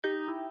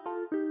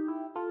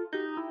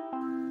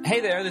Hey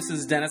there, this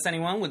is Dennis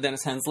Anyone with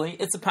Dennis Hensley.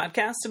 It's a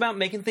podcast about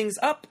making things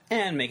up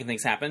and making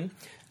things happen.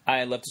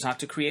 I love to talk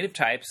to creative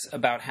types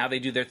about how they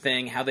do their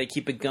thing, how they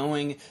keep it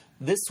going.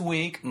 This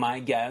week, my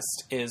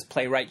guest is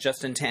playwright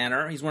Justin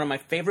Tanner. He's one of my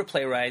favorite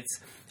playwrights.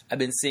 I've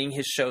been seeing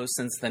his shows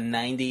since the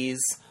 90s.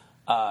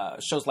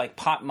 Shows like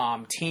Pot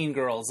Mom, Teen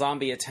Girl,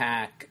 Zombie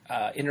Attack,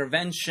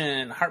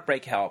 Intervention,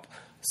 Heartbreak Help.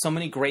 So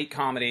many great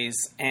comedies,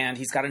 and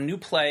he's got a new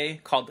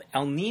play called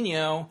El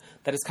Nino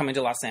that is coming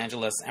to Los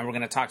Angeles, and we're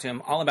going to talk to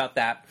him all about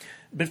that.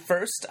 But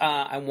first,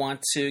 I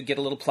want to get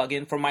a little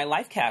plug-in for my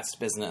Lifecast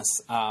business.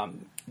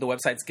 The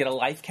website's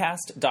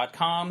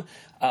getalifecast.com.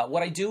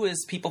 What I do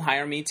is people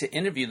hire me to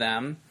interview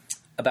them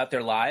about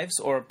their lives,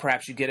 or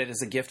perhaps you get it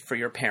as a gift for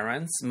your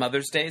parents.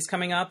 Mother's Day is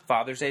coming up,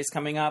 Father's Day is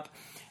coming up,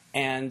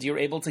 and you're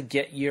able to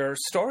get your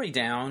story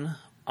down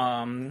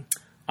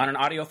on an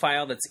audio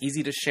file that's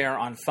easy to share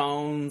on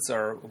phones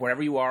or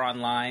wherever you are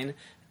online.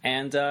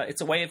 And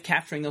it's a way of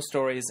capturing those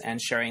stories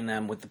and sharing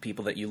them with the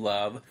people that you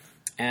love.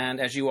 And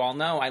as you all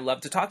know, I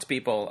love to talk to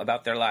people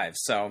about their lives.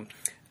 So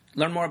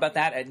learn more about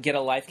that at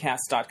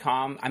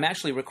getalifecast.com. I'm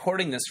actually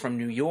recording this from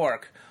New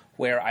York,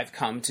 where I've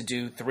come to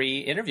do 3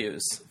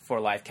 interviews for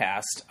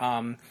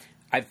Lifecast.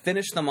 I've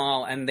finished them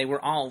all, and they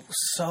were all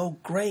so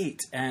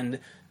great and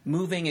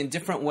moving in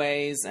different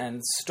ways,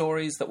 and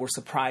stories that were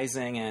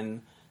surprising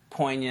and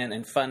poignant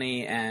and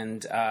funny,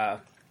 and it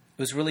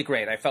was really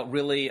great. I felt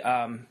really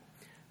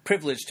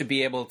privileged to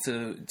be able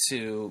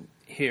to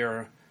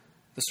hear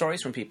the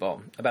stories from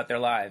people about their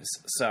lives.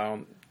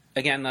 So,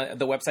 again,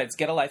 the website's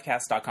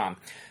getalifecast.com.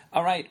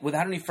 All right,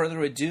 without any further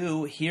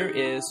ado, here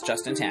is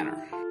Justin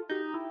Tanner.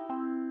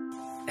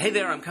 Hey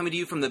there, I'm coming to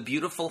you from the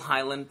beautiful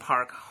Highland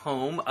Park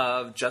home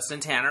of Justin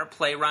Tanner,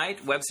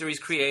 playwright, web series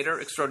creator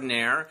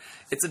extraordinaire.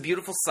 It's a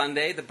beautiful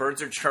Sunday. The birds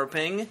are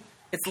chirping.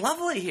 It's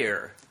lovely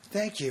here.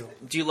 Thank you.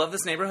 Do you love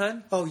this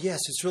neighborhood? Oh, yes.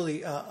 It's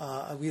really,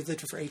 we've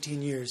lived here for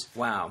 18 years.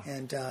 Wow.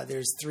 And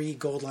there's 3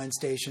 Gold Line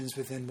stations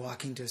within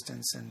walking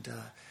distance, and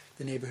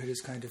the neighborhood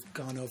has kind of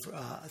gone over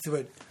through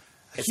a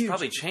It's huge...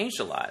 probably changed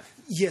a lot.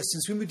 Yes,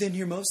 since we moved in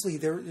here mostly,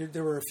 there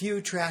were a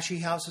few trashy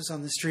houses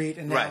on the street,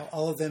 and now Right.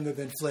 all of them have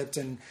been flipped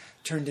and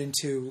turned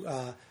into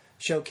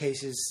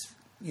showcases,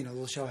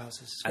 little show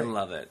houses. I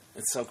love it.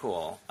 It's so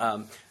cool.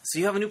 So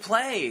you have a new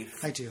play.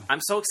 I do.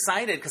 I'm so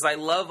excited because I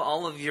love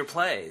all of your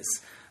plays.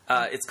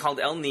 It's called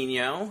El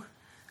Nino,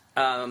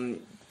 and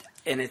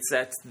it's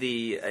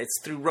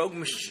through Rogue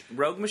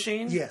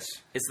Machine. Yes,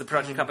 it's the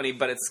production company,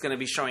 but it's going to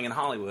be showing in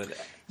Hollywood.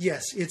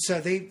 Yes, it's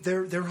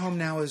their home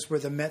now is where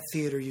the Met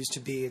Theater used to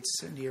be.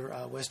 It's near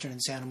Western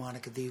and Santa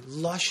Monica, the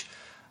lush,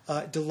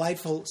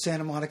 delightful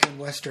Santa Monica and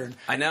Western.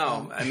 I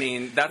know. I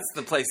mean, that's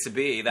the place to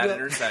be. That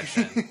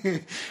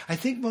intersection. I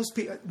think most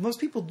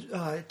people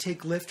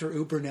take Lyft or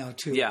Uber now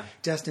to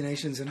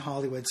destinations in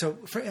Hollywood. So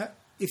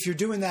if you're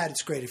doing that,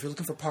 it's great. If you're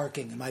looking for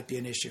parking, it might be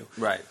an issue.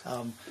 Right.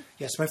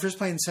 Yes, my first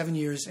play in 7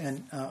 years,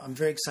 and I'm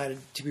very excited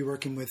to be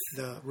working with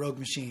the Rogue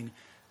Machine,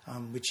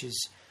 which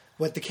is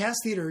what the Cass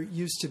Theater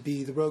used to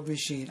be. The Rogue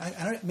Machine.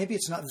 I don't. Maybe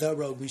it's not the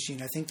Rogue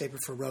Machine. I think they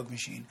prefer Rogue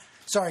Machine.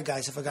 Sorry,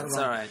 guys, if I got it wrong.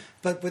 That's all right.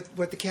 But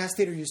what the Cass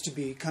Theater used to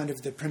be, kind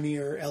of the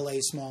premier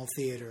L.A. small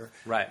theater.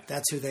 Right.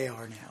 That's who they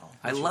are now.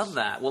 I love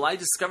that. Well, I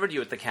discovered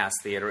you at the Cass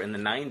Theater in the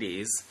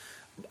 90s.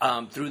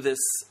 Through this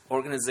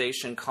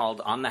organization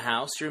called On the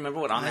House. Do you remember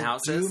what On the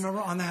House is? Do you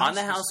remember On the House? On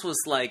the House was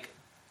like,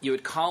 you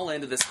would call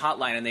into this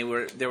hotline, and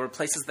there were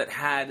places that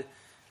had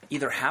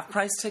either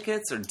half-price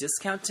tickets or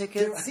discount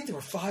tickets. I think they were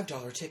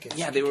 $5 tickets.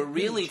 Yeah, they were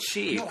really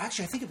cheap. No,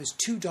 actually, I think it was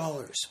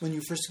 $2 when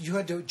you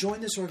had to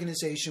join this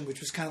organization,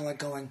 which was kind of like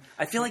going...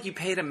 I feel like you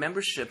paid a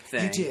membership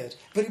thing. You did.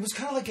 But it was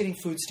kind of like getting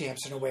food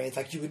stamps in a way. It's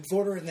like you would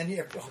order and then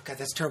oh, God,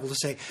 that's terrible to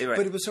say. Right.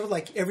 But it was sort of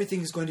like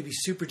everything's going to be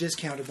super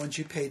discounted once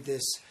you paid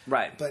this.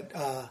 Right. But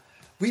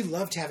we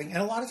loved having...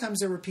 And a lot of times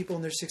there were people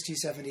in their 60s,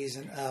 70s,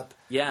 and up.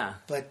 Yeah.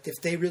 But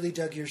if they really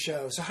dug your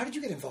show... So how did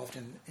you get involved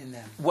in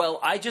them? Well,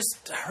 I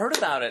just heard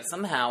about it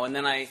somehow, and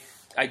then I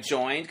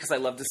joined because I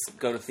love to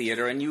go to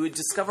theater, and you would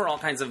discover all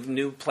kinds of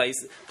new plays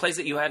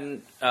that you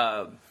hadn't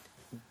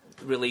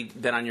really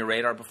been on your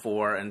radar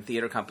before, and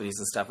theater companies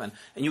and stuff. And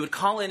you would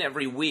call in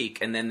every week,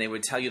 and then they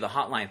would tell you the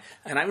hotline.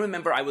 And I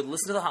remember I would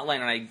listen to the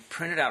hotline, and I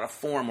printed out a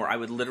form where I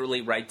would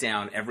literally write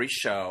down every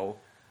show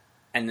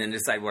and then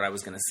decide what I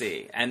was going to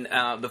see. And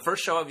the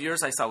first show of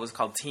yours I saw was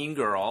called Teen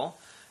Girl,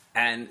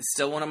 and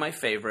still one of my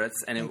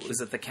favorites, and it was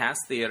at the Cass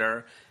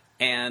Theater.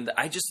 And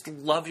I just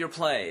love your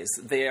plays.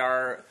 They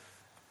are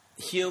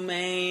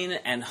humane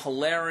and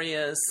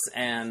hilarious,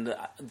 and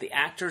the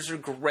actors are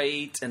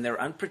great, and they're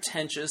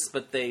unpretentious,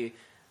 but they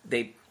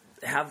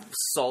have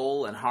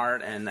soul and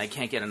heart, and I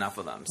can't get enough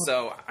of them.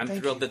 So I'm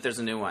thrilled that there's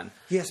a new one.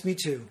 Yes, me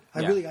too.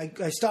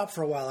 I stopped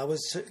for a while. I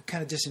was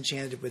kind of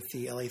disenchanted with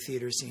the LA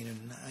theater scene,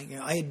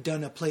 and I had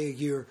done a play a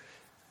year,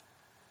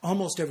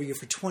 almost every year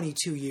for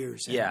 22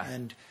 years.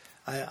 And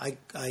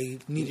I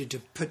needed to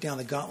put down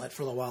the gauntlet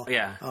for a little while.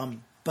 Yeah.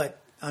 But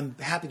I'm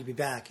happy to be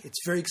back. It's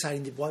very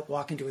exciting to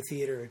walk into a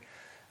theater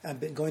I've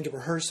been going to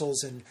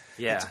rehearsals, and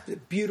it's a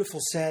beautiful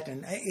set.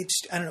 And I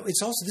don't know.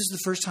 It's also, this is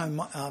the first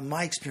time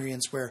my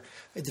experience where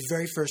at the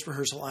very first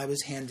rehearsal I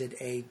was handed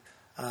a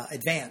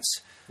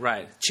advance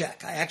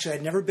check.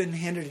 I'd never been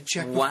handed a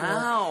check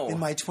before in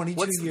my 22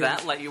 years. What's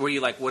that like? Were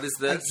you like, what is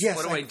this? Yes,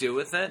 what do I do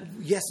with it?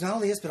 Yes, not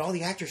only this, but all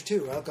the actors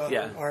too.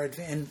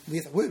 And we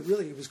thought,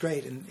 really, it was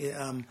great.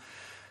 And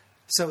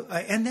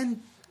and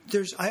then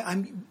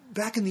I'm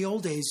back in the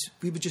old days.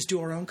 We would just do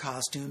our own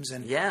costumes,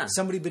 and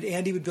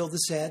Andy would build the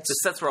sets. The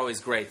sets were always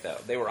great, though.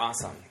 They were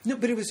awesome. No,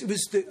 but it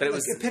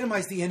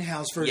epitomized the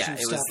in-house version of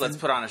stuff. Let's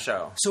put on a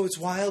show. So it's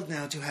wild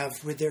now to have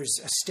where there's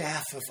a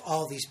staff of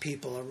all these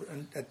people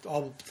at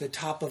all the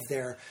top of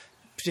their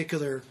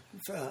particular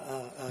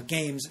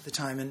games at the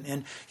time,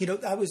 and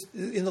I was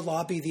in the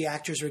lobby. The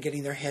actors were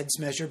getting their heads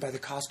measured by the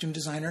costume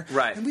designer,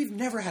 right? And we've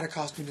never had a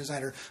costume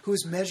designer who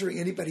was measuring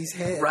anybody's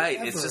head, right?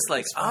 Ever. It's just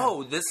like,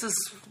 this is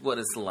what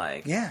it's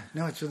like. Yeah,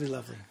 no, it's really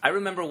lovely. I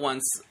remember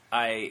once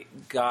I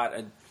got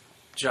a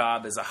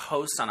job as a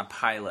host on a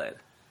pilot,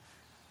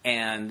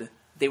 and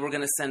they were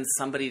going to send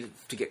somebody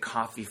to get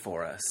coffee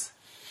for us,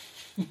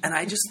 and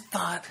I just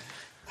thought,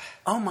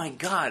 oh my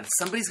God,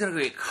 somebody's going to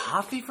go get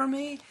coffee for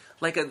me.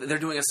 Like they're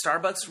doing a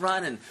Starbucks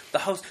run, and the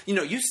host,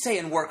 you stay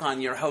and work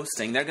on your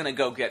hosting. They're going to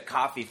go get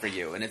coffee for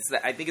you, and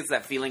I think it's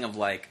that feeling of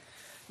like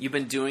you've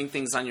been doing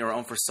things on your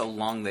own for so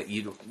long that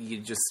you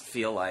just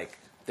feel like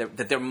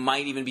that there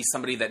might even be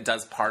somebody that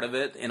does part of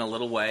it in a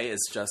little way.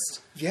 Is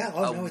just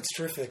no, it's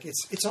terrific.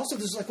 It's also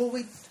this like, well,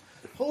 wait,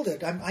 hold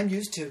it. I'm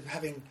used to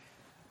having,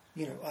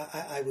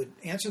 I would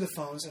answer the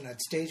phones and I'd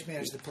stage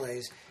manage the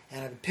plays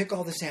and I would pick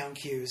all the sound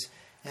cues.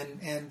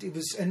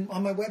 And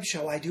on my web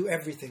show, I do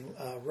everything,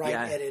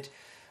 edit.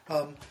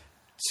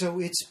 So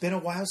it's been a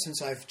while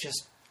since I've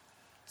just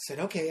said,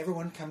 okay,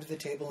 everyone come to the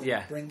table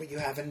and bring what you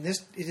have. And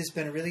it has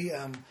been a really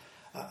a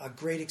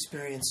great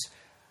experience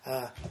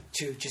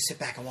to just sit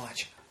back and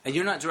watch. And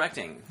you're not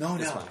directing? No.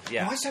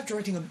 Yeah. No, I stopped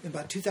directing in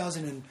about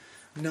 2009.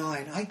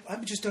 I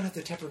just don't have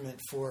the temperament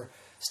for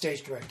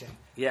stage directing.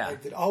 Yeah. I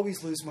would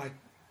always lose my...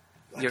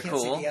 You're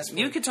cool. Say the S word.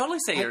 You could totally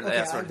say the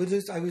S word.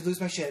 I would lose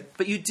my shit.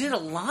 But you did a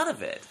lot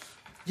of it.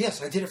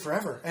 Yes, I did it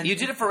forever. And you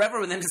did it forever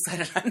and then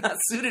decided, I'm not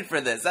suited for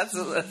this. That's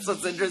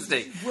what's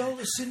interesting. Well,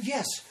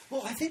 yes.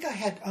 Well, I think I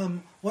had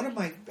one of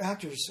my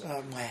actors,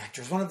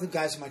 one of the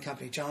guys in my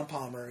company, John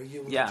Palmer.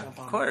 John Palmer,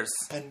 of course.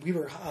 And we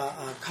were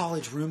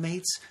college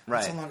roommates.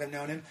 Right. That's how long I've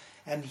known him.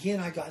 And he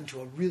and I got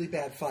into a really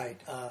bad fight.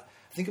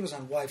 I think it was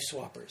on Wife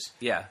Swappers.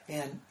 Yeah.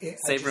 And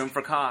Save room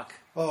for cock.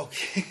 Oh,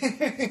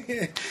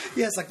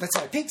 yes, like that's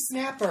like Pink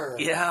Snapper.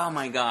 Yeah, oh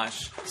my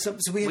gosh. So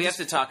we have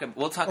to talk.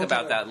 We'll talk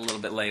about that a little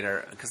bit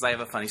later because I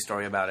have a funny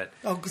story about it.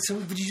 Oh, so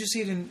did you just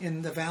see it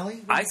in the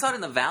Valley? I saw it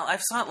in the Valley. I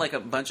saw it like a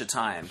bunch of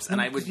times, and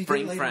I would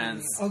bring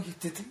friends. Oh, you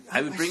did.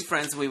 I would bring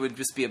friends, and we would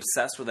just be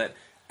obsessed with it.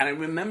 And I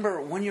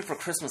remember one year for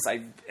Christmas,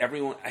 I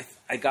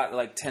got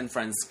like 10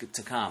 friends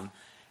to come,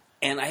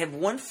 and I had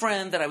one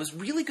friend that I was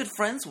really good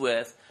friends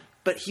with,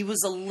 but he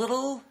was a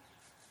little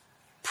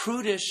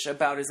prudish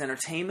about his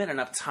entertainment and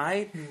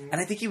uptight,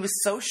 and I think he was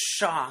so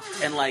shocked,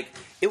 and like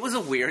it was a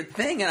weird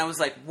thing, and I was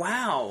like,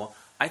 wow,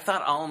 I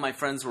thought all of my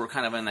friends were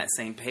kind of on that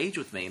same page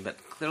with me, but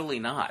clearly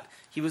not.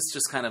 He was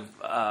just kind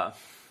of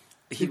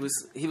he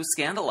was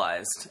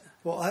scandalized.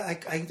 Well, I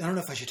don't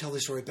know if I should tell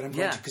this story, but I'm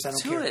going to because I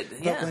don't care.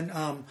 But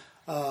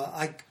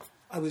when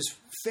I was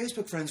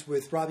Facebook friends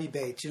with Robbie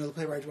Bates, the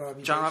playwright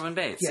John Robin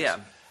Bates, yes. Yeah.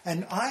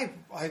 And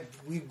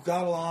we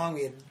got along,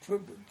 we had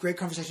great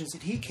conversations,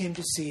 and he came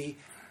to see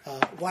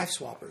Wife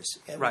Swappers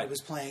when it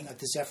was playing at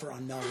the Zephyr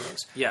on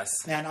Melrose. Yes.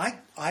 And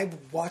I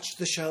watched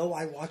the show.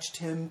 I watched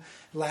him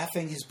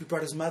laughing. He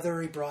brought his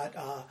mother. He brought,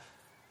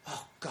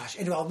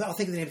 anyway, I'll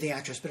think of the name of the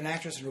actress, but an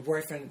actress and her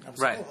boyfriend. I was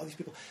like, all these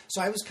people.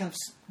 So I was kind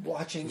of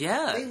watching.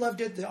 Yeah. They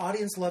loved it. The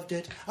audience loved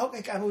it. I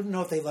wouldn't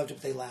know if they loved it,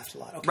 but they laughed a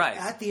lot. Okay. Right.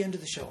 At the end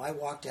of the show, I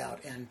walked out,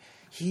 and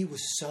he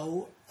was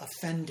so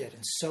offended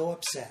and so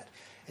upset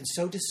and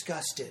so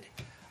disgusted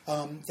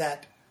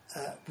that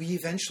we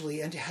eventually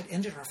had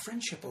ended our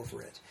friendship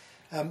over it.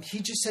 He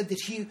just said that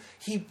he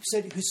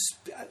said he was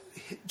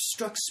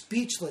struck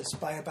speechless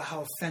by about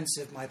how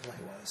offensive my play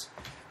was,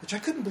 which I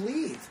couldn't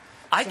believe.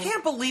 I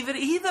can't believe it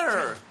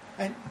either.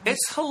 And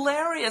it's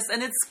hilarious,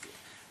 and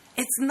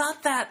it's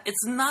not that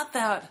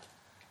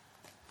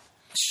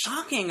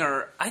shocking.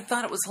 Or I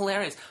thought it was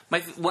hilarious.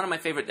 One of my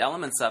favorite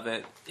elements of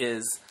it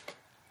is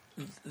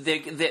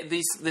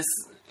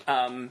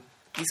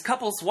these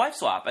couples wife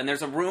swap, and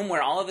there's a room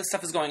where all of this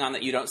stuff is going on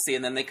that you don't see,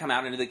 and then they come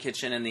out into the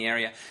kitchen in the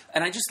area.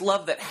 And I just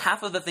love that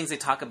half of the things they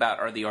talk about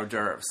are the hors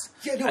d'oeuvres.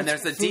 Yeah, no, and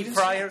there's a deep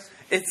fryer.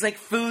 It's like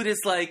food is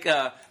like,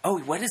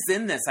 what is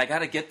in this? I got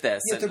to get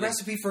this. Yeah, the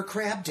recipe for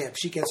crab dip.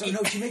 She gets.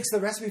 She makes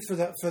the recipe for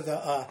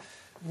the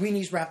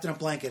weenies wrapped in a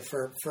blanket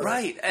for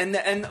right.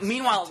 And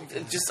meanwhile,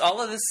 just all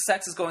of this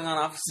sex is going on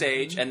off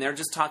stage, and they're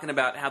just talking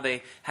about how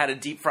they had a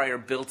deep fryer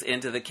built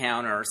into the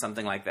counter or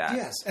something like that.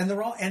 Yes, and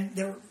they're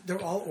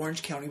all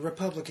Orange County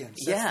Republicans.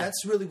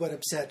 That's really what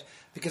upset,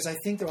 because I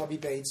think that Robbie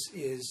Bates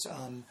is.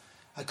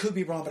 I could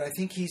be wrong, but I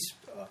think he's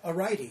a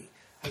righty.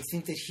 I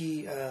think that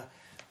he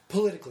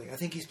Politically. I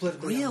think he's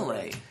politically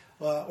Really?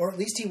 Or at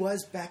least he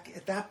was back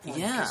at that point.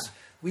 Yeah.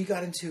 We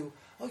got into,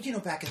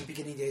 back in the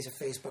beginning days of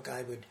Facebook,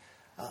 I would,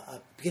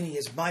 beginning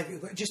is my,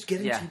 just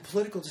get into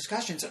political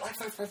discussions. And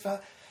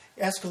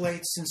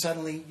escalates and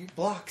suddenly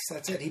blocks.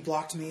 That's it. He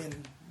blocked me and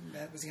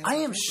that was the end. I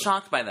am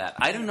shocked by that.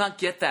 I do not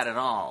get that at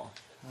all.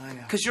 I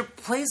know. Because your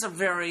plays are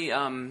very,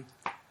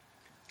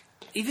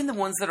 even the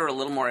ones that are a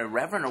little more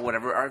irreverent or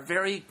whatever, are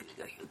very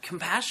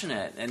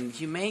compassionate and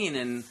humane.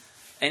 And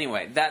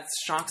anyway, that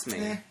shocks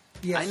me.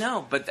 Yes. I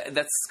know, but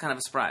that's kind of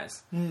a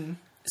surprise. Mm-hmm.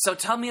 So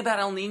tell me about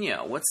El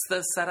Nino. What's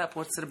the setup?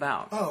 What's it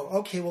about? Oh,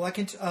 okay. Well, I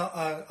can.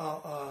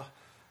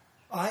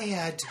 I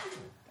had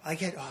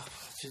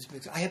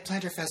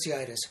plantar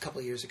fasciitis a couple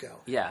of years ago.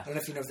 Yeah. I don't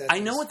know if you know if that. I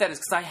know what that is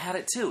because I had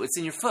it too. It's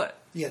in your foot.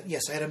 Yeah.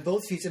 Yes, I had it on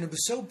both feet, and it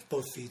was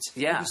both feet.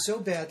 Yeah. It was so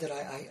bad that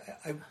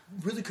I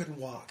really couldn't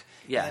walk.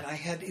 Yeah.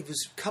 And it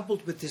was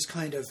coupled with this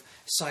kind of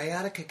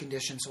sciatica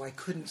condition, so I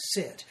couldn't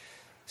sit.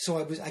 So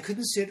I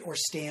couldn't sit or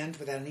stand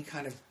without any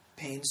kind of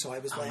pain. So I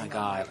was laying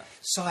on my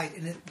side,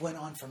 and it went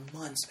on for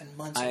months and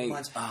months and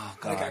months. Oh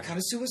God. I got kind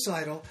of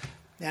suicidal.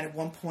 And at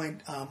one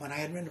point, when I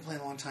hadn't written a play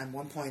in a long time,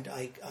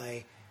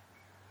 I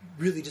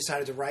really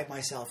decided to write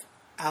myself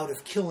out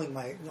of killing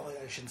my... No,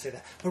 I shouldn't say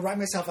that. But write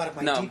myself out of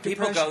my deep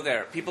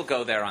depression. People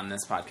go there on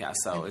this podcast.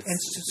 So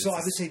so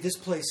I would say this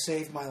play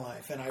saved my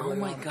life. And I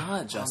wrote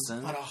God,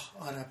 Justin.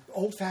 On an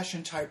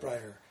old-fashioned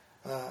typewriter,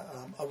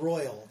 a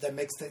Royal that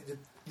makes the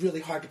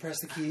really hard to press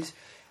the keys.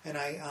 And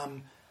I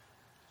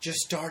just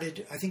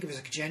started, I think it was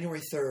like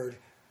January 3rd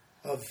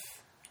of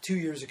 2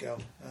 years ago.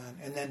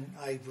 And then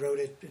I wrote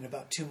it in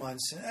about 2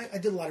 months. I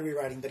did a lot of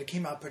rewriting, but it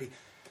came out pretty...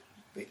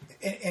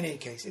 In any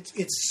case,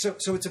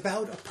 it's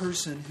about a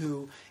person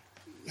who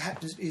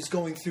is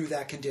going through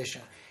that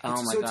condition.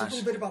 It's a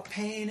little bit about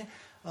pain.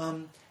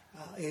 I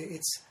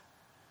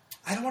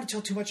don't want to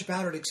tell too much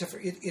about it, except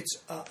for it's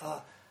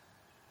about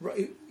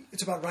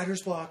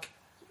writer's block.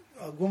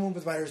 A woman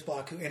with writer's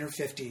block who in her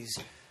 50s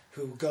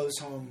who goes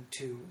home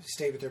to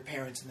stay with her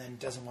parents and then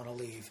doesn't want to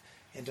leave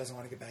and doesn't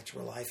want to get back to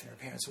her life, and her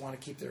parents want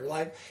to keep their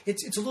life.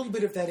 It's a little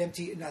bit of that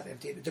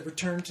the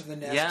return to the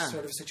nest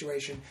sort of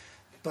situation.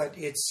 But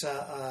it's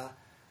a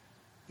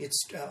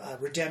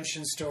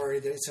redemption story.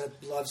 It's a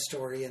love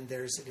story, and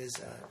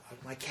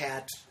my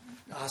cat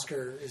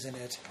Oscar is in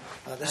it.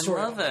 The story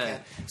I love of my it.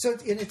 cat. So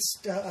it's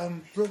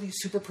really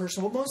super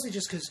personal, mostly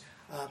just because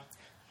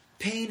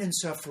pain and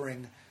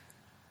suffering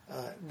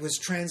was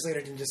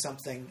translated into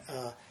something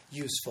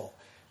useful.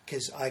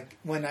 Because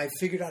when I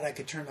figured out I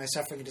could turn my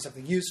suffering into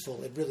something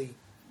useful, it really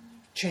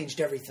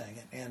changed everything.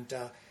 And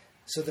then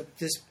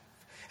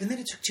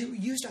it took 2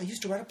 years. I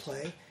used to write a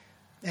play.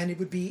 And it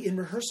would be in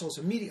rehearsals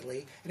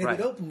immediately, and it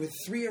would open with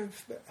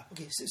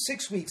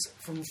 6 weeks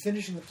from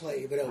finishing the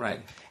play. It would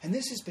open, and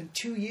this has been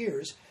 2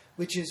 years,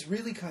 which is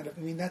really kind of. I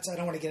mean, I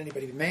don't want to get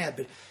anybody mad,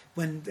 but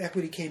when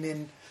Equity came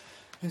in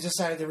and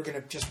decided they were going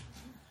to just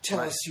tell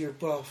us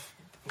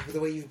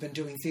the way you've been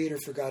doing theater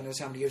for God knows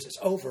how many years, it's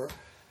over.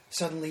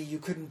 Suddenly, you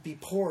couldn't be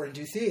poor and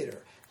do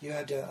theater. You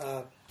had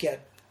to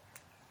get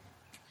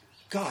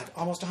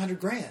almost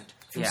 $100,000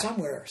 from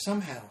somewhere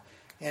somehow.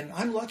 And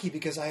I'm lucky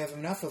because I have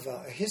enough of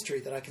a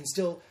history that I can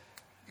still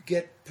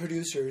get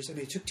producers. I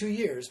mean, it took 2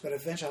 years, but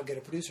eventually I'll get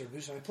a producer to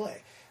produce my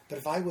play. But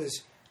if I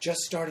was just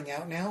starting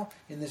out now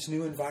in this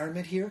new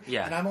environment here,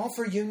 and I'm all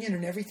for union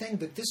and everything,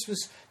 but this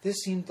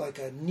seemed like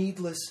a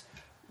needless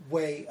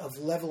way of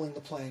leveling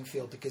the playing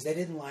field because they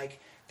didn't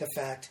like the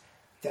fact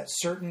that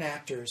certain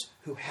actors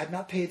who had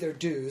not paid their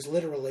dues,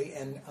 literally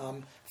and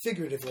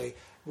figuratively,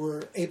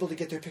 were able to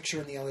get their picture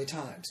in the LA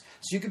Times.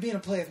 So you could be in a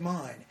play of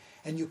mine,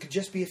 and you could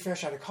just be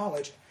fresh out of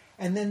college,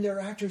 and then there are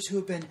actors who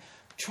have been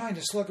trying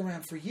to slug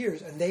around for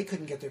years, and they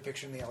couldn't get their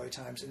picture in the LA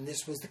Times, and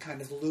this was the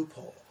kind of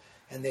loophole,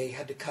 and they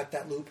had to cut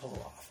that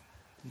loophole off.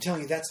 I'm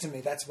telling you, that's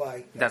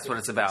why... That's what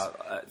it's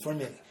about. For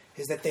me,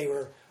 is that they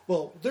were,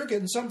 they're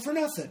getting something for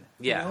nothing.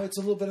 Yeah. It's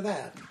a little bit of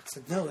that. It's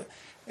like, no,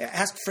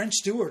 ask French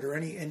Stewart or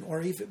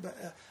even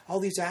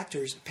all these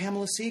actors,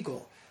 Pamela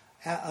Siegel,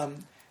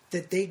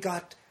 that they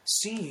got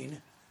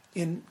seen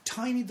in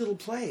tiny little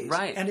plays,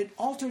 and it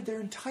altered their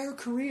entire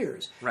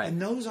careers.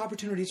 And those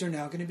opportunities are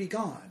now going to be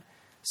gone.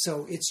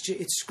 So it's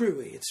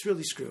screwy. It's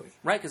really screwy.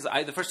 Right, because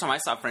the first time I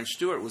saw French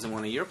Stewart was in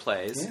one of your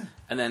plays,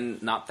 and then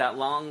not that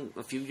long,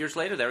 a few years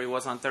later, there he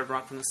was on Third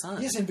Rock from the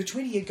Sun. Yes, in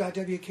between he had got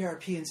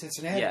WKRP in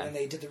Cincinnati, and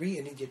they did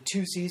and he did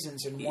 2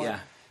 seasons and one.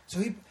 So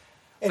he...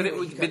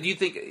 Anyway, but do you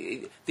think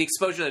the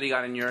exposure that he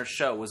got in your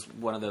show was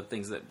one of the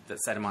things that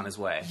set him on his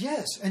way?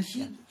 Yes, and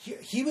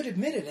he would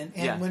admit it.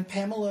 And when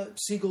Pamela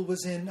Siegel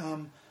was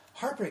in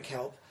Heartbreak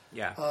Help,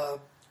 Warren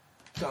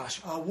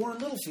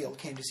Littlefield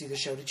came to see the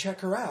show to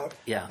check her out.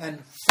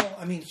 And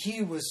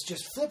he was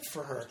just flipped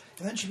for her.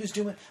 And then she was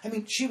doing.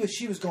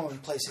 She was going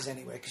places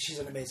anyway because she's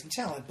an amazing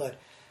talent. But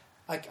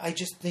I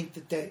just think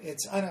that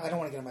it's. I don't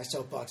want to get on my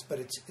soapbox, but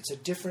it's a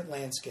different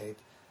landscape.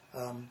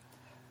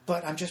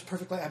 But I'm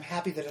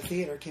happy that a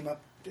theater came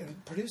up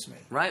and produced me.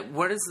 Right.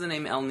 Where does the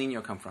name El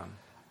Nino come from?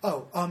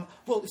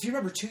 If you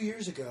remember 2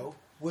 years ago,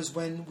 was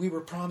when we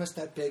were promised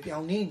that big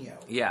El Nino.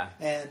 Yeah.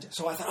 And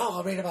so I thought,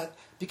 I'll read about,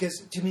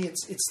 because to me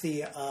it's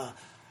the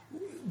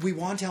we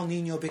want El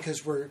Nino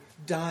because we're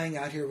dying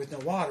out here with no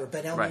water,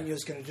 but El Nino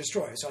is going to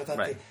destroy us. So I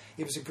thought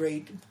it was a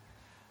great.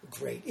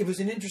 It was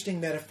an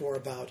interesting metaphor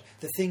about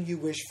the thing you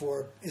wish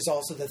for is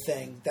also the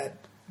thing that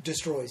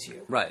destroys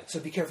you. Right. So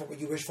be careful what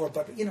you wish for.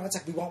 But, it's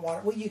like we want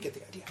water. Well, you get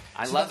the idea.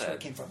 I love that's where it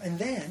came from. And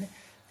then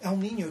El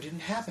Nino didn't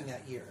happen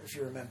that year, if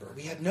you remember.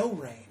 We had no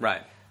rain.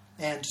 Right.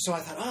 And so I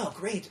thought, oh,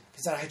 great.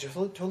 Because I had to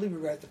totally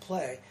rewrite the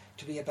play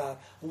to be about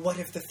what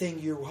if the thing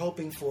you're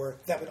hoping for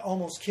that would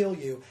almost kill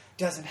you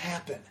doesn't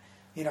happen.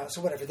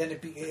 So whatever. Then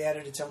it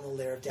added its own little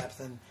layer of depth.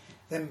 And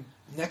then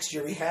next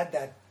year we had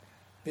that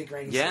big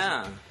rainy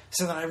season.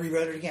 So then I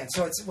rewrote it again.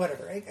 So it's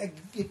whatever.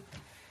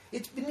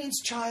 It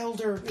means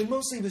child, or it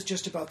mostly was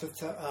just about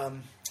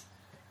God,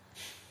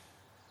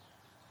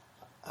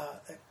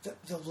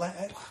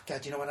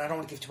 you know what? I don't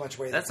want to give too much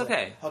away. That's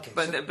okay. Okay,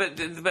 but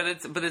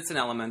it's an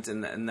element,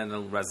 and then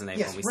it'll resonate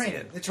when we see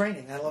it. It's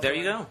raining. I love. There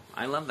you go.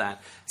 I love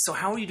that. So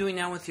how are you doing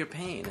now with your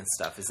pain and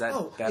stuff? Is that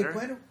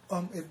better?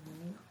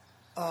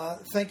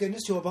 Thank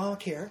goodness to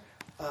Obamacare,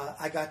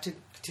 I got to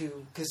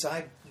because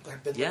I've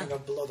been living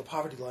below the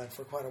poverty line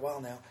for quite a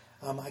while now.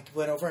 I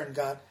went over and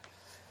got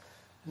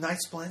night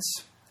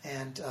splints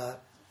and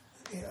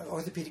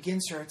orthopedic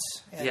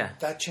inserts, and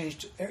that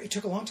changed. It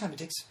took a long time. It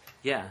takes.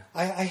 Yeah.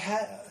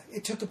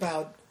 It took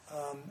about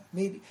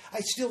maybe.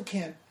 I still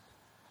can't.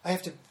 I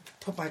have to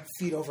put my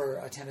feet over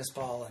a tennis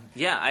ball and.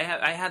 Yeah,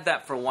 I had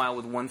that for a while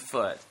with one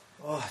foot.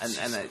 Oh, and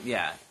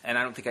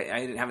I don't think I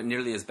didn't have it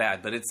nearly as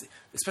bad, but it's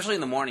especially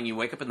in the morning. You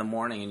wake up in the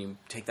morning and you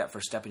take that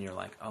first step, and you're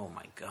like, "Oh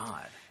my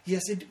God!"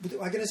 Yes, I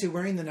got to say,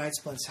 wearing the night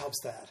splints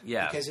helps that.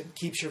 Yeah, because it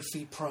keeps your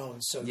feet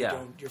prone, so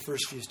your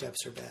first few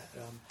steps are bad.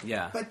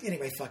 But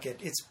anyway, fuck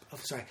it.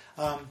 Sorry.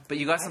 But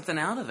you got something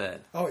out of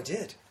it. Oh, I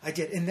did,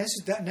 and this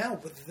is that now.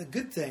 But the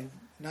good thing,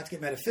 not to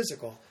get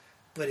metaphysical,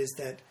 but is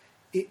that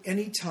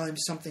anytime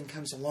something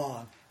comes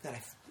along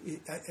that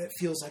it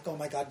feels like, oh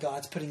my God,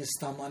 God's putting his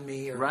thumb on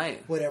me or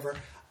whatever.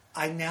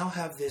 I now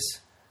have this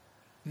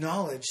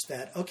knowledge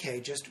that, okay,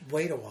 just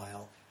wait a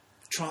while,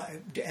 try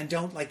and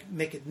don't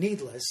make it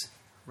needless.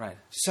 Right.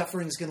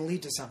 Suffering's going to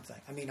lead to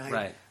something. I mean,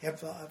 I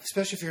have,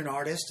 especially if you're an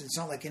artist, it's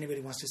not like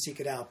anybody wants to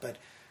seek it out, but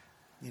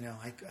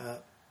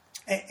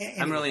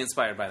I'm really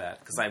inspired by that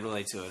because I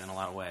relate to it in a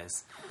lot of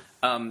ways.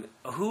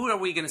 Who are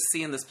we going to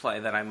see in this play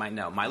that I might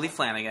know? Miley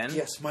Flanagan.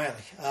 Yes, Miley.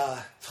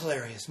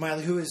 Hilarious.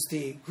 Miley, who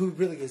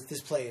really is,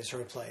 this play is her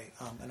play,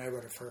 and I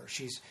wrote it for her.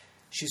 She's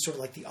sort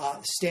of like the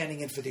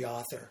standing in for the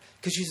author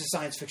because she's a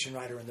science fiction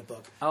writer in the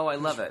book. Oh, I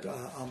love it.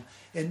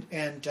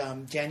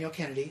 And Danielle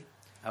Kennedy.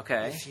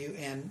 Okay.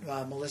 And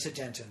Melissa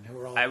Denton, who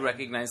are all. I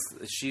recognize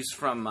she's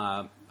from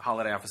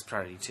Holiday Office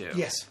Party too.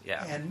 Yes.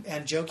 Yeah.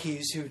 And Joe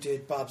Keys, who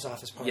did Bob's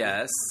Office Party.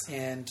 Yes.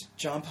 And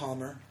John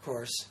Palmer, of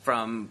course.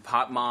 From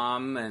Hot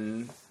Mom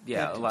and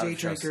a lot Day of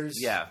shows. Drinkers.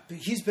 Yeah.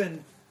 He's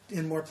been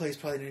in more plays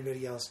probably than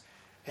anybody else.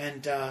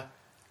 And an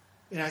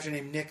actor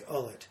named Nick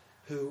Ullett,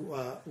 who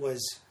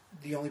was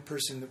the only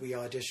person that we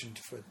auditioned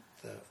for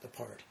the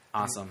part.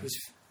 Awesome. It was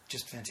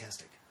just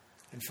fantastic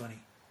and funny.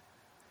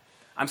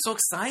 I'm so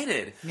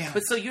excited. Yeah.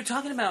 But so you're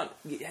talking about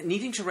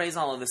needing to raise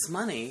all of this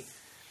money.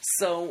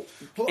 So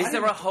is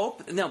there a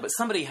hope? No, but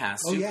somebody has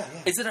to. Oh, yeah.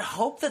 Is it a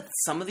hope that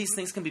some of these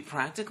things can be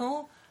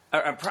practical?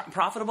 Or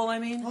profitable, I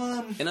mean?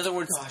 In other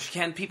words,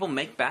 can people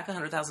make back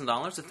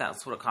 $100,000 if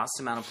that's what it costs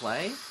to mount a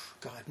play?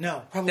 God,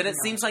 no. Probably Then it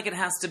seems like it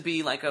has to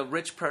be like a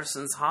rich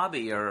person's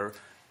hobby or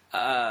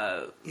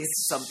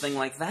it's something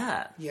like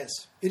that. Yes,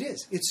 it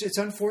is. It's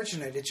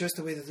unfortunate. It's just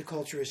the way that the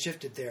culture has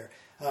shifted there.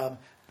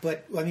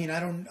 But, I mean, I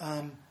don't...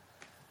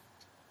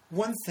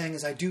 one thing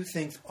is I do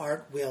think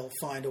art will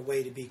find a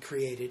way to be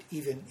created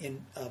even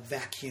in a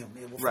vacuum.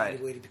 It will find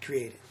a way to be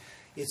created.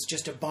 It's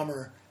just a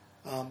bummer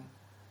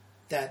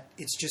that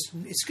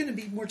it's going to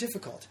be more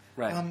difficult.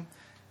 Right. And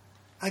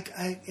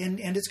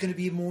it's going to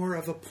be more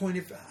of a point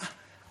of...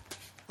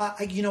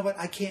 you know what?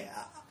 I can't...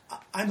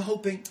 I'm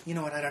hoping... You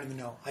know what? I don't even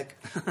know.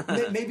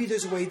 Maybe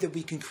there's a way that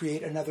we can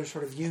create another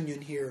sort of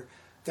union here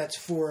that's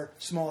for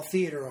small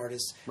theater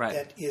artists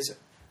that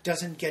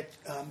doesn't get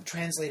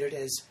translated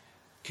as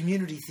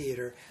community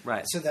theater,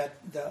 so that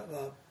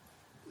the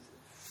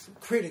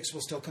critics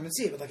will still come and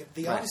see it. But like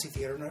the Odyssey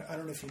Theater, I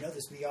don't know if you know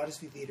this, but the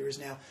Odyssey Theater is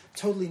now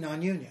totally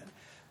non-union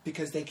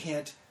because they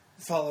can't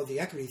follow the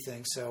equity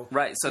thing. So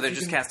so they're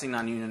just casting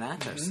non-union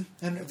actors.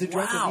 Mm-hmm. And the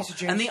director, Lisa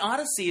James, and the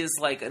Odyssey is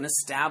like an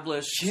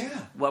established,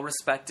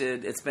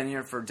 well-respected. It's been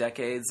here for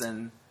decades,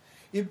 and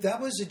that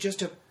was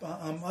just a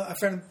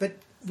friend, but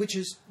which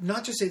is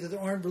not to say that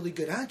there aren't really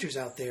good actors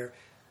out there.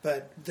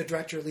 But the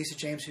director, Lisa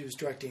James, who's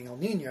directing El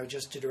Nino,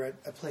 just to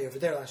direct a play over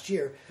there last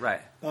year.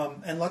 Right.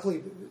 And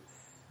luckily,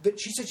 but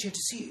she said she had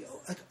to see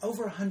like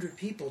over 100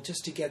 people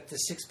just to get the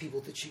 6 people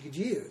that she could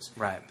use.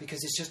 Right.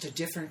 Because it's just a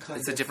different kind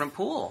of... It's a different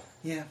pool.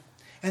 Yeah.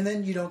 And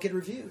then you don't get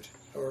reviewed.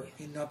 Or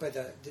not by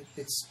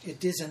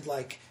it isn't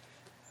like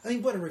I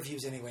mean, what are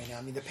reviews anyway now?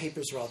 I mean, the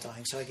papers are all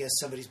dying, so I guess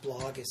somebody's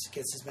blog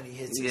gets as many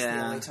hits as the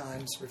LA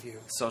Times review.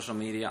 Social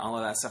media, all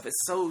of that stuff.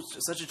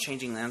 It's such a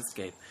changing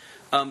landscape.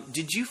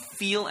 Did you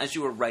feel as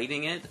you were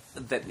writing it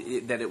that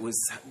it was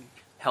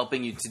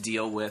helping you to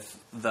deal with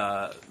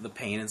the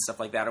pain and stuff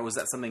like that, or was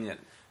that something that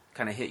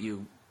kind of hit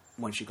you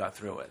once you got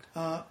through it?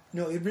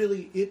 No, it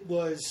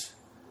was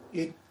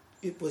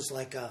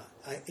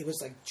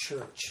like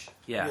church.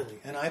 Yeah. Really.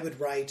 And I would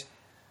write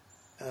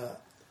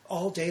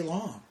all day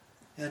long.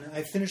 And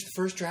I finished the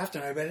first draft,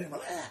 and I read it, and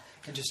went,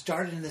 and just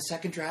started in the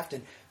second draft,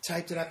 and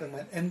typed it up, and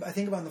went. And I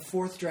think about the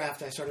fourth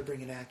draft, I started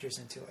bringing actors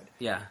into it.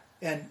 Yeah.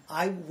 And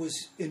I'm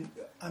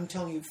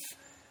telling you,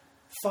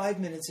 5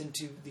 minutes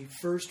into the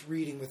first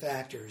reading with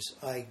actors,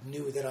 I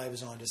knew that I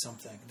was onto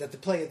something. That the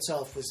play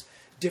itself was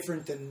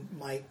different than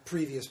my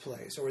previous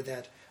plays, or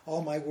that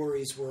all my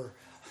worries were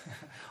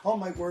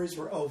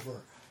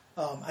over.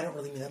 I don't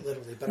really mean that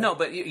literally, but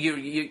but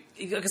you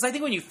because I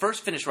think when you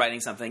first finish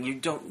writing something, you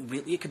don't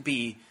really. It could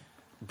be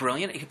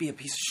brilliant. It could be a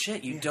piece of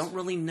shit. You don't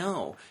really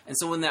know. And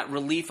so when that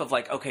relief of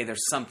like, okay,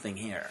 there's something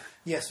here.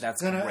 Yes. That's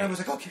then great. I was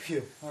like, okay,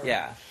 phew. Right.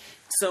 Yeah.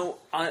 So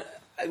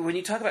when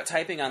you talk about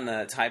typing on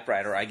the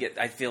typewriter,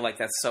 I feel like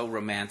that's so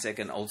romantic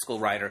and old school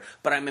writer,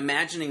 but I'm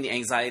imagining the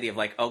anxiety of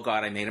like, oh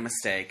God, I made a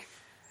mistake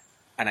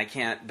and I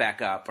can't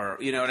back up, or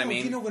you know what I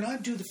mean? You know, when I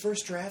do the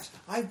first draft,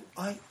 I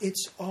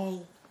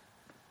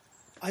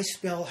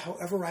spell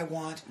however I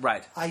want.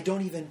 Right. I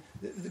don't even...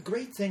 The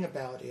great thing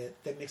about it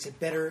that makes it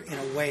better in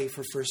a way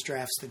for first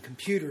drafts than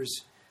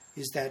computers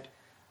is that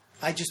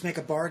I just make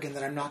a bargain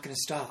that I'm not going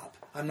to stop.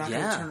 I'm not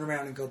going to turn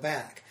around and go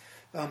back.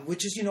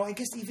 Which is, I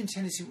guess even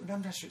Tennessee...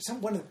 I'm not sure.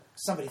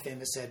 Somebody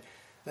famous said,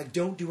 like,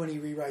 don't do any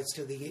rewrites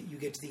till you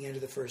get to the end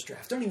of the first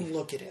draft. Don't even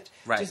look at it.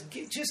 Right. Just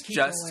keep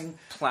going.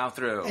 Just plow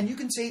through. And you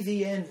can say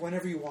the end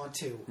whenever you want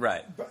to.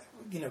 Right. But,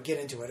 get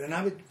into it. And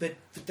I would, but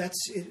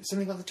that's it,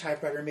 something about the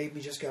typewriter made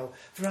me just go,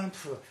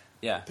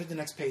 put the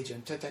next page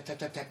in, tap, tap, tap,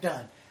 tap, tap,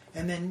 done.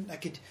 And then I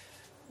could,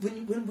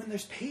 when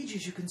there's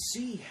pages, you can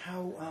see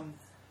how,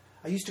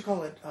 I used to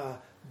call it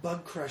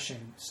bug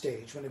crushing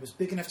stage, when it was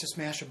big enough to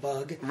smash a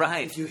bug.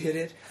 Right. If you hit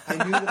it.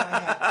 I knew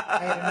that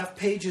I had enough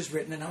pages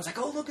written, and I was like,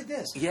 oh, look at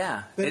this.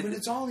 Yeah. But when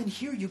it's all in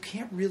here, you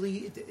can't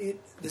really,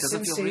 the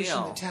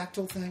sensation, the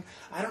tactile thing,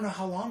 I don't know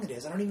how long it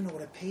is. I don't even know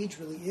what a page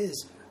really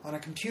is on a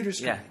computer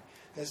screen. Yeah.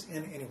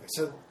 Anyway,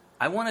 so...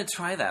 I want to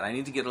try that. I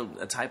need to get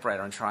a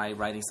typewriter and try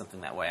writing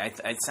something that way.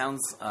 It sounds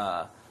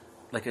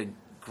like a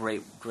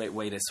great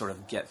way to sort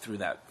of get through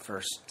that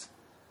first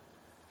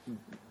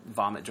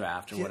vomit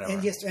draft or whatever.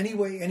 And yes,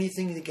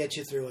 anything to get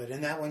you through it.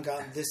 And that one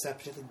got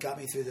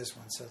me through this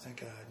one. So thank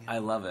God. I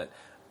love it.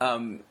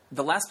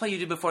 The last play you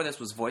did before this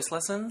was Voice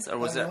Lessons, or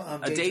was it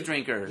Day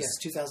Drinkers? Yes,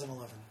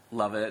 2011.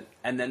 Love it.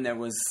 And then there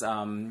was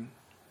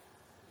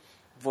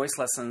Voice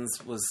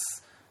Lessons was.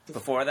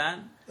 Before that?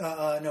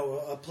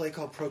 No, a play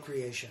called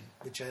Procreation,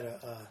 which had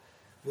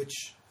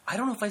which... I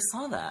don't know if I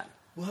saw that.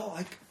 Well,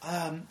 I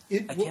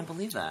can't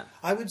believe that.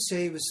 I would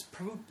say it was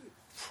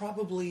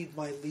probably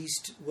my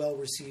least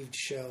well-received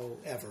show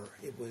ever.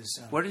 It was...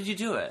 Where did you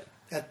do it?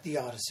 At the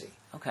Odyssey.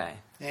 Okay.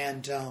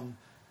 And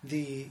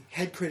the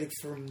head critic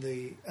from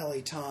the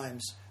LA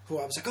Times, who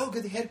I was like, oh,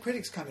 good, the head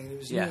critic's coming. It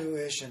was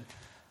newish, and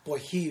boy,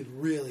 he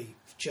really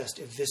just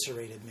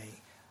eviscerated me.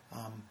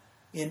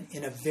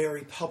 In a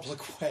very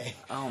public way.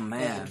 Oh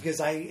man! Because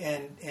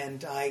I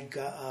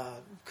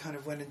kind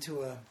of went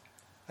into a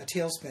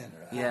tailspin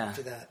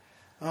after that.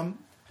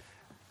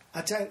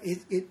 I tell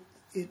you,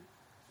 it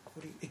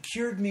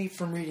cured me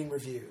from reading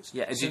reviews.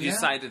 Yeah. So did you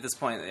decide at this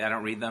point I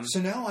don't read them?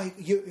 So now it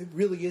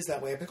really is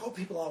that way. I'm like, oh,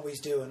 people always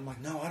do, and I'm like,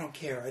 no, I don't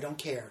care. I don't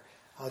care.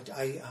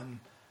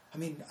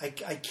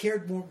 I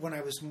cared more when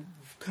I was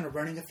kind of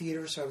running a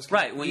theater, so I was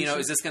right. Well,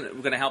 is this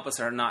going to help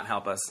us or not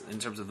help us in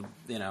terms of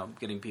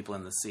getting people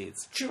in the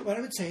seats? Sure, but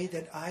I would say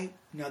that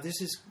this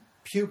is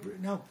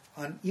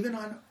even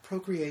on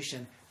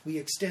Procreation, we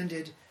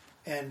extended,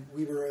 and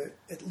we were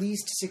at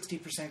least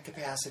 60%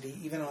 capacity,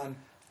 even on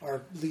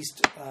our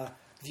least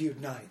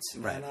viewed nights,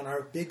 right. And on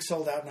our big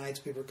sold out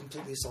nights, we were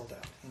completely sold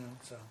out.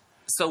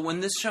 So when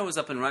this show is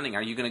up and running,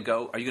 are you going to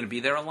go? Are you going to be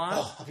there a lot?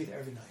 Oh, I'll be there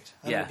every night.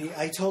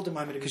 I told him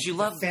I'm going to be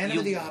a Phantom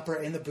of the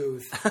Opera in the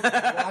booth,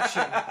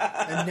 watching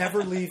and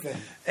never leaving.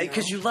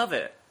 Because you love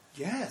it.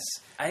 Yes.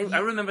 I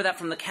remember that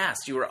from the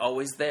cast. You were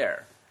always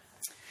there.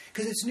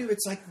 Because it's new.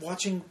 It's like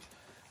watching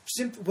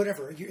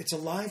whatever. It's a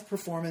live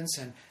performance,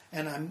 and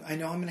I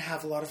know I'm going to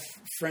have a lot of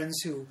friends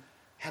who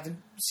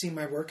haven't seen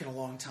my work in a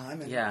long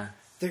time. And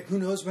who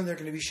knows when they're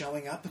going to be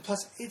showing up. And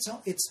plus, it's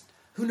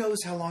who knows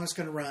how long it's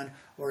going to run,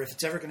 or if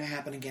it's ever going to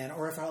happen again,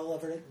 or if I'll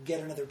ever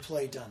get another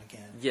play done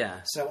again.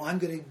 Yeah. So I'm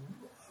going to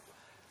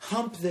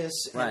hump this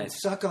and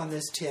suck on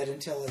this tit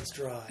until it's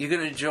dry. You're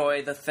going to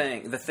enjoy the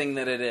thing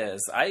that it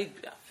is.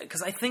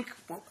 Because I think,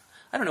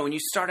 I don't know, when you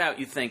start out,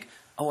 you think,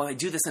 oh, well, I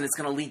do this and it's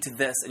going to lead to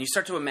this, and you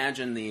start to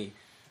imagine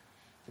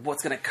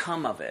what's going to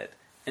come of it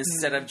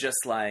instead of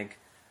just like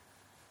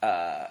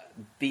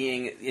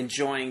doing it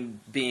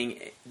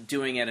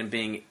and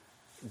being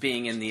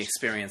being in the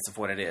experience of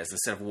what it is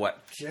instead of what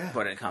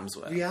it comes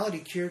with. Reality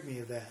cured me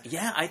of that.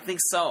 Yeah, I think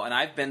so. And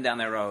I've been down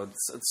that road.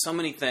 So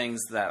many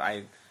things that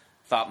I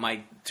thought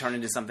might turn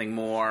into something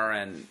more,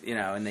 and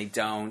and they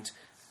don't.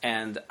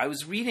 And I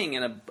was reading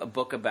in a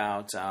book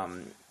about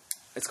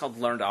it's called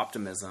Learned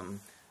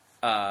Optimism.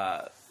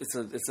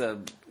 It's a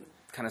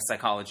kind of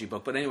psychology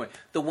book, but anyway,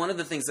 one of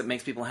the things that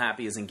makes people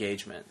happy is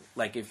engagement.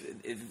 Like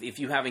if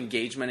you have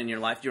engagement in your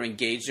life, you're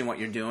engaged in what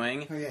you're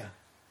doing. Oh yeah.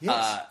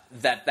 Yes.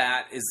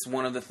 That is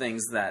one of the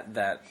things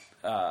that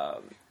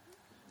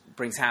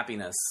brings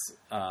happiness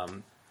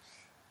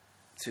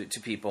to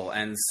people.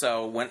 And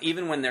so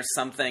even when there's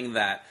something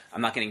that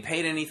I'm not getting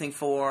paid anything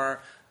for,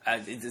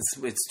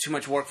 it's too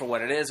much work for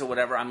what it is or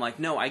whatever, I'm like,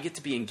 no, I get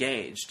to be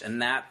engaged,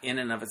 and that in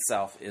and of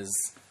itself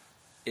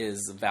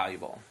is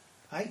valuable.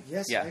 I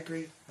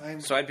agree.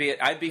 So I'd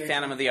be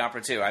Phantom of the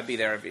Opera too. I'd be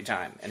there every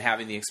time and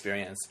having the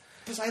experience.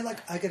 Because I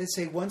got to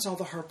say, once all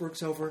the harp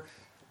work's over,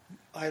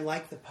 I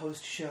like the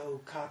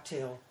post-show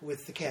cocktail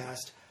with the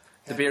cast.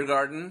 The beer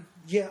garden?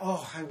 Yeah,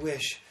 I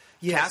wish.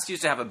 Yes. Cast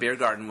used to have a beer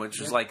garden,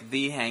 which was like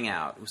the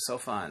hangout. It was so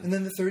fun. And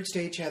then the third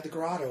stage had the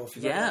grotto, if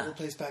you remember, that little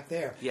place back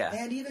there. Yeah.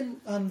 And even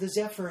the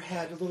Zephyr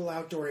had a little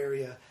outdoor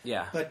area.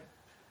 Yeah. But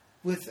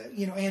with,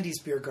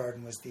 Andy's beer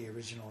garden was the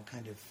original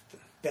kind of the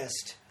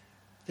best.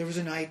 There was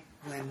a night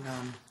when,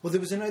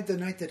 the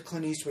night that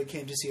Clint Eastwood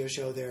came to see a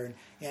show there, and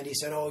Andy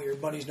said, "Oh, your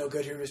money's no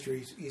good here, Mr.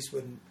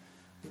 Eastwood." And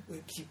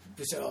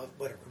we said, "Oh,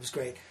 whatever." It was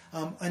great.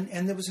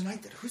 And there was a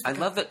night that I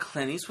love that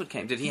Clint Eastwood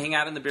came. Did he hang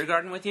out in the beer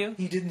garden with you?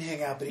 He didn't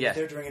hang out, but he was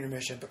there during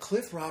intermission. But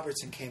Cliff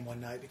Robertson came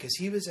one night because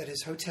he was at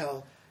his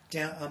hotel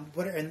down,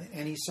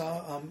 and he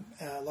saw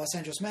Los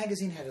Angeles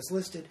Magazine had us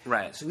listed.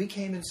 Right. So we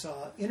came and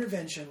saw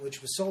Intervention,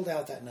 which was sold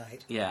out that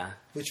night. Yeah.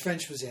 Which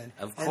French was in.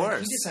 Of and course.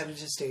 And he decided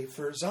to stay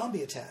for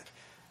Zombie Attack.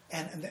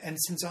 And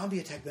since Zombie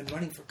Attack had been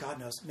running for, God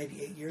knows, maybe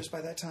 8 years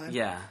by that time.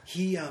 Yeah.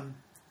 He,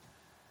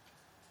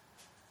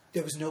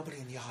 there was nobody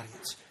in the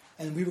audience.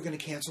 And we were going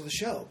to cancel the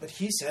show. But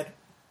he said,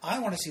 I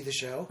want to see the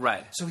show.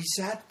 Right. So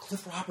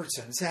Cliff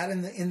Robertson sat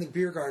in the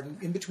beer garden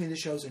in between the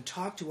shows and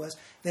talked to us.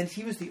 Then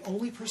he was the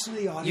only person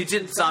in the audience. You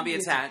did Zombie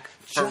Attack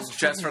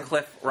just for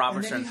Cliff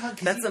Robertson.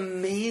 That's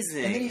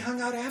amazing. And then he hung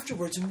out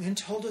afterwards and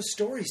told us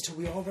stories till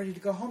we were all ready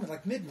to go home at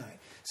like midnight.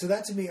 So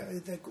that to me,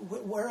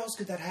 where else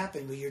could that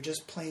happen where you're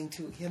just playing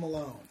to him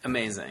alone?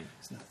 Amazing.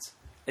 It's nuts.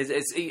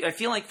 I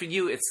feel like for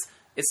you,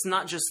 it's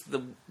not just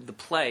the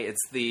play; it's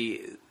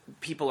the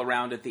people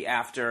around it, the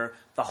after,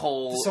 the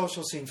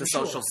social scene. The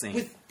social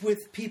scene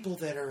with people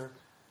that are,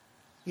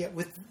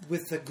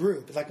 with the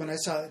group. Like when I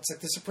saw, it's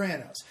like The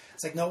Sopranos.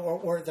 It's like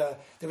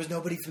there was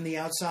nobody from the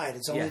outside.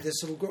 It's only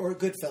this little or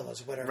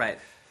Goodfellas or whatever. Right.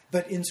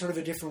 But in sort of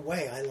a different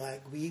way.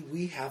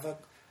 We have a.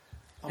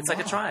 It's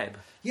like a tribe.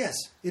 Yes,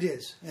 it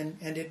is, and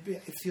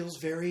it feels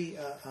very.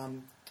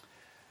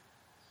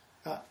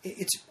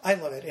 I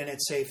love it, and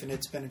it's safe, and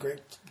it's been a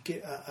great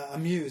a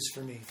muse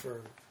for me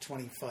for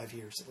 25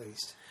 years at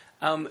least.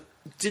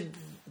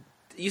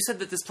 You said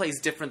that this play is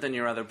different than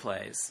your other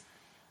plays?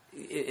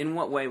 In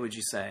what way would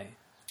you say?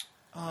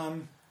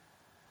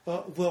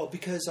 Well,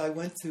 because I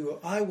went through,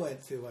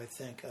 I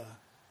think, a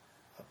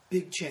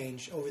big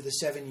change over the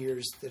 7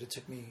 years that it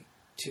took me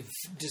to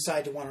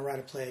decide to want to write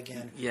a play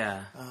again.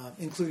 Yeah.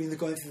 Including the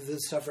going through the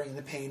suffering and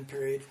the pain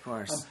period. Of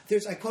course.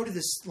 I quoted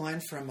this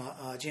line from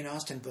a Jane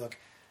Austen book,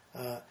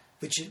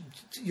 which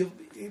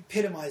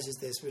epitomizes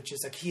this, which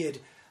is like he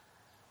had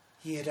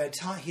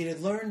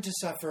learned to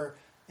suffer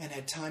and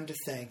had time to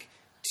think.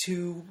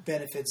 Two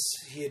benefits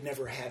he had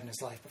never had in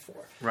his life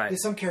before. Right.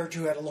 There's some character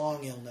who had a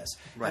long illness.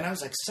 Right. And I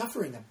was like,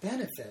 suffering a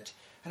benefit?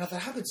 And I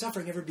thought, how could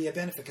suffering ever be a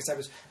benefit? Because I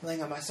was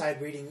laying on my side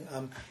reading,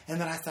 and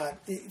then I thought,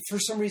 for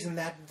some reason,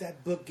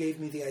 that book gave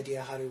me the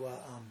idea how to,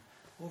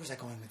 where was I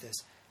going with this?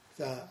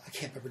 I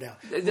can't remember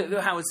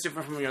now. How it's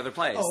different from your other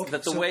plays. Oh, okay.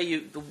 That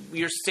way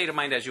your state of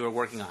mind as you were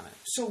working on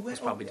it was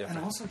probably different.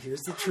 And also,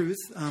 here's the truth,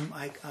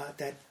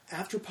 that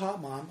after Pop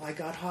Mom, I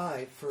got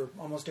high for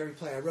almost every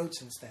play I wrote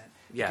since then.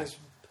 Yeah.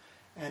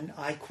 And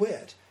I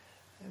quit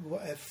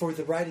for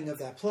the writing of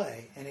that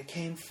play, and it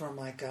came from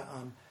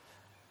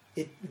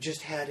it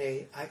just had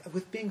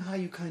with being high,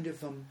 you kind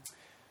of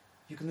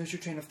you can lose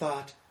your train of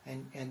thought,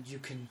 and you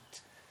can.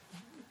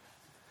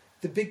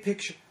 The big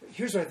picture.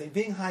 Here's what I think: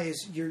 being high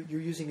is you're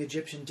using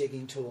Egyptian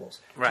digging tools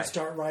to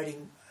start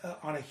writing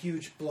on a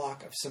huge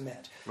block of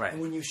cement, right.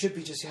 And when you should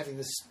be just having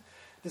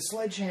the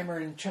sledgehammer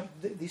and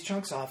these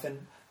chunks off,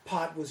 and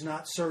Pot was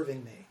not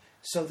serving me.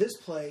 So this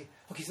play,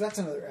 okay, so that's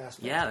another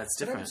aspect. Yeah, that's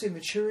different. But I would say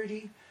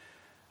maturity,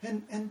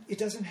 and it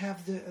doesn't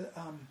have the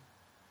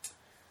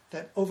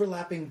that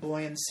overlapping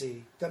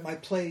buoyancy that my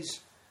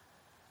plays.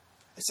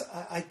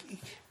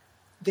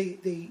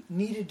 They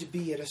needed to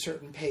be at a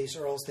certain pace,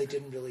 or else they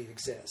didn't really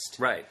exist.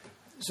 Right.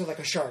 So like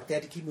a shark, they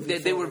had to keep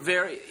moving. They were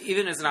very,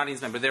 even as an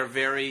audience member, they're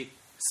very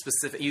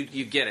specific.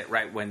 You get it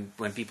right when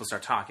people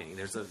start talking.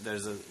 There's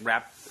a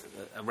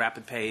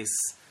rapid pace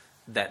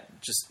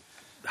that just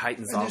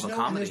heightens all the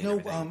comedy.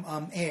 And there's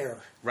no air.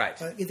 Right.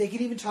 They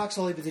can even talk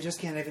slowly, but they just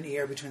can't have an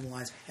air between the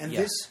lines. And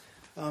this,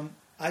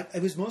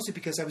 it was mostly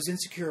because I was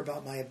insecure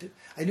about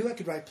I knew I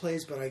could write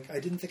plays, but I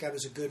didn't think I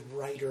was a good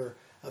writer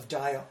of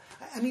dialogue.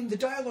 I mean, the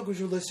dialogue was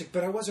realistic,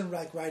 but I wasn't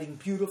like writing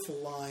beautiful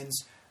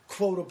lines,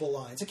 quotable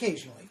lines,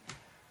 occasionally.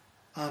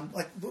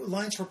 Like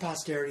lines for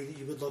posterity that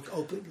you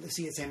would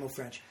see at Samuel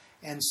French.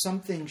 And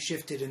something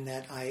shifted in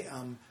that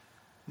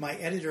my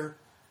editor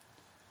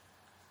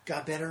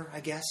got better,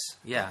 I guess.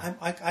 Yeah.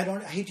 I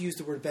hate to use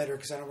the word better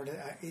because I don't want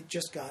to. It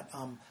just got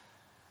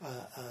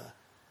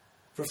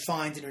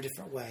refined in a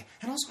different way.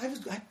 And also,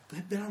 I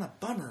had been on a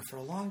bummer for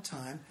a long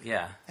time.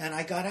 Yeah. And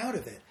I got out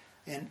of it.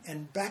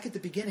 And back at the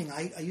beginning,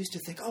 I used to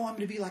think, I'm going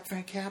to be like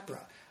Frank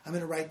Capra. I'm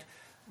going to write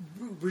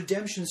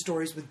redemption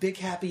stories with big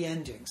happy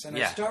endings. And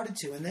I started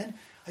to. And then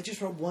I just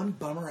wrote one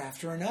bummer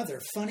after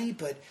another. Funny,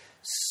 but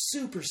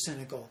super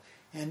cynical.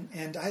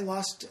 And I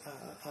lost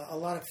a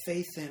lot of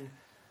faith in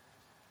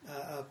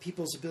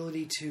people's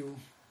ability to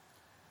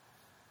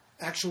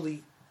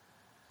actually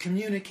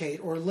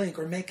communicate or link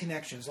or make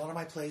connections. A lot of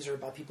my plays are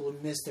about people who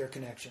miss their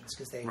connections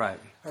because they are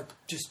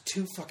just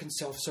too fucking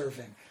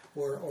self-serving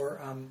or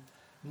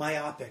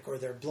myopic, or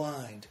they're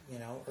blind,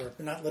 or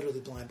not literally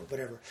blind, but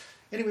whatever.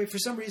 Anyway, for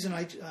some reason,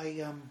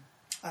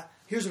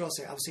 here's what I'll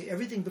say. I'll say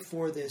everything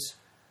before this.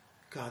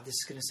 God, this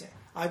is going to say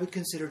I would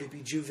consider to be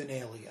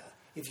juvenilia.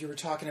 If you were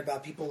talking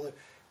about people,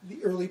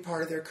 the early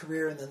part of their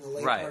career and then the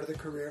late part of their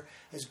career,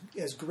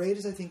 as great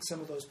as I think some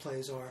of those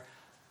plays are,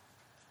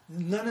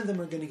 none of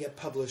them are going to get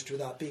published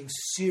without being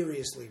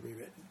seriously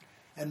rewritten.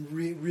 And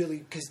really,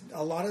 because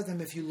a lot of them,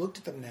 if you looked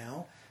at them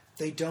now,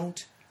 they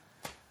don't.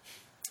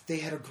 They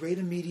had a great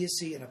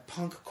immediacy and a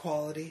punk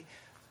quality,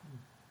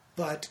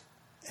 but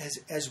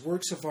as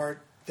works of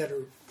art that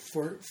are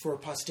for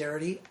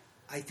posterity,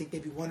 I think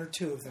maybe one or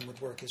two of them would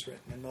work as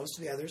written, and most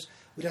of the others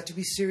would have to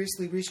be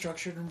seriously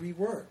restructured and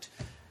reworked.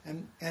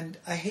 And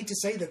I hate to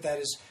say that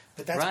is,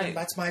 but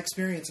that's my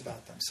experience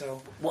about them.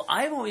 So, well,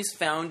 I've always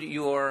found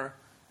your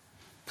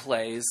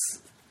plays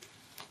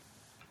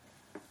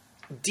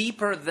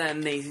deeper than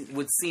they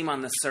would seem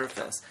on the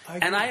surface.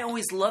 I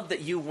always loved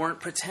that you weren't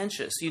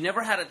pretentious. You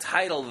never had a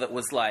title that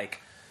was like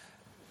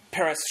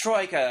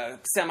Perestroika,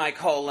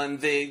 semicolon,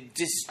 the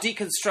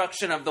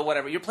deconstruction of the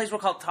whatever. Your plays were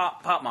called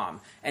Pop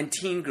Mom and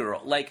Teen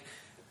Girl.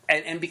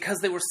 And because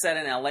they were set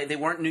in LA, they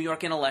weren't New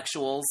York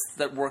intellectuals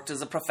that worked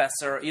as a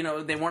professor.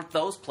 They weren't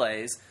those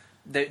plays.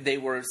 They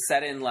were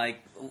set in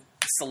like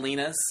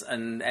Salinas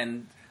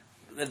and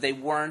they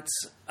weren't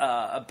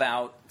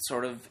about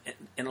sort of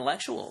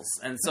intellectuals,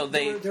 and so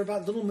they're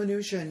about little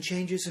minutiae and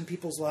changes in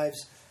people's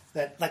lives.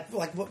 That like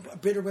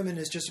what Bitter Women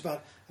is just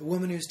about a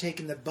woman who's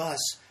taken the bus,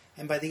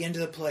 and by the end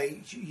of the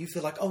play, you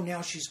feel like,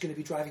 now she's going to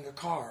be driving a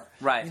car.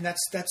 Right. I mean,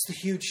 that's the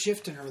huge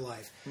shift in her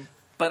life.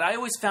 But I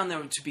always found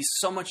there to be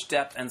so much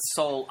depth and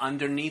soul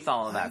underneath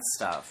all of that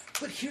stuff.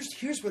 But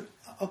here's what.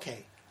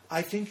 Okay,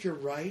 I think you're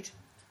right,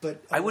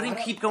 but I wouldn't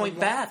keep going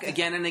back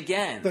again and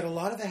again. But a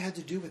lot of that had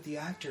to do with the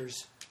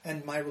actors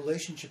and my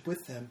relationship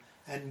with them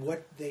and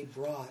what they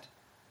brought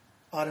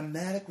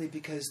automatically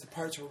because the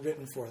parts were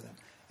written for them.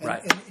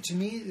 And to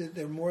me,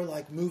 they're more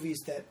like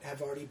movies that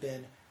have already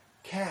been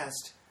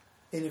cast.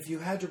 And if you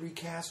had to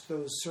recast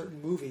those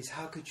certain movies,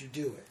 how could you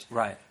do it?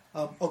 Right.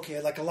 Okay,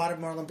 like a lot of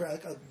Marlon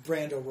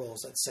Brando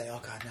roles, let's say. Oh,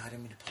 God, no, I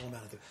didn't mean to pull them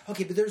out of there.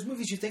 Okay, but there's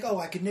movies you think,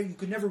 you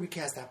could never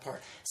recast that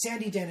part.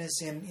 Sandy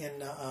Dennis in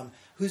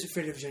Who's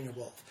Afraid of Virginia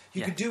Woolf.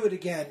 You could do it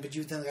again, but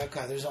you think,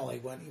 okay, there's only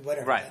one,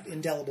 whatever, that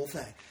indelible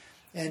thing.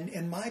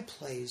 And my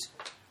plays,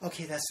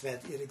 okay, that's a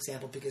bad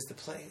example because the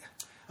play,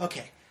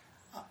 okay,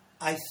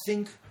 I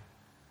think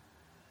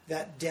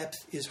that depth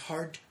is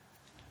hard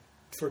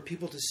for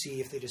people to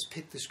see if they just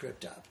pick the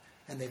script up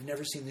and they've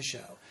never seen the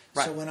show.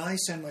 Right. So when I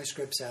send my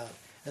scripts out,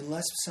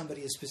 unless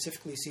somebody has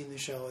specifically seen the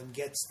show and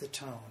gets the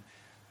tone,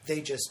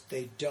 they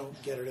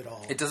don't get it at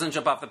all. It doesn't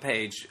jump off the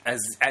page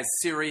as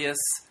serious,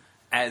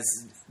 as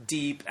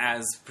deep,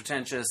 as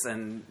pretentious,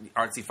 and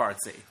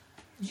artsy-fartsy.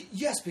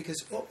 Yes,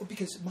 because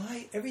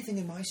everything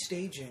in my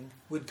staging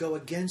would go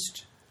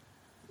against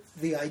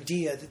the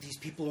idea that these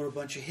people are a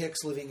bunch of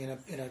hicks living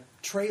in a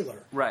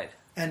trailer. Right.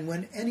 And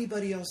when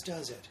anybody else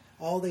does it,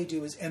 all they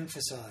do is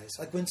emphasize.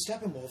 Like when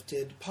Steppenwolf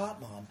did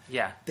Pop Mom.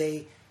 Yeah.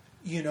 They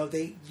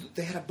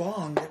had a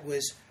bong that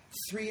was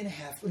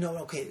 3.5. No,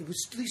 okay, it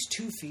was at least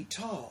 2 feet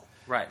tall.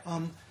 Right.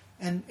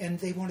 And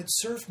they wanted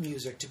surf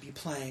music to be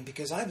playing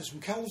because I was from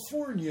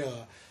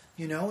California.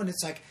 And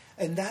it's like,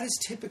 and that is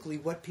typically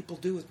what people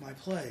do with my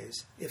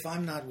plays. If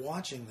I'm not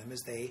watching them,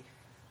 is they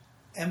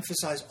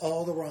emphasize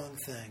all the wrong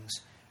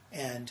things,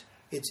 and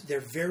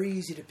they're very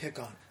easy to pick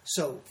on.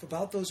 So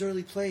about those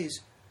early plays,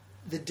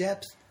 the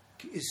depth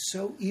is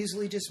so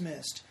easily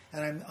dismissed,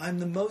 and I'm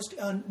the most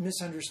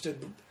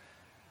misunderstood.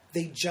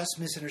 They just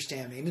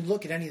misunderstand me. I mean,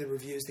 look at any of the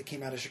reviews that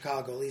came out of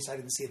Chicago. At least I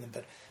didn't see them,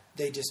 but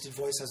they just did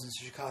voice lessons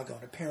in Chicago,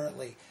 and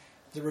apparently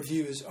the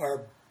reviews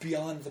are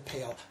beyond the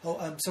pale.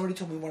 Somebody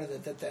told me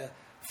that the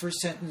first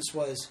sentence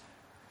was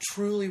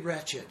truly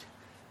wretched.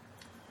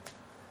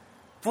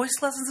 Voice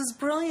lessons is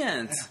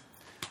brilliant.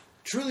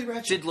 Truly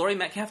wretched. Did Laurie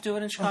Metcalf do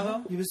it in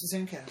Chicago? He was the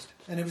same cast,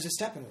 and it was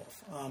a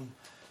Steppenwolf.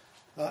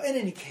 In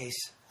any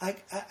case, I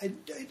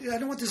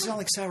don't want this to sound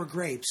like sour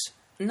grapes.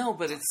 No,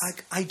 but it's...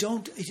 I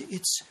don't...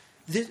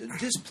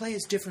 This play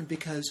is different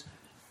because,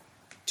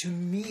 to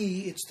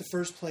me, it's the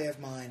first play of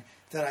mine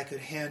that I could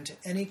hand to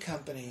any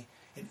company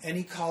in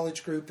any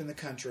college group in the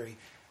country,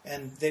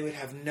 and they would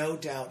have no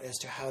doubt as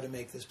to how to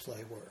make this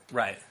play work.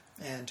 Right.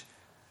 And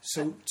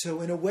so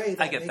in a way,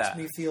 that makes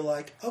me feel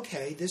like,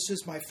 okay, this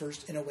is my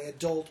first, in a way,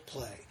 adult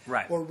play.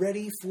 Right. Or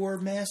ready for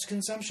mass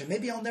consumption.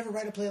 Maybe I'll never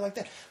write a play like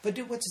that. But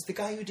the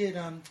guy who did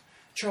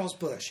Charles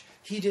Busch?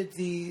 He did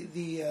the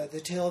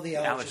Tale of the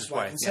Allergist's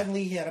Wife. And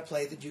suddenly he had a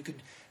play that you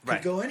could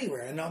go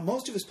anywhere. And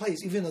most of his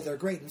plays, even though they're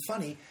great and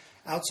funny,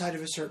 outside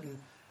of a certain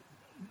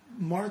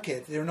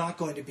market, they're not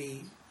going to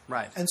be...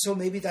 Right. And so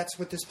maybe that's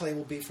what this play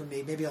will be for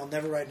me. Maybe I'll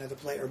never write another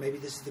play, or maybe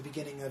this is the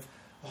beginning of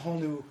a whole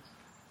new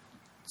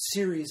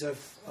series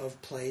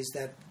of plays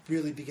that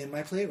really begin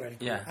my playwriting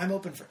career. I'm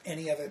open for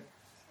any of it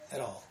at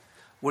all.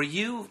 Were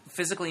you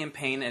physically in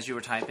pain as you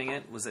were typing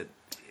it? Was it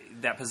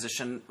that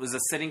position? Was the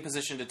sitting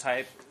position to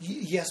type?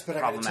 Yes, but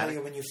I got to tell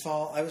you, when you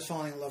fall, I was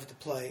falling in love with the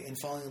play, and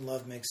falling in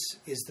love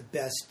is the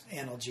best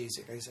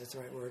analgesic. I guess that's the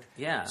right word.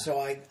 Yeah. So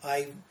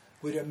I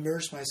would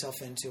immerse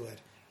myself into it,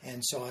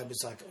 and so I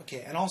was like,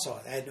 okay. And also,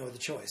 I had no other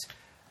choice.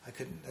 I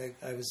couldn't.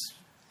 I was.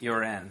 You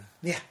were in.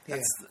 Yeah.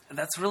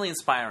 That's really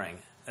inspiring.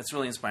 That's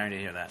really inspiring to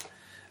hear that.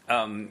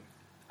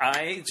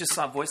 I just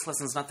saw Voice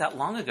Lessons not that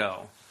long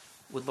ago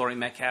with Laurie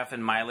Metcalf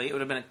and Miley. It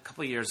would have been a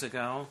couple of years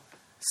ago.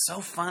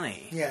 So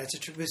funny. Yeah,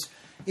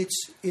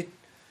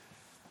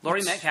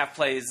 Laurie Metcalf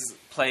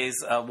plays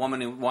a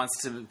woman who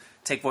wants to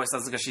take voice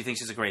lessons because she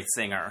thinks she's a great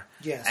singer.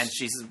 Yes. And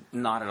she's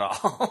not at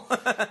all.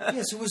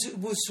 Yes, it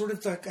was sort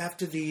of like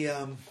after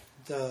the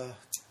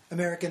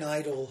American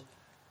Idol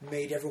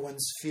made everyone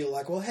feel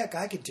like, well, heck,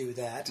 I could do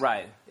that.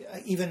 Right.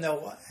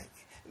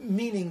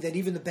 Meaning that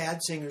even the bad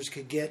singers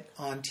could get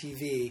on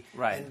TV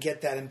right. and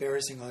get that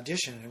embarrassing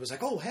audition. And it was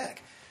like, oh,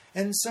 heck.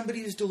 And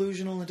somebody who's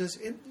delusional and does...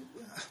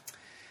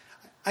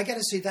 I got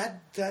to say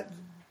that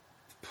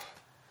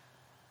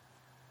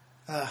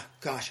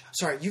gosh,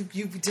 sorry,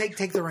 you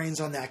take the reins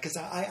on that, because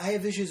I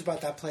have issues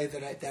about that play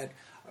that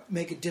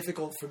make it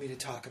difficult for me to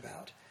talk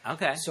about.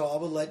 Okay. So I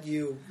will let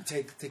you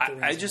take the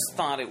reins. I just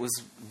thought it was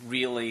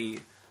really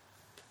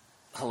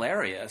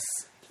hilarious.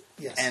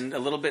 Yes. And a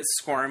little bit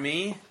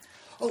squirmy.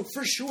 Oh,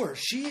 for sure.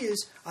 She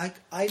is. I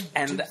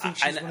think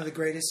she's one of the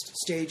greatest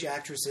stage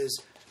actors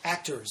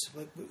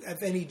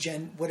of any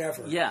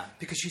whatever. Yeah.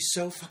 Because she's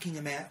so fucking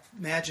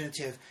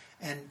imaginative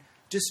and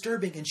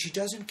disturbing, and she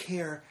doesn't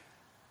care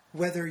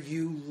whether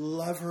you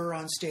love her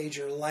on stage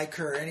or like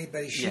her or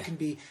anybody. She could,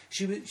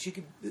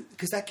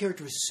 because that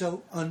character is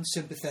so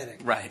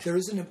unsympathetic. Right. There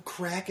isn't a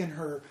crack in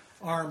her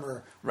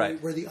armor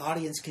where the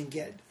audience can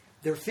get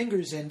their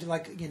fingers in.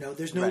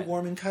 There's no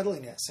warm and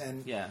cuddliness,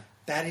 and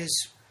that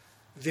is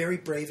very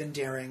brave and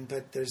daring,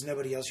 but there's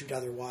nobody else you'd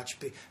rather watch.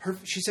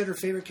 She said her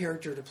favorite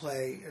character to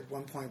play at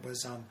one point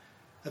was a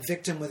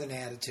victim with an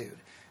attitude,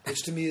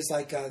 which to me is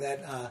like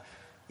that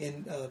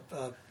in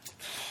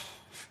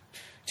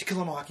To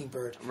Kill a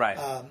Mockingbird. Right.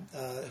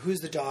 Who's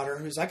the daughter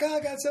who's like, oh,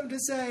 I got something to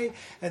say,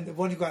 and the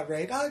one who got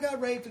raped, I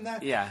got raped, and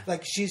that. Yeah.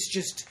 Like, she's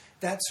just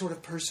that sort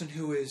of person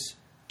who is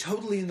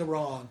totally in the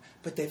wrong,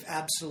 but they've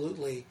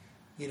absolutely,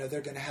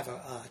 they're going to have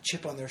a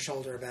chip on their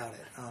shoulder about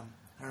it.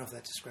 I don't know if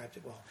that described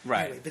it well.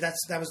 Right. Anyway,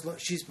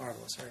 but she's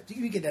marvelous. All right.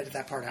 You can edit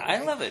that part out.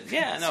 I love it.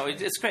 Yeah, no,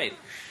 it's great.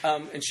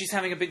 And she's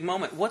having a big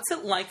moment. What's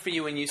it like for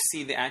you when you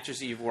see the actors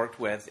that you've worked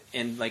with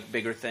in,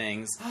 bigger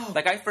things? Oh.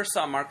 Like, I first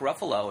saw Mark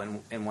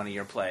Ruffalo in one of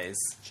your plays.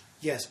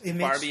 Yes.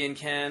 Barbie and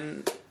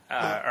Ken,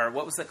 or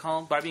what was it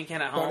called? Barbie and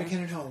Ken at Home? Barbie and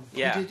Ken at Home.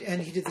 Yeah.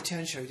 He did the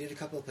 10 show. He did a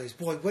couple of plays.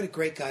 Boy, what a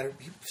great guy.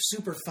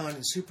 Super fun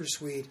and super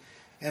sweet.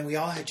 And we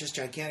all had just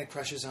gigantic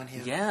crushes on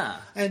him. Yeah.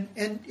 And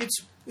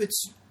it's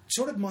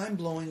sort of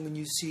mind-blowing when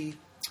you see...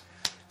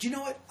 Do you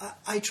know what?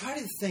 I try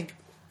to think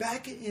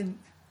back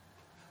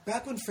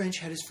when French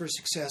had his first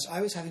success.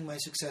 I was having my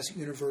success at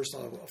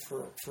Universal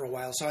for a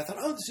while, so I thought,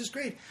 oh, this is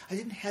great. I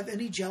didn't have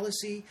any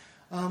jealousy,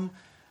 and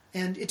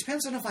it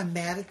depends on if I'm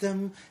mad at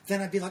them.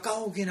 Then I'd be like,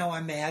 oh,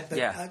 I'm mad, but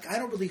I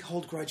don't really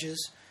hold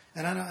grudges,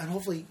 and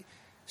hopefully.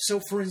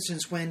 So, for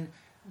instance, when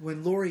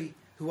Laurie,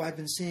 who I've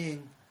been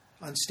seeing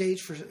on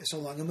stage for so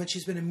long, and when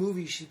she's been in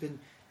movies, she's been,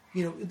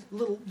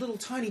 little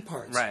tiny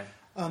parts, right.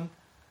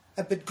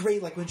 But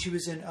great, like when she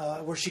was in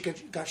where she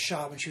got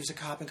shot, when she was a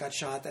cop and got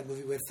shot, that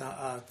movie with...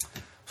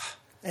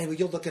 anyway,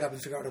 you'll look it up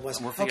and figure out what it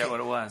was. We'll figure out what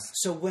it was.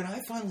 So when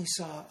I finally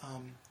saw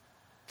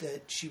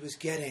that she was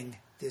getting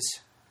this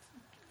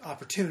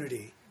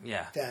opportunity...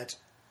 Yeah. That...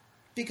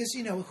 Because,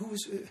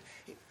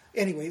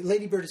 anyway,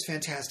 Lady Bird is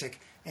fantastic,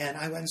 and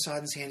I went and saw it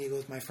in San Diego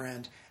with my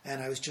friend,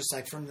 and I was just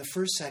like, from the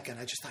first second,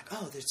 I just like,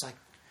 oh, there's like...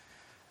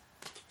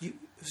 You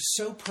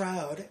so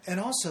proud, and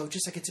also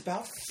just like it's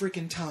about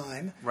freaking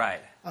time. Right.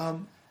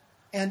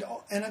 And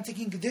I'm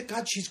thinking,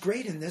 God, she's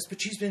great in this,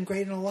 but she's been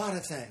great in a lot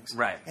of things.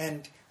 Right.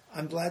 And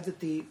I'm glad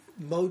that the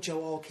mojo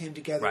all came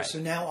together. Right. So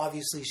now,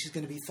 obviously, she's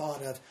going to be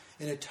thought of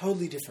in a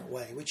totally different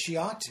way, which she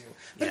ought to.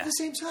 But at the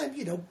same time,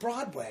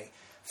 Broadway,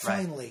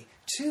 finally,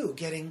 too,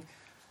 getting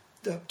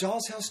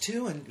Doll's House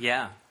 2, and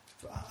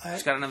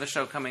she's got another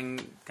show coming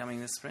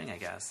this spring, I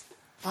guess.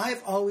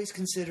 I've always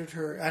considered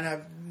her,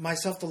 and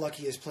myself the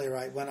luckiest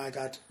playwright when I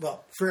got,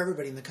 for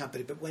everybody in the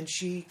company, but when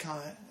she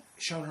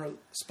shone her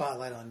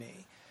spotlight on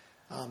me,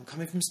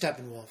 coming from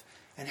Steppenwolf,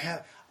 and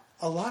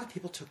a lot of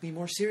people took me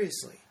more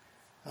seriously.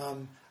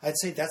 I'd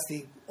say that's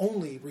the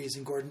only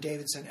reason Gordon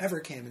Davidson ever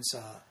came and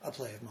saw a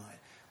play of mine,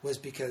 was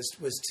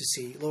to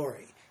see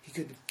Laurie. He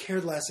could have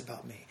cared less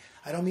about me.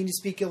 I don't mean to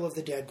speak ill of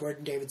the dead.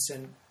 Gordon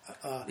Davidson...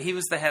 he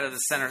was the head of the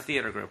Center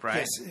Theater Group,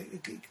 right?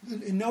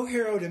 Yes. No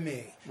hero to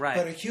me. Right.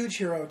 But a huge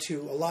hero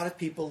to a lot of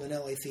people in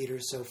LA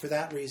theaters. So for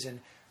that reason,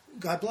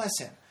 God bless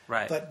him.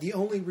 Right. But the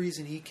only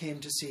reason he came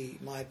to see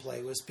my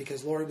play was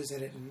because Laurie was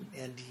in it,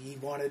 and he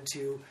wanted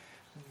to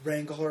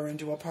wrangle her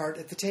into a part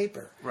at the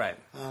Taper. Right.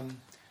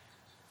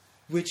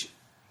 Which,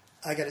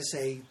 I got to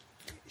say,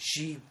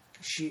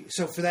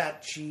 so for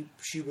that,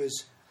 she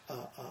was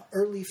an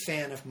early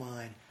fan of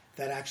mine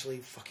that actually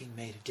fucking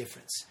made a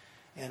difference.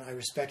 And I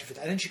respect her for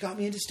that. And then she got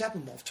me into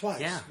Steppenwolf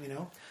twice, you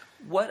know.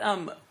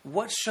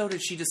 What show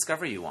did she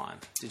discover you on?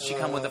 Did she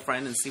come with a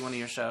friend and see one of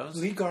your shows?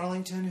 Lee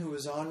Garlington, who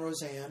was on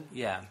Roseanne,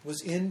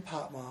 was in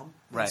Pop Mom.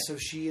 Right. So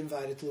she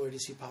invited Laurie to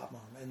see Pop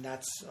Mom. And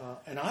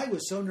and I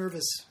was so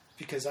nervous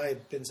because I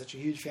had been such a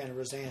huge fan of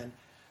Roseanne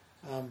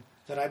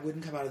that I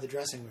wouldn't come out of the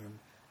dressing room.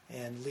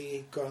 And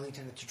Lee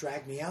Garlington had to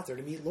drag me out there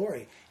to meet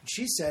Laurie. And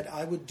she said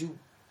I would do,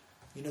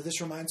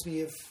 this reminds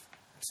me of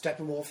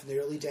Steppenwolf in the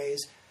early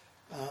days.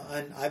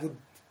 And I would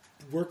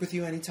work with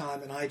you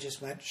anytime. And I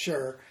just went,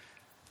 sure,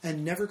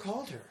 and never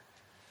called her.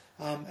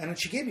 And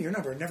she gave me her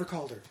number and never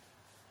called her.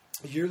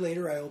 A year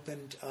later, I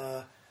opened,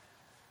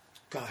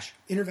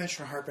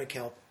 Interventional Heartbreak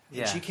Help.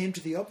 And she came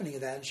to the opening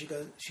of that, and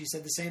she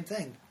said the same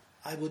thing.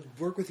 I would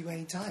work with you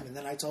anytime. And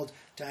then I told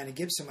Diana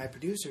Gibson, my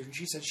producer, and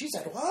she said,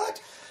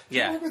 what?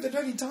 You work with her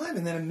any time?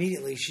 And then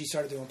immediately she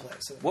started doing plays.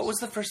 So what was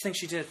the first thing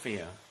she did for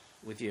you,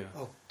 with you?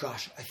 Oh,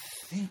 gosh. I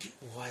think it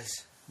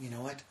was,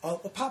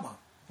 Pop Mom.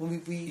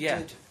 When we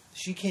did,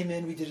 she came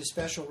in, we did a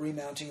special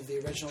remounting of the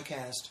original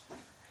cast.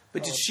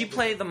 But did she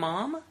play the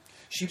mom?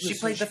 She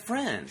played the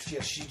friend.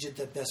 Yes, she did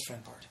the best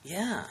friend part.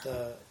 Yeah.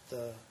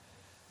 The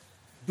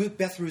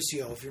Beth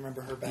Ruscio, if you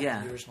remember her back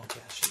in the original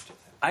cast, she did that.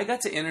 I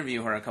got to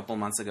interview her a couple of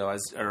months ago,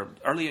 or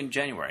early in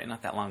January,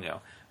 not that long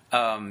ago.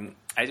 I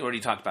already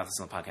talked about this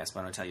on the podcast, but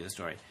I'm going to tell you the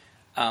story.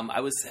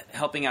 I was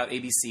helping out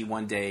ABC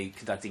one day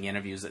conducting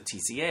interviews at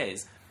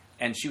TCAs,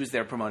 and she was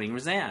there promoting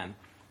Roseanne.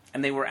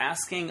 And they were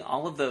asking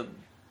all of the...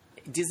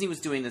 Disney was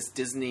doing this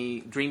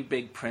Disney Dream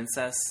Big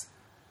Princess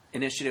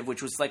initiative,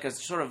 which was like a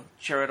sort of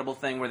charitable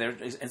thing where they're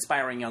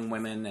inspiring young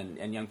women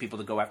and young people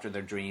to go after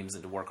their dreams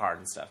and to work hard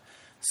and stuff.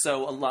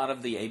 So a lot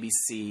of the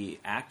ABC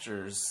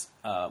actors,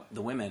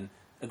 the women,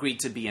 agreed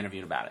to be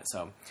interviewed about it.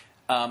 So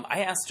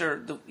I asked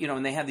her,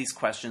 and they had these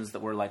questions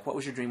that were like, what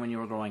was your dream when you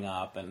were growing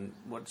up? And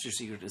what's your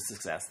secret to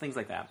success? Things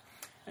like that.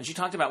 And she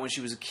talked about when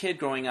she was a kid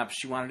growing up,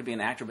 she wanted to be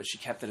an actor, but she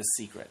kept it a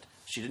secret.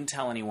 She didn't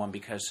tell anyone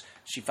because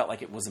she felt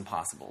like it was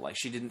impossible. Like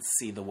she didn't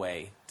see the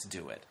way to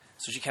do it.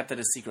 So she kept it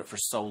a secret for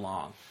so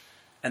long.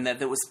 And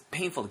that it was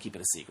painful to keep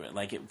it a secret.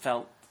 Like it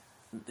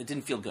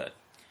didn't feel good.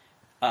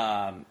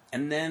 And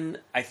then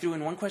I threw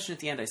in one question at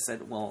the end. I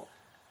said, well,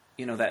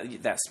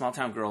 that small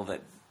town girl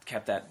that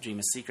kept that dream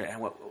a secret,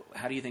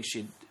 how do you think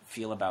she'd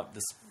feel about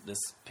this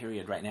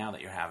period right now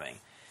that you're having?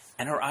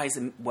 And her eyes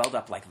welled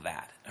up like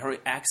that. Her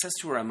access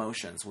to her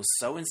emotions was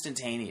so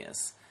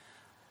instantaneous.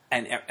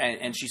 And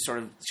she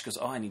goes,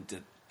 oh, I need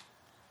to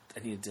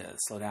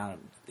slow down.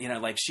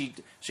 She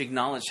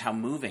acknowledged how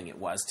moving it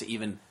was to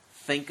even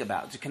think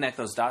about, to connect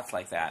those dots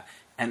like that.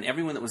 And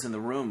everyone that was in the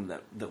room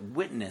that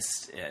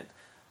witnessed it,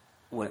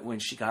 when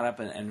she got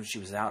up and she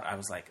was out, I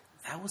was like,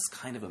 that was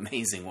kind of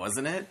amazing,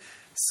 wasn't it?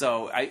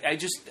 So that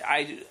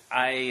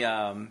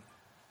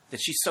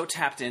she's so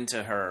tapped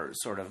into her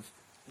sort of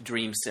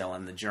dream still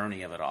and the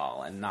journey of it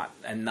all, and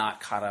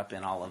not caught up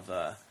in all of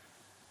the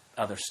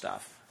other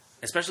stuff,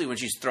 especially when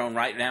she's thrown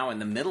right now in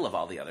the middle of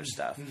all the other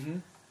stuff. Mm-hmm.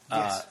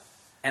 Yes.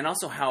 And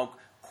also how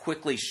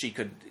quickly she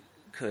could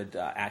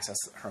access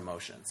her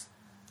emotions.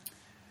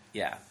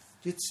 Yeah.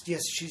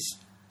 She's,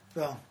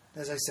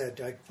 as I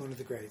said, one of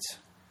the greats.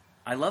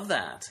 I love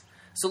that.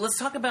 So let's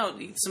talk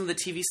about some of the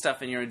TV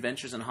stuff and your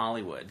adventures in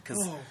Hollywood,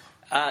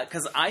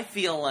 because I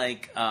feel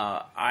like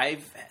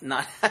I've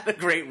not had a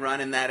great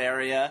run in that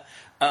area.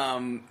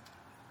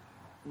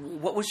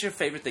 What was your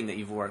favorite thing that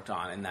you've worked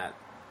on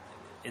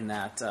in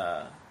that?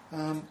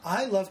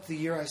 I loved the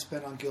year I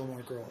spent on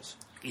Gilmore Girls.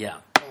 Yeah.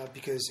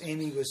 Because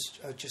Amy was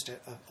just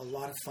a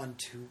lot of fun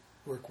to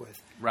work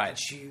with. Right. And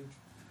she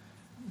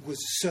was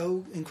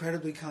so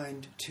incredibly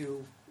kind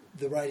to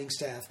the writing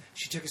staff.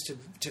 She took us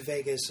to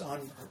Vegas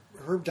on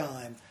her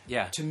dime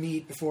to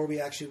meet before we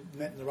actually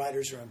met in the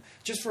writer's room,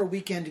 just for a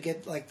weekend to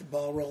get the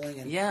ball rolling,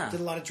 and did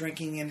a lot of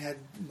drinking and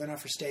went out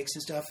for steaks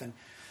and stuff, and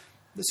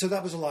so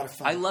that was a lot of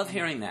fun. I love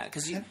hearing that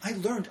because I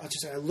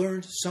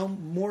learned so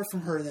more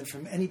from her than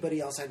from anybody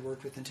else I'd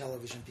worked with in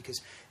television,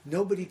 because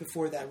nobody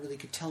before that really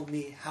could tell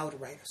me how to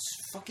write a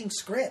fucking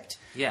script.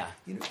 Yeah.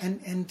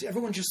 And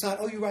everyone just thought,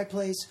 oh, you write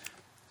plays.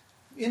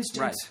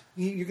 instant. Right.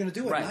 You're going to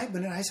do it. Right.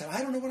 And I said,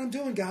 I don't know what I'm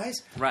doing,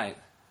 guys. Right.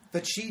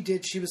 But she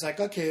did. She was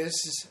like, okay, this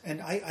is...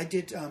 And I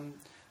did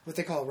what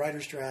they call a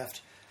writer's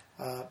draft.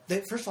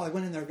 First of all, I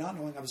went in there not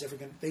knowing I was ever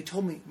going to... They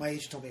told me, my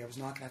agent told me I was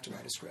not going to have to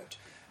write a script.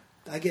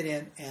 I get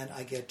in and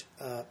I get...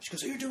 she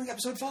goes, oh, you're doing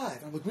episode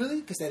 5. I'm like,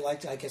 really? Because they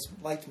liked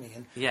me.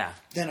 And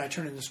then I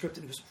turned in the script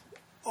and it was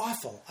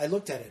awful. I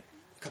looked at it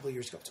a couple of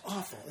years ago. It's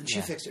awful. And she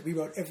fixed it,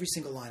 rewrote every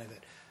single line of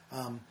it.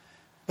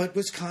 But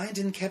was kind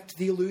and kept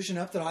the illusion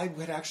up that I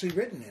had actually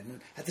written it. And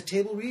at the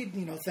table read,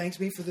 thanks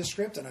me for the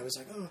script. And I was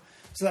like, oh...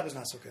 So that was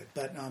not so good.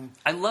 But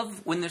I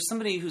love when there's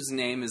somebody whose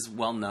name is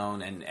well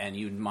known and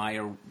you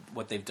admire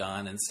what they've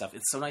done and stuff.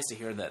 It's so nice to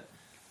hear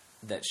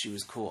that she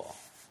was cool.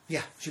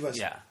 Yeah, she was.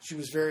 Yeah, she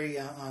was very.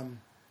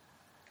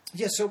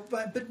 So,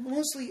 but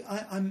mostly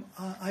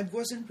I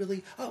wasn't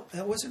really.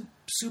 I wasn't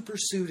super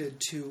suited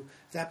to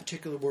that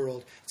particular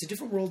world. It's a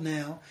different world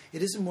now.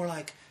 It isn't more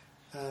like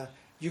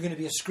you're going to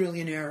be a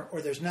Skrillionaire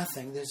or there's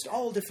nothing. There's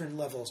all different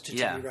levels to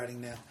TV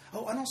writing now.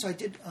 Oh, and also I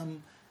did.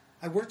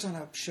 I worked on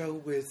a show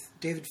with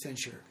David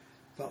Fincher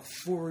about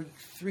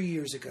 3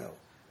 years ago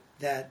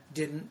that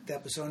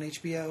was on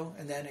HBO,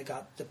 and then it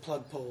got the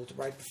plug pulled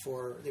right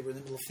before they were in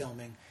the middle of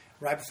filming,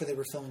 right before they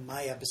were filming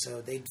my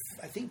episode. They'd,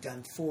 I think,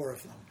 done 4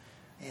 of them,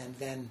 and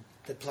then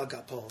the plug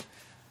got pulled.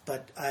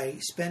 But I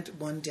spent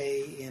one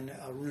day in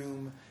a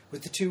room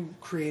with the 2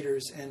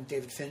 creators and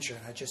David Fincher,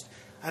 and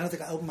I don't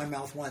think I opened my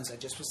mouth once. I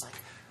just was like...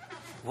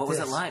 What was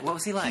it like? What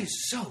was he like?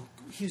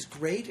 He was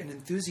great and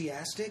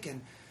enthusiastic and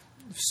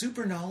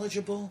super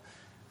knowledgeable,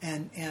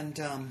 and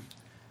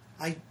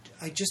I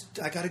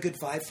got a good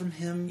vibe from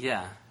him.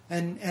 Yeah.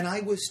 And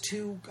I was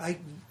too. I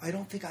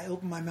don't think I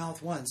opened my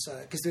mouth once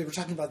because they were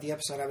talking about the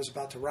episode I was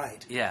about to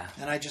write. Yeah.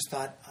 And I just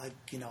thought,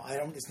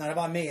 it's not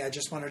about me. I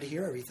just wanted to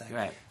hear everything.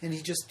 Right. And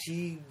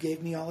he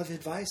gave me all of his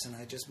advice, and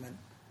I just went.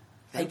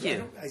 Thank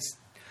you.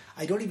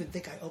 I don't even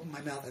think I opened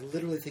my mouth. I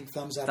literally think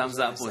thumbs up. Thumbs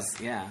up was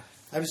yeah.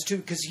 I was too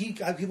because he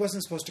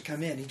wasn't supposed to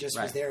come in. He just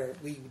was there.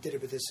 We did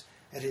it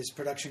at his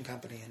production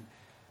company, and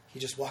he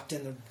just walked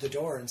in the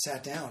door and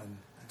sat down. And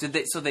did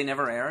they? So they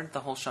never aired.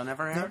 The whole show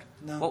never aired.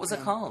 No. What was it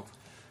called?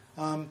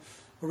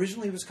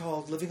 Originally, it was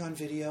called Living on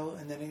Video,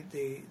 and then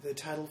the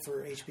title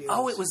for HBO.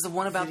 Oh, it was the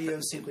one about Video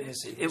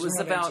Synchronicity. It was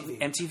about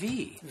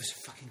MTV. It was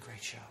a fucking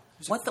great show.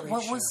 What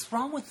was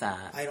wrong with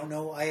that? I don't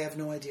know. I have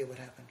no idea what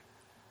happened.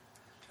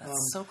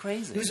 That's so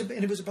crazy.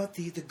 It was about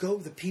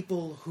the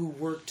people who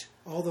worked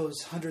all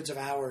those hundreds of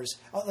hours,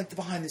 like the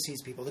behind the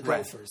scenes people, the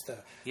gophers,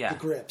 the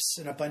grips,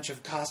 and a bunch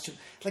of costume,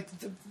 like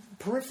the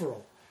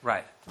peripheral.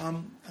 Right.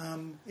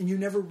 And you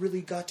never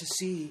really got to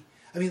see.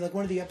 I mean, like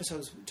one of the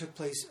episodes took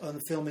place on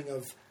the filming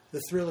of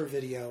the Thriller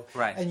video,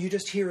 right? And you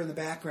just hear in the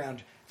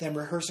background them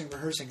rehearsing,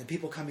 and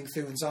people coming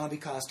through in zombie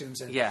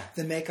costumes, and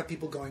the makeup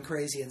people going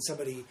crazy, and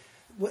somebody.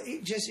 Well,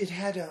 it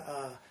had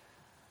a.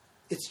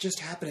 It's just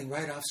happening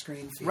right off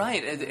screen.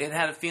 Right. It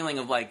had a feeling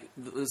of like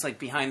it was like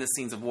behind the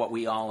scenes of what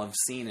we all have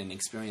seen and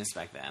experienced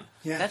back then.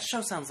 Yeah. That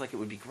show sounds like it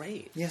would be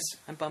great. Yes.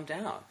 I'm bummed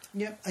out.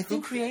 Yeah.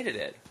 Who created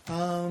it?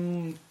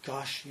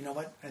 Gosh, you know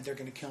what? They're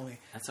going to kill me.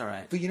 That's all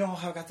right. But you know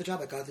how I got the job?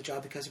 I got the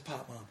job because of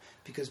Pop Mom.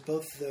 Because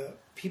both the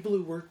people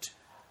who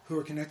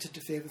were connected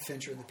to David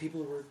Fincher and the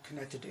people who were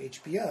connected to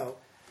HBO,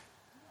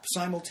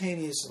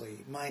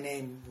 simultaneously, my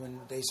name,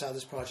 when they saw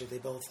this project, they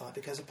both thought,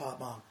 because of Pop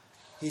Mom,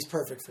 he's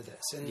perfect for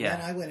this. And then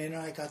I went in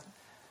and I got,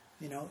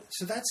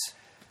 so that's,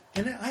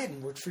 and I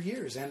hadn't worked for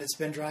years, and it's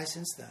been dry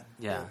since then.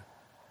 Yeah.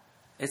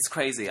 It's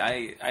crazy.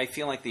 I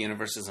feel like the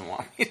universe doesn't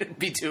want me to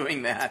be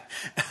doing that.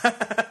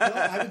 Well,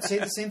 I would say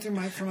the same thing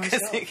for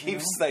myself. Because it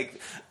keeps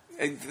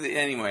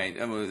anyway,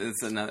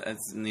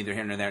 it's neither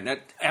here nor there. Now,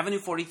 Avenue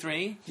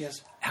 43?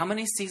 Yes. How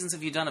many seasons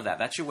have you done of that?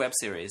 That's your web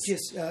series. Yes,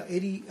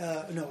 80,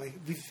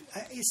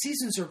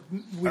 seasons are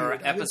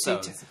weird. Or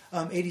episodes.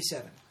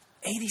 87.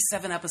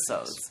 87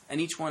 episodes,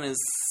 and each one is...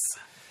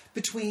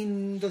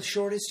 Between the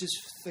shortest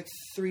is like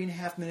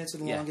 3.5 minutes,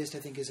 and the longest I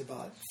think is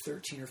about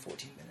 13 or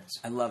 14 minutes.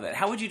 I love it.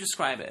 How would you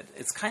describe it?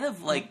 It's kind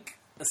of like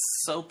a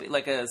soap,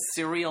 like a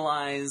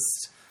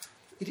serialized...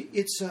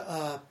 It's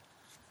a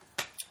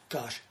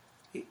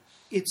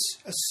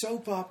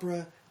soap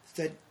opera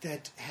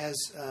that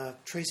has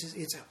traces.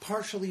 It's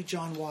partially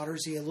John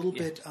Watersy, a little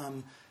bit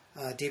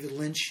David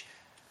Lynch.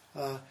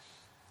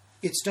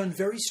 It's done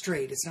very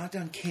straight. It's not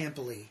done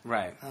campily.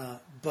 Right.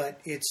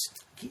 But it's...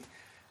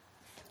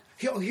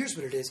 here's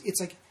what it is. It's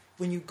like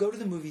when you go to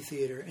the movie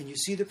theater and you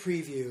see the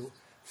preview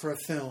for a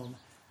film,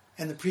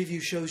 and the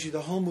preview shows you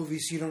the whole movie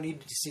so you don't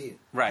need to see it.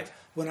 Right.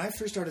 When I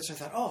first started, I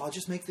thought, I'll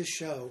just make this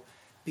show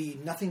be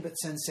nothing but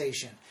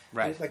sensation.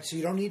 Right. So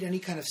you don't need any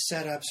kind of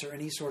setups or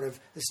any sort of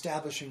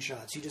establishing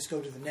shots. You just go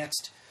to the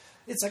next...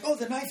 It's like,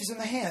 the knife is in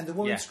the hand. The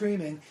woman's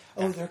screaming.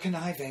 They're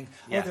conniving.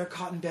 They're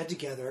caught in bed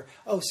together.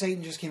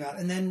 Satan just came out.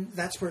 And then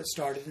that's where it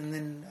started. And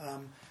then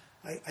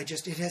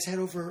it has had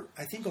over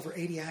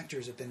 80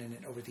 actors have been in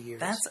it over the years.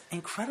 That's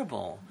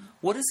incredible.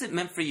 What has it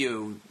meant for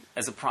you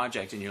as a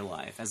project in your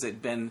life? Has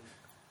it been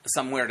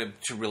somewhere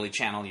to really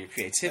channel your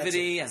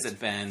creativity? Has it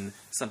been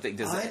something?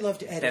 I love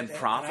to edit. Been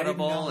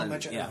profitable? I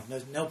didn't know how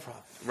much. No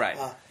profit. Right.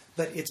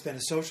 But it's been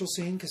a social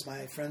scene because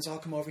my friends all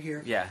come over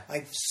here. Yeah.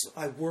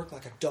 I work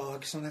like a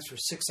dog, sometimes for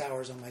 6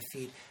 hours on my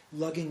feet,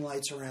 lugging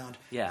lights around.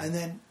 Yeah. And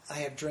then I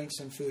have drinks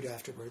and food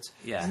afterwards.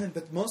 Yeah.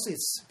 But mostly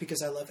it's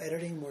because I love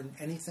editing more than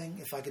anything.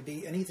 If I could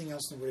be anything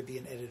else, then would be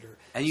an editor.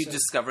 And you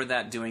discovered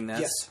that doing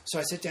this? Yes. So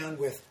I sit down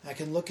I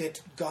can look at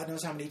God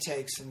knows how many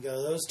takes and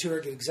go, those two are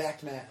an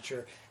exact match,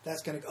 or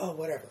that's going to go,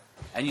 whatever.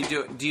 And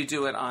do you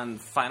do it on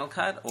Final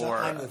Cut or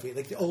iMovie,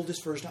 like the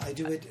oldest version? I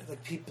do it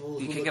like people.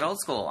 You can get old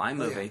school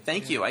iMovie. Oh, yeah.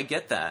 Thank you. I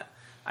get that.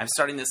 I'm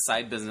starting this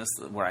side business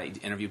where I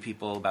interview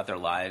people about their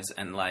lives,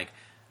 and like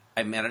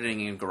I'm editing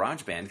in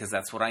GarageBand because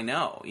that's what I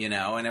know, you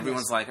know. And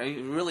everyone's like,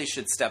 "You really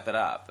should step it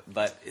up,"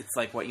 but it's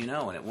like what you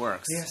know, and it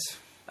works. Yes,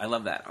 I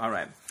love that. All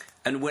right.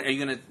 And when, are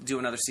you going to do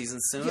another season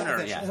soon?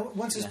 Yeah,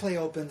 once this play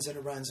opens and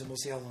it runs, and we'll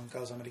see how long it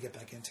goes. I'm going to get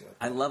back into it.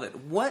 I love it.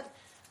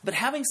 But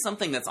having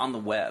something that's on the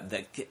web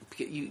that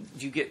do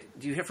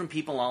you hear from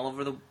people all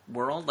over the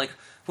world? Like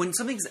when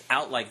something's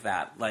out like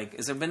that, like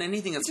has there been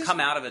anything that's come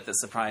out of it that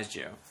surprised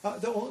you?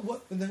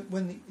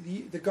 When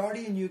the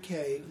Guardian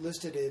UK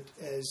listed it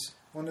as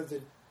one of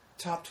the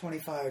top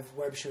 25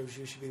 web shows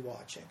you should be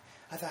watching,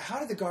 I thought, how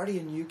did the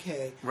Guardian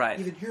UK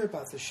even hear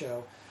about the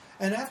show?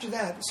 And after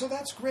that, so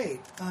that's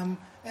great.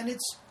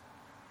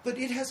 But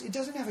it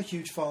doesn't have a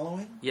huge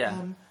following.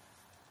 Yeah.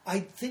 I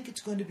think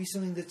it's going to be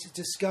something that's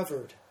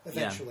discovered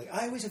eventually. Yeah.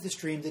 I always have this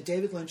dream that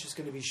David Lynch is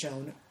going to be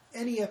shown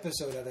any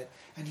episode of it,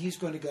 and he's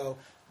going to go,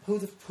 who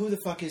the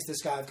fuck is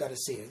this guy? I've got to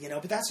see it, you know.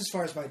 But that's as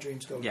far as my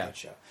dreams go with that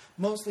show.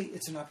 Mostly,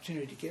 it's an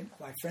opportunity to get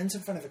my friends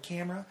in front of a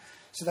camera,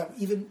 so that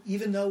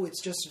even though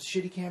it's just a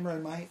shitty camera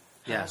in my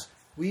house,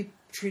 we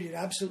treat it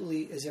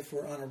absolutely as if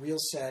we're on a real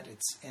set.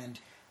 And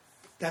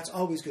that's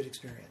always good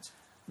experience.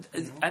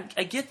 You know?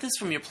 I get this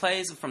from your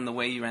plays and from the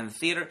way you ran the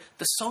theater.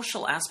 The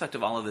social aspect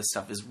of all of this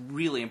stuff is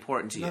really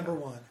important to you. Number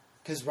one.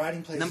 Because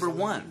writing plays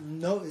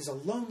is a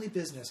lonely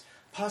business.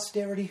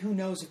 Posterity, who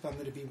knows if I'm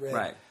going to be read.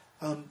 Right.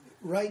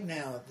 Right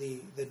now,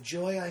 the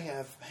joy I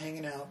have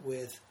hanging out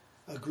with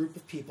a group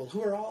of people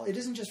who are all, it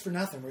isn't just for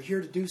nothing. We're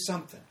here to do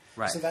something.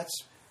 Right. So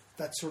that's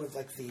sort of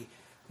like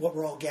what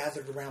we're all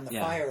gathered around the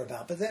fire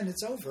about. But then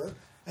it's over,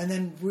 and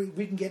then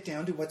we can get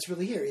down to what's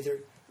really here. Either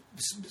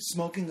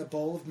smoking a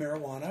bowl of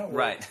marijuana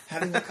or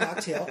having a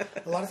cocktail.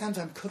 A lot of times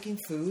I'm cooking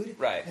food,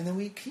 and then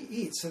we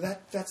eat. So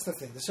that's the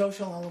thing. The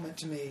social element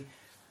to me,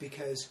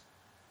 because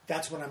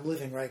that's what I'm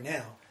living right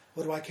now.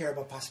 What do I care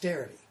about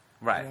posterity?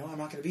 Right. You know, I'm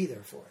not going to be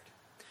there for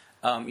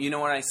it. You know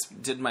what I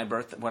did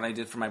what I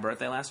did for my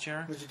birthday last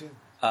year? What'd you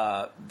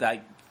do?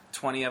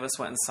 20 of us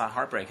went and saw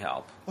Heartbreak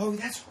Help. Oh,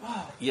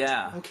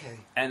 yeah. Okay.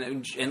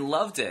 And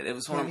loved it. It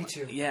was one of me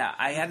too. Yeah,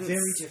 I hadn't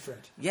very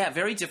different. Yeah,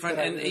 very different.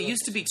 And it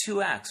used to be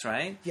 2 acts,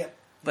 right? Yeah.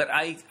 But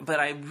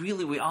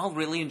we all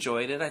really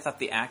enjoyed it. I thought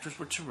the actors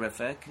were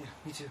terrific. Yeah,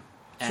 me too.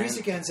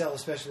 Teresa Ganzel,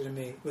 especially to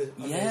me, was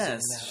amazing.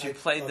 Yes, she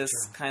played this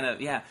kind of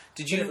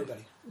Did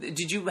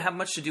you have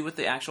much to do with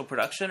the actual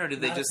production, or did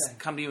they just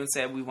come to you and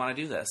say, "We want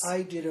to do this"?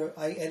 I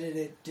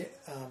edited it.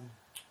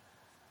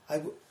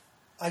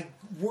 I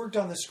worked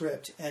on the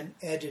script and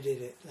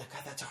edited it.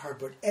 God, that's a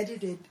hard word.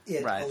 Edited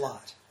it a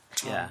lot.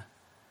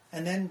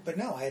 And then, but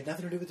no, I had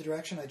nothing to do with the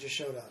direction. I just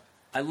showed up.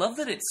 I love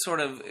that it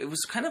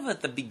was kind of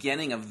at the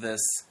beginning of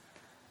this.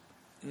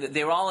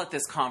 They were all at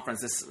this conference,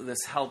 this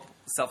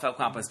self-help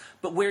conference,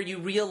 but where you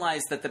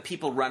realize that the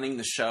people running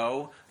the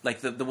show,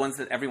 like the ones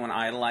that everyone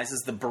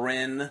idolizes, the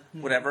Bryn,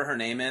 whatever her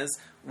name is,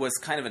 was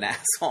kind of an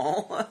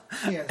asshole.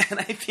 Yeah.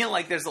 And I feel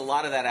like there's a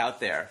lot of that out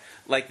there.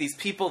 Like these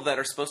people that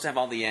are supposed to have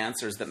all the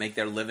answers that make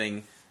their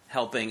living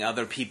helping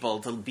other people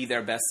to be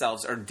their best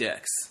selves are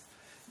dicks.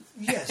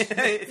 Yes.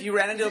 If you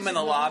ran into them in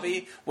the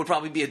lobby, would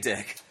probably be a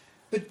dick.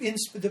 But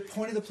the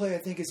point of the play, I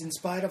think, is in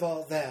spite of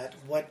all that,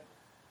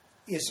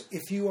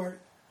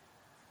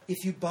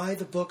 if you buy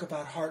the book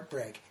about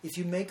heartbreak, if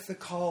you make the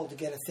call to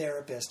get a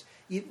therapist,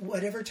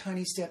 whatever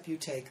tiny step you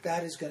take,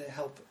 that is going to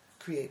help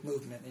create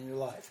movement in your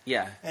life.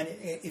 Yeah. And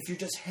if you're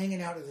just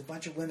hanging out with a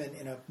bunch of women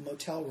in a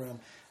motel room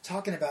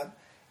talking about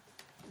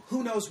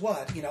who knows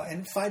what, you know,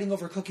 and fighting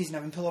over cookies and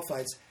having pillow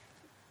fights,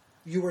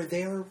 you are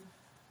there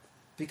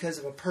because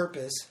of a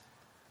purpose,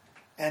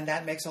 and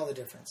that makes all the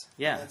difference.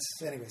 Yeah.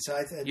 Anyway,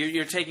 so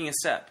you're taking a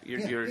step.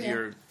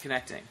 You're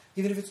connecting.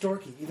 Even if it's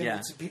dorky. Even if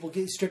it's people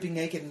stripping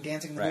naked and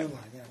dancing in the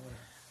moonlight. You know, whatever.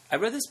 I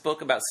read this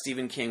book about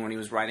Stephen King when he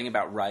was writing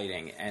about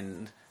writing,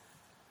 and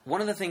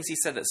one of the things he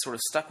said that sort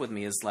of stuck with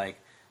me is like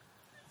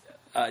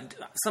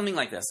something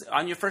like this.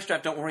 On your first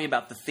draft, don't worry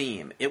about the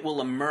theme. It will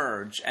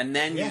emerge, and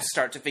then you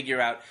start to figure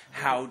out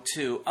how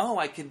to,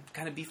 I could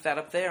kind of beef that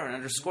up there and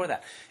underscore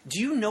that. Do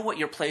you know what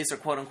your plays are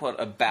quote-unquote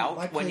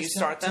about when you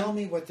start them? Tell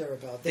me what they're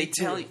about. They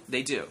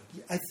do.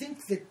 I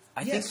think that...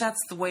 I think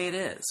that's the way it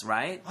is,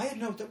 right? I had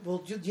no...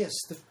 Well, yes.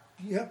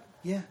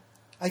 Yeah.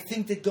 I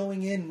think that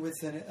going in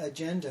with an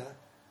agenda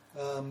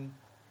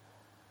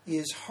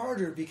is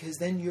harder because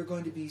then you're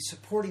going to be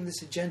supporting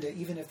this agenda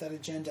even if that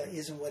agenda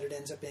isn't what it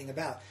ends up being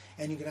about.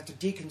 And you're going to have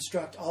to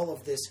deconstruct all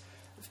of this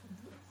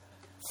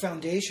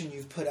foundation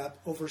you've put up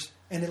over...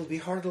 And it'll be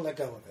hard to let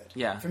go of it.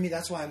 Yeah. For me,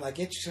 that's why I'm like,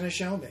 it's going to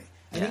show me.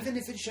 And even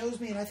if it shows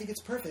me and I think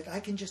it's perfect,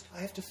 I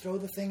have to throw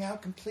the thing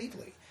out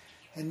completely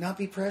and not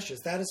be precious.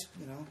 That is,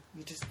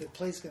 the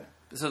play's going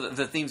to... So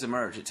the themes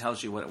emerge. It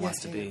tells you what it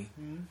wants to be.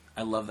 Mm-hmm.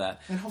 I love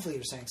that. And hopefully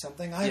you're saying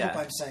something. I hope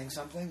I'm saying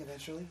something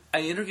eventually.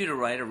 I interviewed a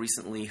writer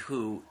recently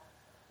who,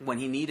 when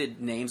he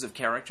needed names of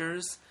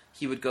characters,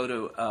 he would go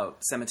to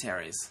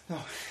cemeteries.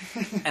 Oh.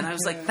 And I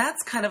was like,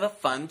 that's kind of a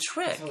fun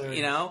trick,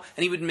 And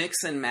he would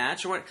mix and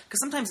match. Because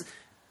sometimes,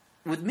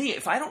 with me,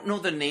 if I don't know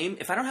the name,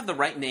 if I don't have the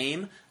right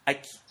name, I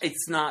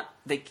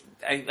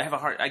have a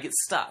hard... I get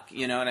stuck,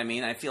 you know what I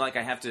mean? I feel like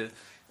I have to...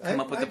 come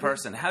up with the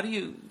person. How do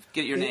you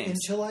get your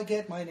names? Until I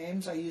get my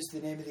names, I use the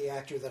name of the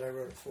actor that I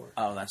wrote it for.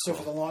 Oh, that's so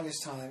cool. For the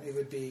longest time, it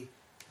would be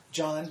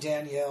John,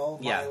 Danielle,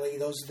 Miley.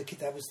 That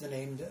was the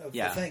name of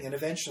the thing. And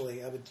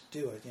eventually, I would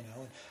do it.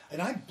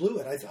 And I blew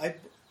it. I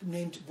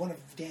named one of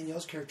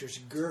Danielle's characters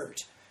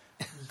Gert.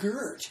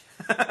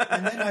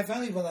 And then I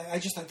finally I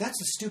just thought that's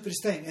the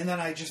stupidest thing. And then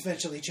I just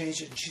eventually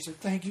changed it. And she said,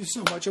 "Thank you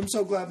so much. I'm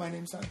so glad my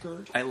name's not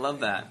Gert." I love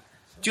that.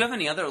 Do you have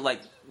any other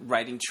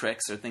writing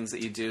tricks or things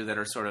that you do that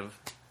are sort of...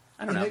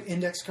 I don't know.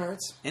 Index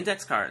cards.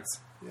 Index cards.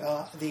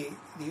 The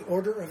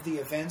order of the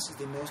events is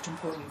the most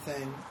important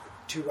thing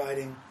to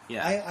writing.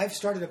 Yeah. I've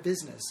started a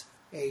business,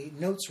 a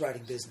notes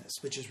writing business,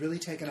 which has really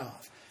taken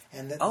off.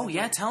 And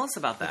tell us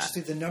about that.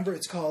 The number,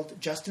 it's called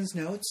Justin's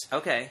Notes.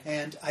 Okay.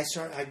 And I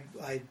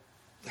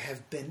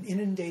have been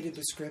inundated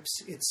with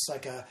scripts. It's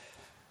like a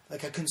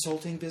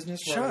consulting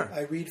business where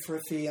I read for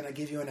a fee and I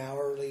give you an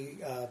hourly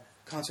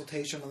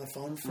consultation on the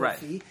phone for a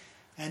fee.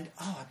 And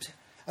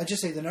I'll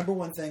just say the number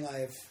one thing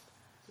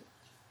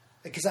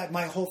because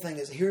my whole thing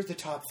is, here's the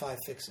top 5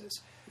 fixes.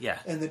 Yeah.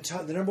 And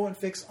the number one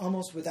fix,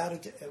 almost without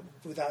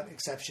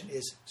exception,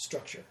 is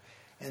structure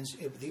and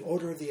the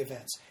order of the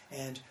events.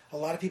 And a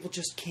lot of people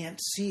just can't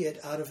see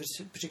it out of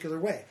a particular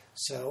way.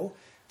 So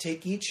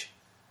take each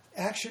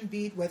action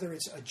beat, whether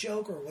it's a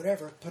joke or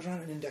whatever, put it on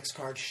an index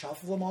card,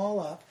 shuffle them all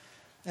up,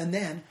 and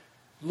then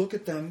look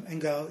at them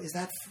and go, is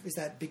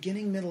that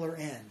beginning, middle, or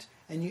end?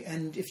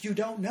 And if you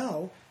don't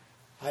know,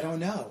 I don't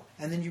know.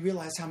 And then you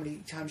realize how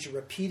many times you're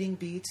repeating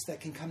beats that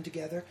can come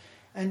together.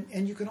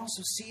 And you can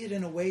also see it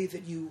in a way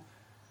that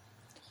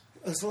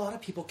as a lot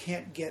of people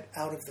can't get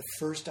out of the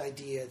first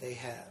idea they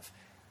have.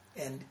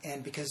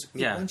 And because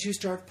once you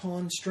start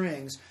pulling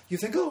strings, you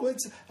think,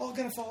 it's all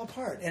going to fall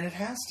apart. And it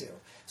has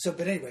to.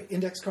 But anyway,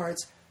 index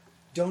cards,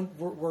 don't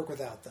work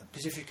without them.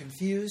 Because if you're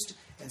confused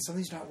and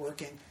something's not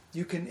working,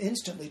 you can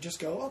instantly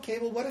just go, okay,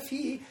 well, what if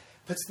he...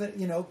 puts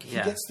he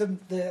gets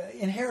the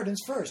inheritance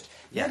first.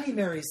 Yeah. Then he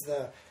marries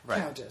the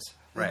countess.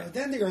 Right.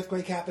 Then the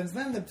earthquake happens.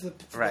 Then the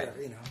whatever,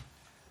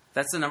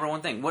 That's the number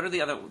one thing. What are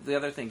the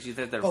other things? You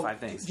said there are 5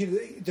 things.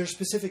 They're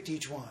specific to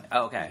each one.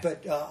 Oh, okay.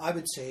 But I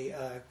would say...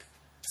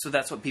 so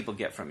that's what people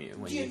get from you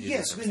when you do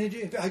yes,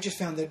 I just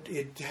found that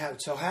it had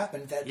so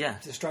happened that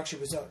the structure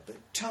was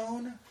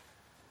tone,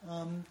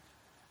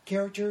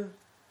 character,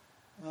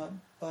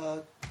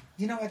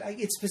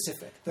 it's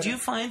specific. Do you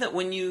find that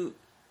when you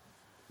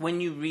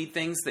read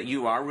things that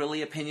you are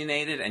really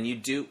opinionated and you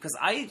do... Because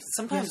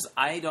sometimes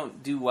I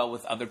don't do well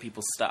with other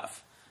people's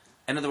stuff.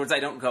 In other words, I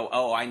don't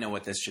go, I know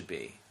what this should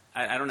be.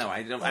 I don't know.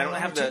 I don't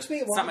have the...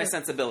 It's not my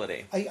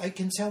sensibility. I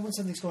can tell when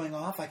something's going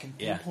off. I can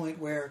pinpoint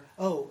where,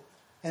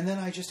 and then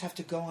I just have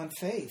to go on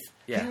faith.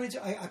 Yeah. Anyways,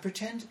 I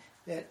pretend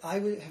that I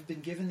would have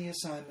been given the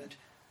assignment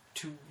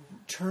to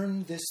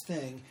turn this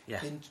thing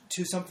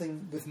into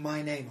something with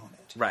my name on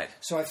it. Right.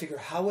 So I figure,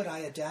 how would I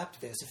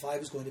adapt this if I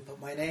was going to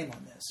put my name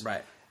on this?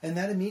 Right. And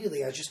then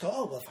immediately I just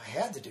go, if I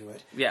had to do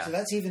it. Yeah. So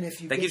that's even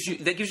if you...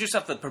 That gives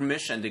yourself the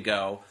permission to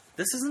go,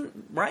 this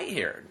isn't right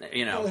here,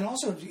 Well, and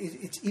also,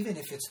 it's even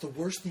if it's the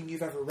worst thing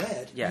you've ever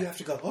read, you have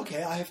to go,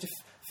 okay, I have to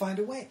find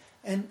a way.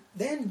 And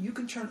then you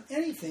can turn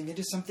anything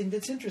into something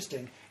that's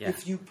interesting. Yeah.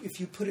 If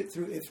you put it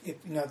through,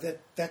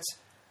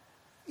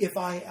 if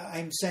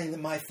I'm saying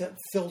that my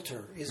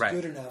filter is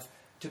good enough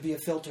to be a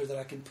filter that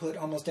I can put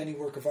almost any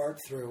work of art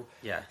through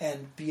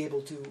and be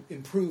able to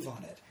improve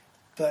on it.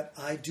 But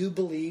I do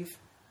believe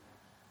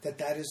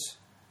that is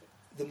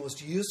the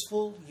most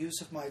useful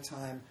use of my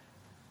time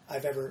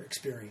I've ever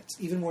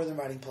experienced, even more than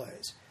writing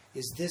plays.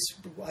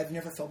 I've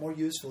never felt more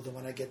useful than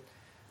when I get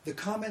the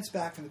comments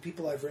back from the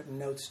people I've written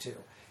notes to.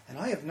 And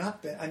I have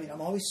not been...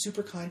 I'm always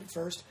super kind at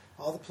first,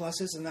 all the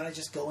pluses, and then I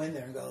just go in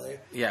there and go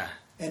there. Yeah.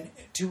 And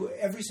to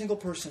every single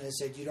person has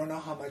said, you don't know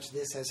how much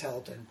this has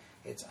helped, and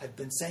I've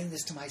been saying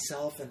this to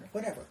myself and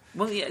whatever.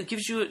 Well, yeah, it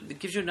gives you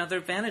another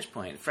vantage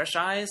point. Fresh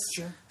eyes,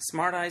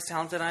 smart eyes,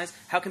 talented eyes.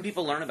 How can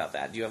people learn about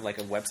that? Do you have a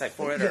website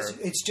for it?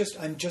 Yes,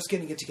 I'm just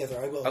getting it together.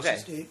 I will.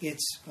 Okay.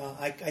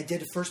 I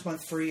did a first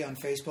month free on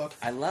Facebook.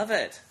 I love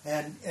it.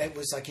 And it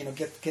was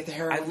get the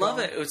hair. I love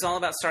it. It was all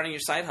about starting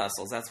your side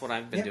hustles. That's what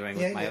I've been doing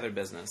with my other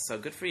business. So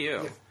good for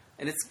you. Yeah.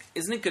 And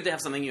isn't it good to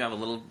have something you have a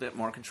little bit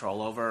more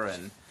control over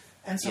and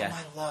something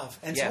I love,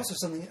 and it's also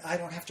something I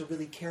don't have to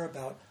really care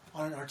about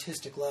on an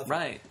artistic level.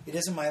 Right. It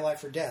isn't my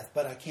life or death,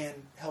 but I can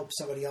help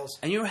somebody else.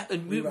 And you're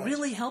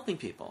really helping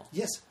people.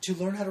 Yes, to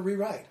learn how to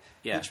rewrite.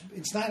 Yeah. Which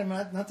it's not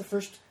the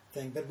first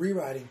thing, but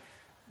rewriting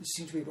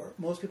seems to be where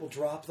most people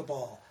drop the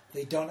ball.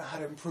 they don't know how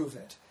to improve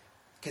it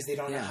because they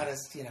don't know how to,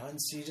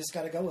 and so you just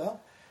got to go,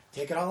 well,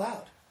 take it all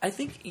out. I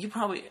think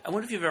I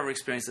wonder if you've ever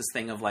experienced this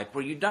thing of like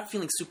where you're not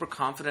feeling super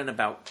confident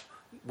about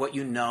what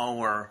you know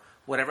or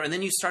whatever, and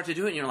then you start to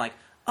do it and you're like,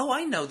 oh,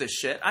 I know this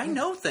shit. I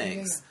know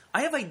things.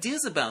 I have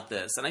ideas about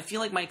this, and I feel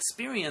like my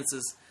experience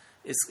is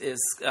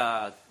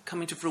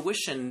coming to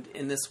fruition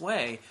in this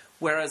way.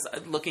 Whereas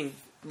looking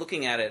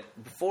at it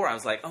before, I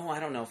was like, oh, I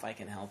don't know if I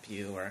can help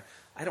you, or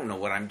I don't know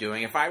what I'm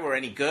doing. If I were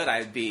any good,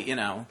 I'd be,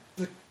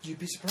 But you'd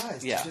be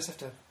surprised. Yeah. You just have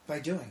to, by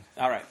doing.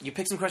 All right. You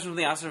pick some questions from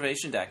the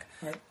observation deck.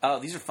 Right. Oh,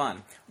 these are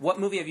fun. What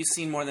movie have you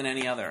seen more than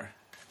any other?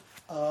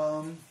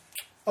 Ace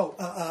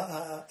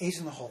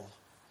in the Hole.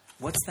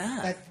 What's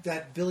that?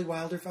 That Billy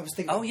Wilder. I was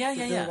thinking.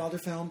 Billy Wilder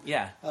film.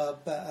 Yeah.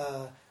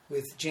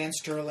 With Jan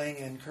Sterling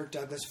and Kirk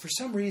Douglas. For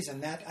some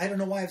reason, I don't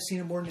know why I've seen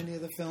it more than any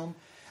other film.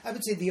 I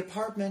would say The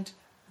Apartment,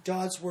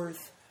 Dodsworth,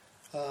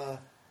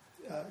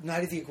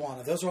 Night of the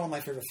Iguana. Those are all my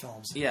favorite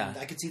films. Yeah. And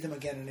I could see them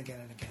again and again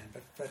and again.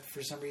 But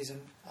for some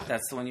reason,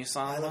 that's the one you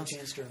saw. I love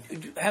Jan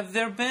Sterling. Have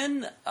there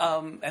been?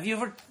 Have you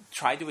ever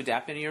tried to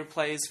adapt any of your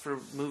plays for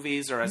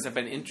movies, or has there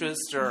been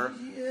interest, or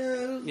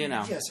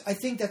Yes, I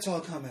think that's all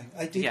coming.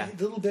 I did a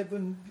little bit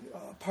when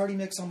Party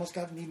Mix almost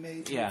got me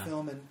made to a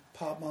film, and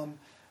Pop Mom.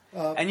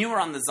 And you were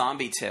on the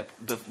zombie tip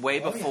way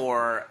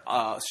before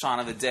Shaun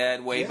of the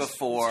Dead,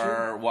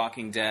 before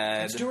Walking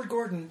Dead. And Stuart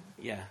Gordon.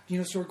 Yeah. You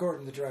know Stuart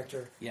Gordon, the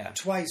director? Yeah.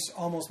 Twice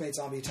almost made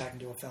Zombie Attack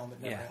into a film.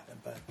 It never happened,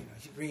 but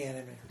he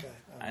reanimated her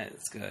guy.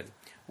 It's good.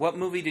 What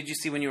movie did you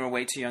see when you were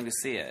way too young to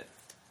see it?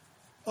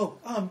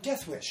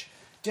 Death Wish.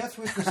 Death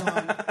Wish was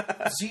on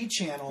Z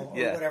Channel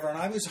or whatever, and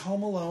I was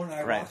home alone, and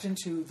I walked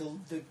into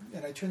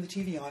and I turned the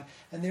TV on,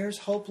 and there's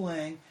Hope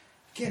Lang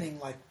getting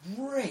like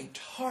raped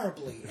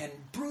horribly and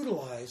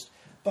brutalized.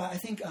 But I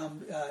think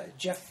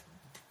Jeff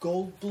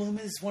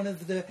Goldblum is one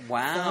of the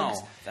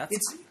thugs.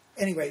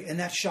 Anyway, and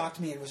that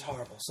shocked me and was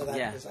horrible. So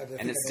that was,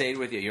 and it stayed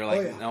with you. You're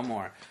like, no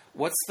more.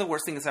 What's the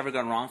worst thing that's ever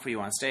gone wrong for you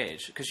on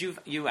stage? Because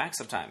you act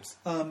sometimes.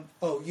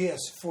 Yes.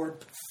 A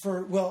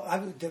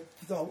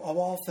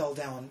wall fell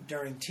down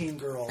during Teen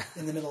Girl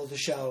in the middle of the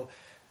show,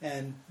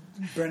 and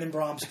Brendan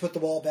Brahms put the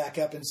wall back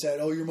up and said,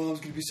 "Oh, your mom's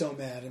going to be so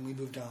mad," and we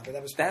moved on. But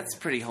that's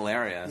pretty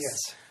hilarious.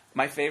 Yes.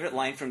 My favorite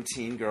line from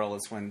Teen Girl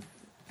is when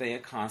Thea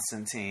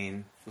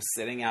Constantine was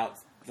sitting out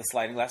the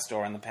sliding glass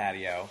door on the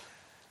patio,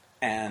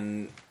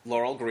 and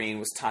Laurel Green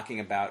was talking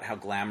about how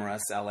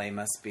glamorous LA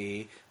must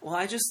be. Well,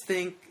 I just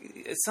think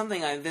it's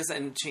something like this,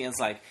 and she is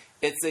like,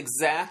 it's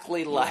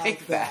exactly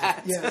like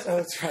that. Yes,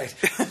 that's right.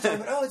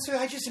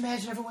 I just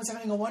imagine everyone's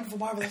having a wonderful,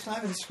 marvelous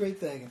time, and it's a great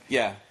thing.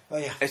 Yeah. Oh,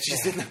 yeah. And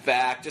she's in the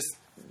back, just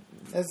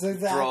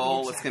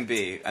droll as can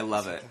be. I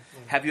love it.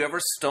 Have you ever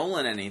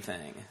stolen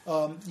anything?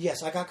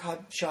 Yes, I got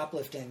caught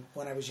shoplifting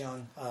when I was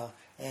young,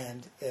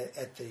 and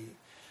at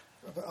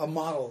a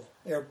model,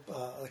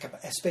 like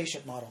a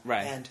spaceship model.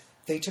 Right. And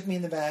they took me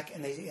in the back,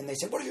 and they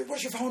said,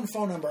 "What's your phone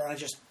number?" And I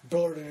just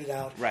blurted it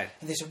out. Right.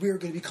 And they said, "We were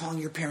going to be calling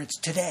your parents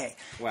today."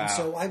 Wow. And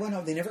so I went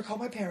home. They never called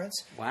my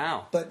parents.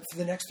 Wow. But for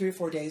the next 3 or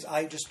 4 days,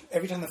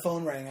 every time the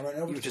phone rang, I went over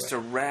to it. You were just a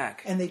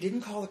wreck. And they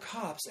didn't call the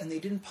cops, and they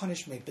didn't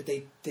punish me, but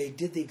they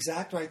did the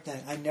exact right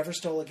thing. I never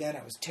stole again.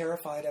 I was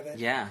terrified of it.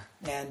 Yeah.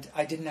 And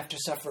I didn't have to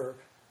suffer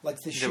like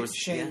the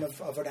shame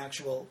of an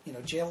actual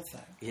jail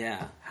thing.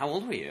 Yeah. How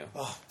old were you?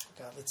 Oh,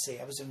 God, let's see.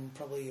 I was in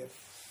probably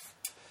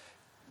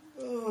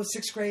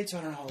sixth grade, so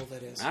I don't know how old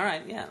that is. All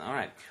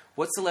right.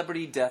 What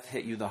celebrity death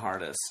hit you the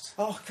hardest?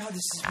 Oh, God,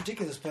 this is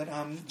ridiculous, but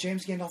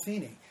James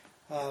Gandolfini.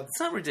 It's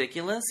not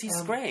ridiculous.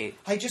 He's great.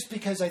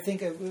 Because I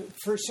think,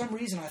 for some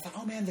reason, I thought,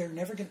 oh, man, they're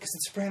never going to... Because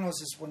The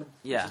Sopranos is one of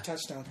the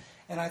touchstone.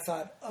 And I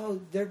thought, oh,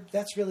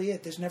 that's really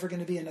it. There's never going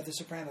to be another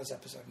Sopranos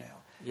episode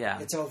now. Yeah.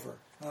 It's over.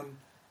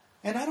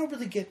 And I don't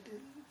really get...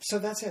 So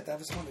that's it. That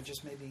was one that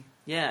just made me...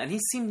 Yeah, and he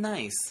seemed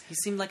nice. He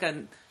seemed like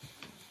a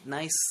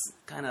nice,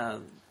 kind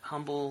of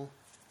humble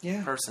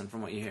person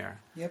from what you hear.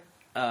 Yep.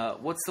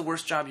 What's the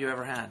worst job you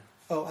ever had?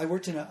 Oh, I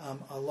worked in a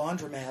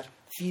laundromat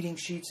feeding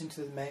sheets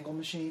into the mangle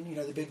machine,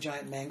 the big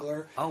giant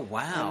mangler. Oh,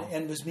 wow.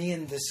 And it was me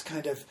and this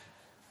kind of...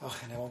 Oh,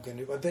 and I won't go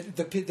into it.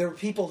 But there were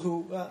people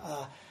who...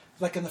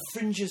 like on the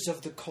fringes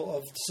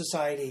of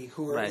society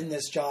who were in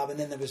this job, and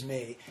then there was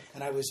me.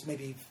 And I was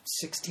maybe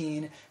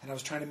 16, and I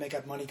was trying to make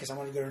up money because I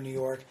wanted to go to New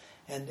York,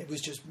 and it was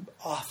just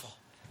awful.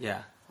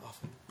 Yeah.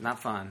 Awful.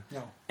 Not fun.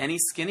 No. Any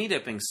skinny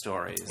dipping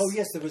stories? Oh,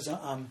 yes, there was...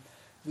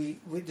 We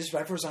this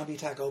right before Zombie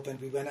Attack opened,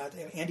 we went out.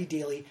 Andy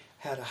Daly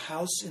had a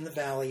house in the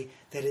valley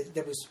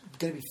that was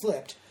going to be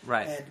flipped.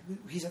 Right. And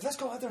he said, let's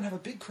go out there and have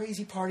a big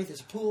crazy party. There's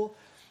a pool.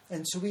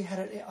 And so we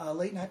had a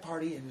late night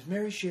party, and it was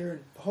Mary Shear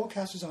and the whole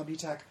cast of Zombie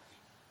Attack,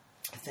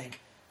 I think.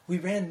 We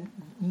ran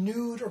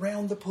nude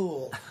around the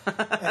pool.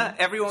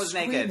 Everyone was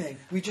screaming. naked.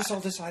 We just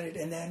all decided.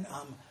 And then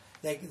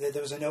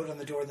there was a note on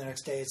the door the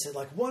next day. It said,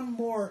 like, one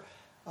more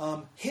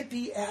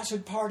hippie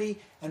acid party,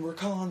 and we're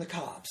calling the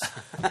cops.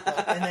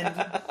 And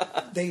then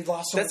they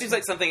lost. That seems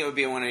like something that would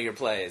be in one of your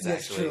plays.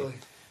 Yes, actually.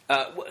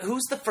 Truly.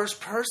 Who's the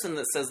first person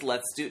that says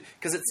 "Let's do"?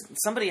 Because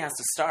somebody has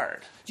to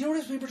start. Do you know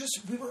what it is?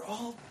 We were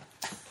all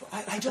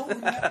I don't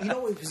remember. You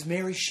know, it was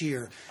Mary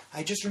Shear.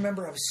 I just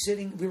remember I was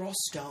sitting. We were all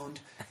stoned,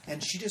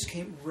 and she just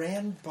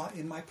ran by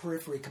in my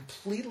periphery,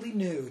 completely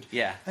nude.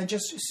 Yeah. And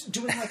just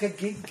doing like a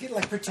gig,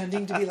 like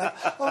pretending to be like,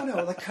 oh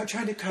no, like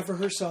trying to cover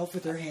herself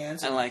with her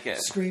hands. I like it.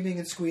 Screaming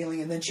and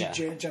squealing, and then she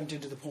jumped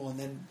into the pool, and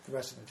then the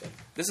rest of the day.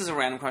 This is a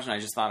random question I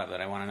just thought of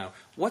that I want to know.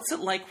 What's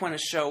it like when a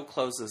show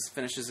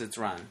finishes its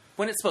run?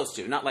 When it's supposed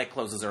to, not like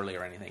closes early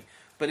or anything.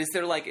 But is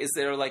there like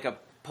a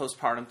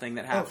postpartum thing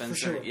that happens? Oh, for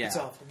sure. It's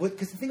awful.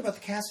 Because the thing about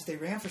the cast is they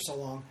ran for so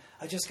long,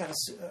 I just got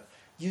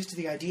used to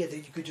the idea that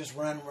you could just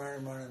run.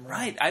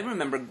 Right. I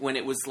remember when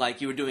it was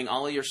like you were doing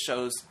all of your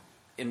shows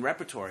in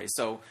repertory,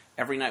 so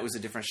every night was a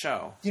different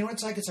show. You know what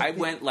it's like? It's like I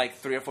went like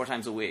 3 or 4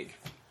 times a week.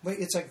 Wait,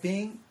 it's like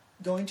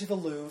going to the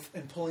Louvre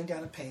and pulling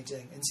down a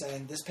painting and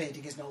saying, this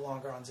painting is no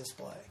longer on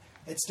display.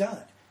 It's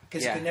done.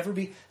 Because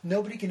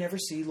nobody can ever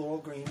see Laurel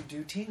Green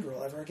do Teen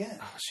Girl ever again.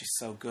 Oh, she's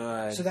so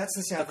good. So that's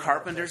the sad The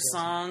Carpenters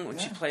song, when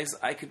she plays,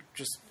 I could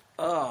just,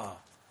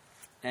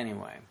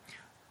 Anyway,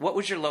 what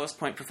was your lowest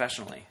point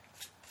professionally?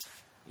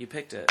 You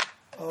picked it.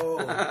 Oh,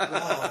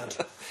 God.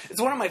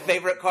 It's one of my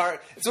favorite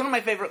cards. It's one of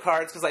my favorite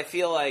cards because I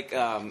feel like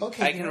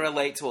I can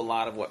relate to a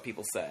lot of what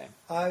people say.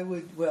 I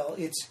would, well,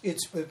 it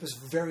was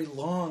very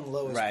long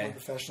lowest point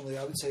professionally.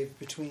 I would say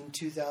between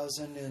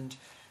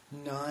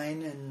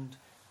 2009 and...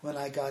 when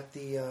I got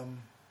there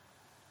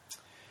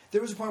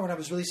was a point when I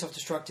was really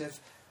self-destructive.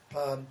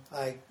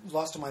 I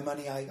lost all my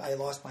money. I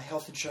lost my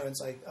health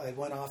insurance. I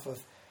went off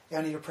of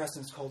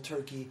antidepressants, cold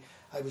turkey.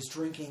 I was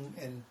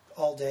drinking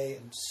all day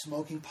and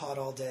smoking pot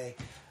all day.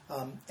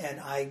 And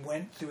I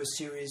went through a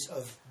series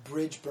of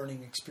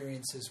bridge-burning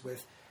experiences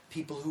with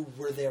people who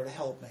were there to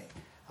help me.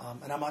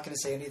 And I'm not going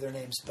to say any of their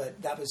names,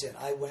 but that was it.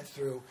 I went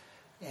through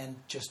and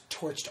just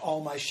torched all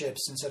my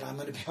ships and said, I'm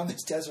going to be on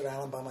this desert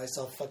island by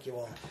myself. Fuck you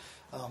all.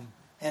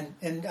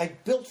 And I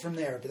built from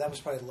there, but that was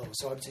probably low.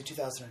 So I would say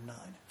 2009.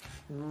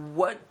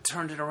 What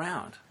turned it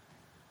around?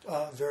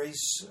 Having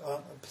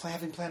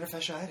plantar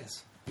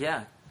fasciitis.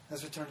 Yeah.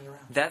 That's what turned it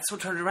around. That's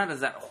what turned it around, is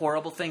that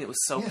horrible thing. It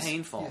was so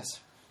painful. Yes.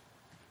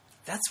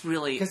 That's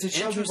really interesting. Because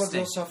it showed me what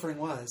real suffering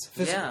was,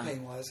 physical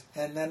pain was.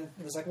 And then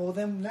it was like, well,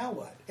 then now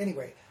what?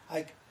 Anyway,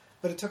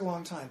 but it took a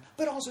long time.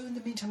 But also, in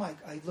the meantime, I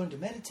learned to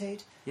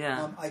meditate.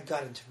 Yeah. I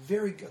got into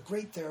a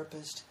great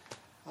therapist.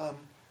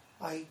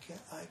 I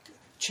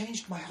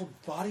changed my whole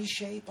body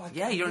shape.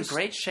 You're in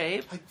great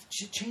shape. I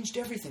changed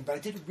everything, but I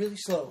did it really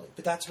slowly.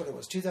 But that's what it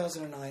was,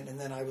 2009, and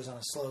then I was on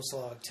a slow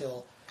slog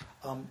till,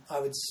 I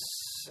would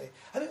say...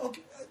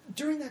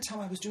 during that time,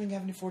 I was doing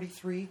Avenue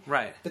 43.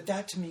 Right. But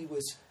that, to me,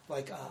 was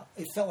like...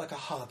 it felt like a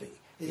hobby.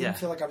 It didn't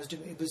feel like I was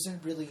doing... It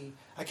wasn't really...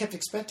 I kept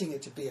expecting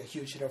it to be a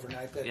huge hit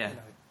overnight, but,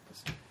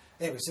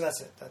 anyway, so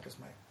that's it. That was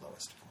my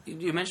lowest.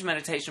 You mentioned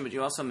meditation, but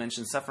you also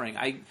mentioned suffering.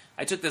 I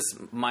took this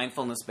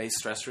mindfulness-based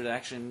stress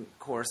reduction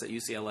course at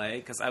UCLA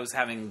because I was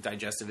having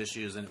digestive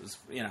issues, and it was,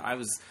 I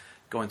was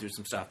going through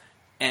some stuff.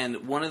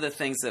 And one of the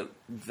things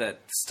that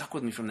stuck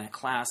with me from that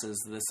class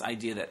is this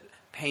idea that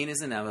pain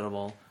is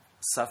inevitable,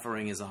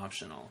 suffering is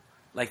optional.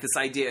 Like this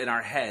idea in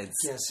our heads.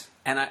 Yes.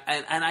 And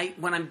I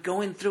when I'm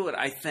going through it,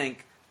 I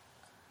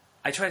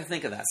try to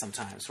think of that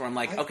sometimes, where I'm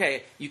like,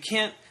 okay, you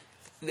can't.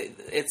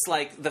 It's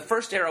like the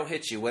first arrow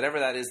hits you, whatever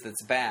that is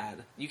that's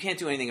bad. You can't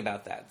do anything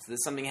about that.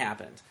 Something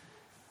happened,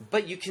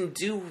 but you can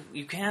do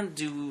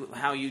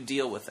how you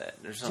deal with it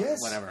or something. Yes.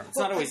 Whatever. It's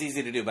not always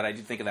easy to do, but I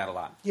do think of that a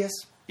lot. Yes.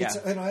 Yeah.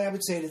 And I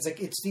would say it's like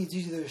it's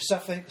either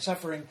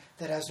suffering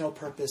that has no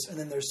purpose, and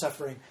then there's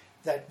suffering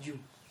that you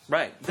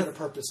put a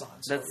purpose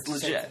on. So that's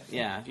legit.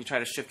 Yeah. If you try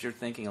to shift your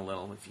thinking a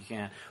little, if you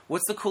can.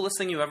 What's the coolest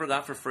thing you ever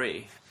got for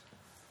free?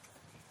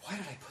 Why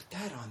did I put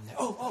that on there?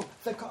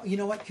 You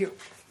know what? Here,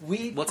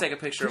 we'll take a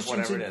picture of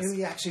whatever it is.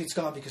 Actually, it's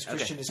gone because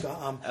Christian is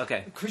gone.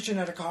 Okay. Christian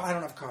had a car. I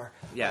don't have a car.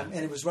 Yeah. And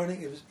it was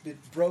running.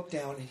 It broke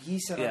down, and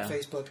he said on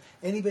Facebook,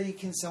 anybody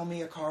can sell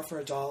me a car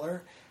for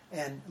 $1.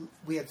 And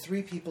we had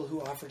 3 people who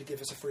offered to give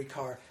us a free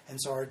car.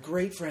 And so our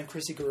great friend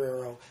Chrissy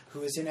Guerrero,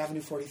 who is in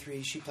Avenue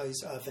 43, she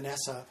plays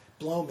Vanessa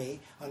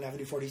Blomey on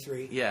Avenue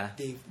 43. Yeah.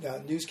 The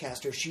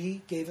newscaster.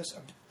 She gave us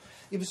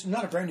it was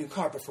not a brand new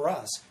car, but for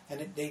us,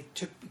 and they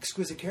took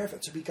exquisite care of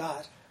it. So we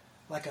got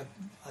like a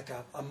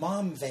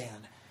mom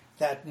van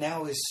that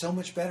now is so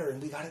much better,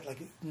 and we got it like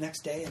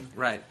next day. And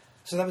right.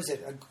 So that was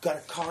it. I got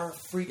a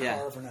free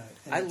car overnight.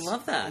 And I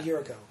love that. A year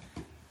ago.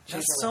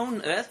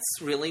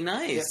 That's really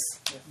nice.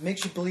 Yeah. It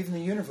makes you believe in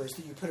the universe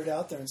that you put it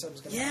out there and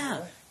something's going to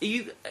happen.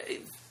 Yeah.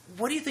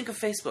 What do you think of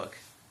Facebook?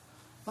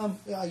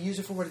 I use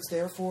it for what it's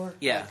there for.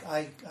 Yeah.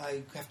 I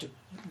have to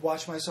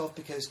watch myself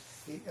because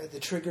the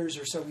triggers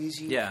are so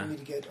easy for me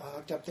to get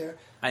hooked up there.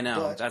 I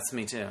know. But that's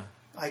me too.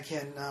 I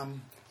can.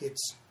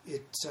 It's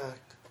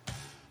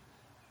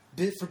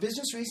for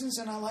business reasons,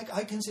 and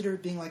I consider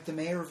it being like the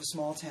mayor of a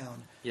small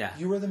town. Yeah.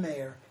 You are the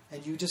mayor,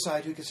 and you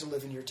decide who gets to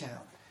live in your town.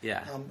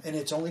 Yeah. And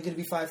it's only going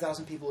to be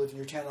 5,000 people live in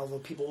your town, although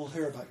people will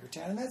hear about your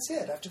town, and that's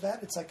it. After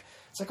that, it's like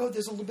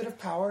there's a little bit of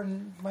power,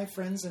 and my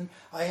friends, and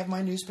I have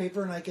my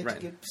newspaper, and I get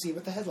to see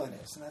what the headline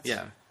is, and that's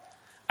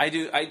I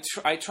do. I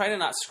try to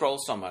not scroll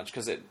so much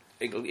because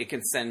it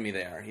can send me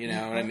there. You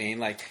know what I mean?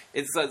 Like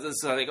it's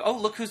like, oh,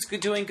 look who's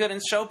doing good in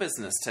show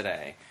business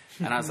today.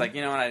 And I was like,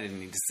 you know what? I didn't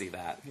need to see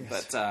that.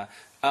 Yes. But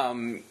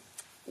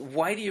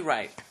why do you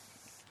write?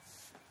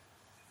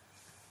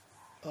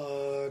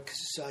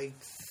 Because I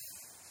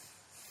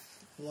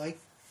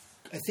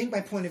think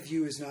my point of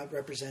view is not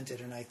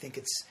represented, and I think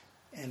it's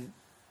you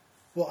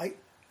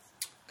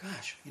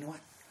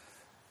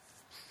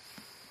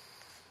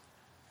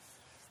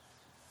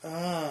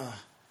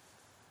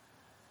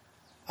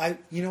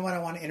know what? I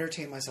want to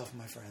entertain myself and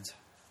my friends.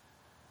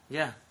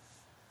 Yeah.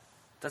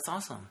 That's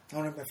awesome. I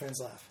want to make my friends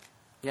laugh.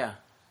 Yeah.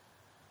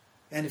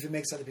 And if it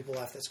makes other people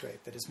laugh, that's great.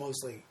 But it's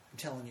mostly, I'm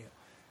telling you,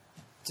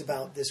 it's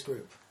about this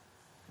group.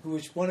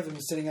 Which one of them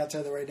is sitting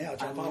outside right now.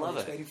 John Palmer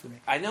is waiting for me.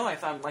 I know. I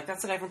thought, like,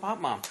 that's the guy from Pop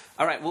Mom.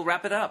 All right, we'll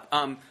wrap it up.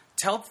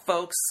 Tell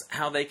folks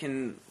how they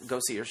can go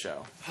see your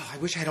show. Oh, I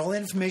wish I had all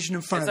that information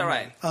in front of me.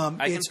 It's all right.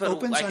 I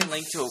can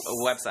link to a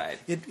website.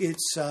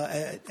 It's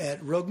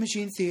at Rogue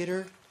Machine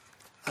Theater,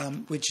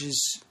 which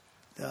is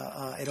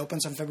it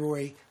opens on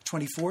February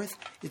 24th.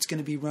 It's going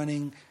to be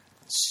running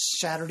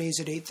Saturdays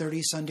at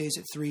 8:30, Sundays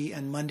at 3,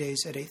 and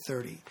Mondays at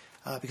 8:30.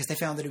 Because they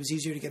found that it was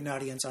easier to get an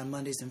audience on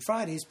Mondays than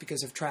Fridays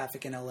because of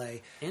traffic in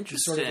LA. Interesting.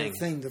 It's sort of a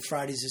thing that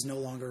Fridays is no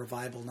longer a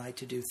viable night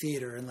to do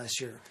theater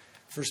unless you're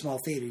for a small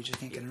theater. You just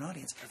can't get an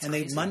audience. That's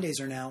crazy. Mondays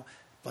are now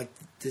like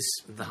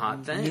the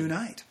hot thing. New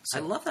night. So.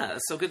 I love that.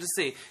 It's so good to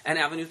see. And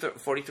Avenue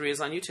 43 is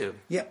on YouTube.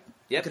 Yep.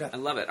 Look it up. I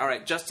love it. All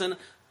right, Justin,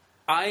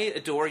 I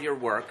adore your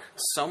work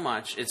so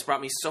much. It's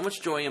brought me so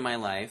much joy in my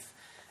life,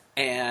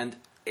 and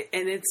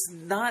it's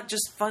not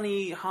just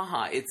funny,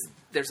 haha.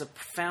 There's a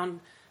profound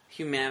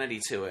humanity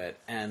to it,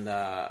 and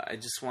I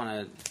just want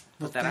to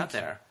put that out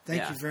there.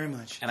 Thank you very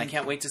much. And I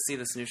can't wait to see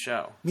this new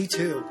show. Me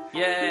too.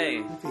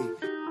 Yay!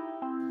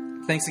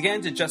 Thanks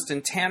again to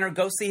Justin Tanner.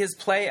 Go see his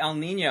play El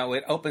Nino.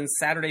 It opens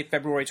Saturday,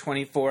 February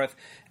 24th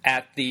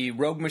at the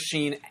Rogue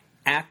Machine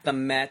at the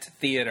Met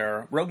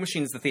Theater. Rogue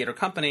Machine is the theater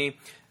company.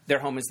 Their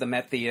home is the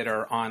Met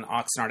Theater on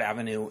Oxnard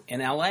Avenue in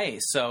LA.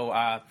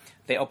 So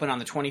they open on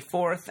the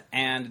 24th,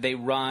 and they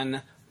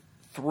run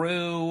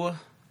through,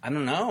 I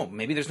don't know,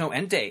 maybe there's no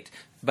end date.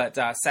 But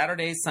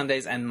Saturdays,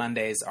 Sundays, and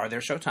Mondays are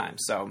their showtimes.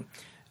 So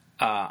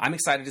I'm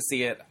excited to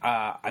see it.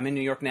 I'm in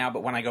New York now,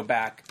 but when I go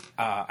back,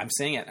 I'm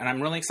seeing it. And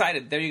I'm really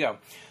excited. There you go.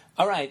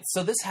 All right,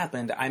 so this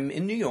happened. I'm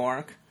in New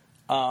York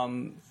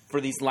for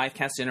these live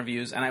cast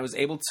interviews, and I was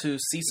able to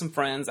see some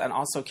friends and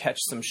also catch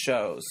some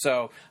shows.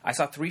 So I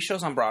saw 3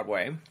 shows on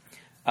Broadway.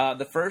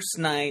 The first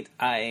night,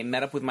 I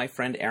met up with my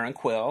friend Aaron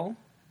Quill,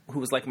 who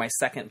was like my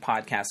second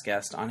podcast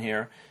guest on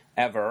here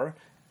ever.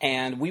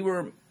 And we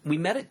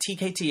met at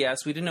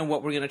TKTS. We didn't know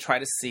what we were going to try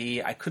to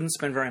see. I couldn't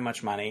spend very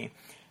much money.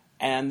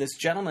 And this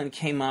gentleman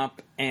came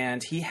up,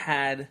 and he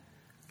had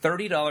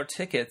 $30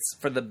 tickets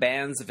for The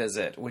Band's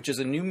Visit, which is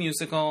a new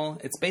musical.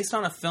 It's based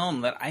on a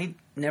film that I'd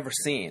never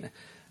seen.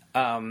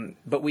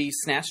 But we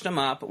snatched them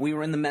up. We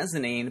were in the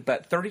mezzanine,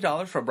 but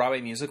 $30 for a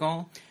Broadway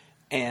musical.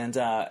 And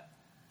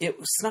it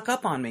snuck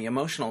up on me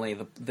emotionally,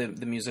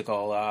 the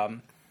musical.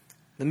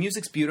 The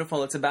music's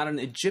beautiful. It's about an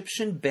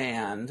Egyptian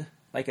band,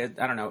 like a,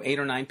 8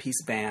 or 9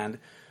 piece band,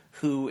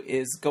 who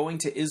is going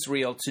to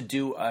Israel to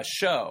do a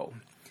show.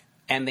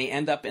 And they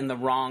end up in the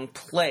wrong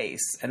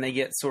place, and they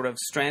get sort of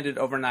stranded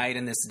overnight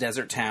in this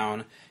desert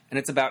town. And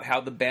it's about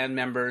how the band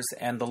members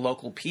and the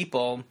local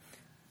people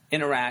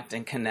interact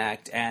and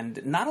connect.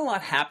 And not a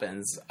lot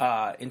happens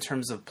in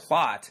terms of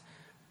plot,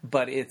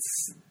 but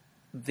it's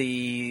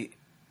the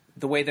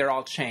way they're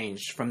all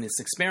changed from this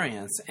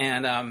experience.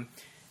 And, I'm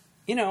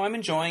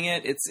enjoying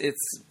it.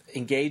 It's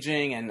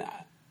engaging, and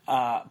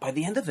by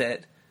the end of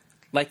it,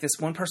 like, this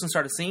one person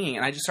started singing,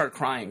 and I just started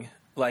crying.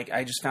 Like,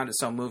 I just found it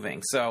so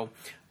moving. So,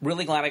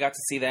 really glad I got to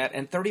see that.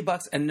 And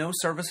 $30 and no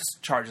service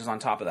charges on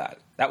top of that.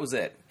 That was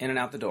it. In and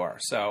out the door.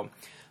 So,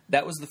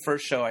 that was the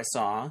first show I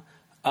saw.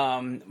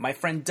 My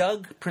friend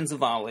Doug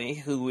Prinzavali,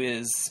 who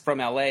is from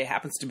LA,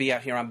 happens to be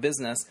out here on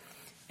business,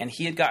 and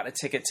he had gotten a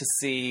ticket to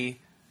see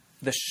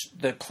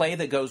the play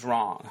that goes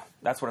wrong.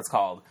 That's what it's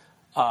called.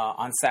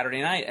 On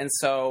Saturday night. And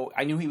so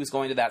I knew he was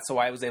going to that, so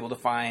I was able to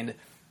find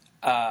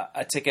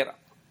a ticket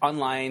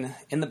online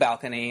in the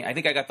balcony. I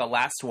think I got the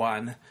last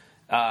one.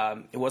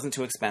 It wasn't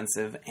too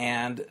expensive.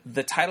 And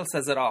the title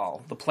says it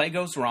all. The play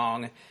goes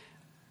wrong.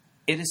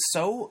 It is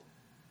so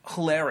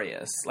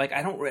hilarious. Like,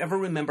 I don't ever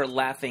remember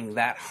laughing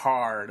that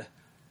hard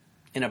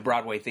in a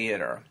Broadway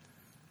theater.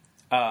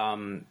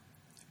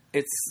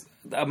 It's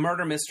a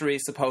murder mystery,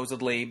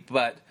 supposedly,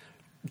 but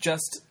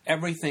just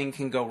everything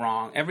can go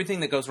wrong. Everything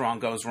that goes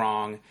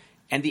wrong.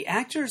 And the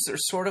actors are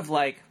sort of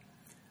like,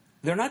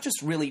 they're not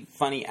just really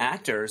funny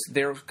actors.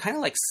 They're kind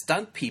of like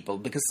stunt people,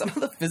 because some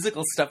of the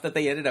physical stuff that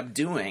they ended up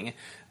doing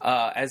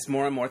as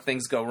more and more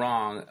things go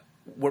wrong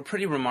were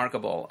pretty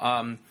remarkable.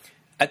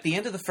 At the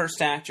end of the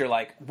first act, you're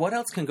like, what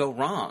else can go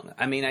wrong?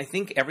 I mean, I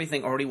think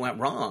everything already went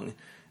wrong.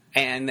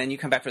 And then you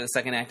come back for the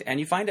second act, and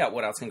you find out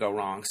what else can go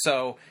wrong.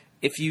 So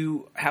if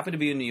you happen to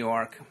be in New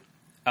York,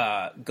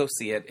 go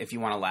see it if you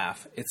want to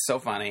laugh. It's so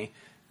funny.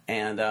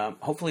 And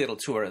hopefully it'll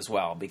tour as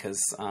well, because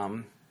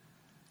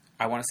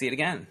I want to see it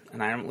again,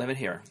 and I don't live it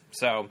here.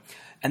 So,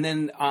 and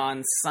then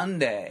on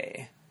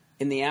Sunday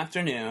in the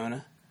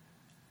afternoon,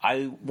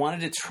 I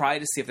wanted to try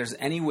to see if there's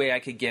any way I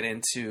could get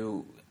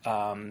into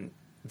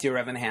Dear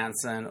Evan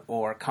Hansen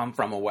or Come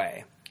From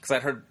Away, because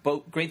I'd heard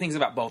great things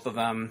about both of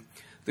them.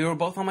 They were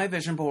both on my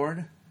vision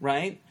board,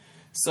 right?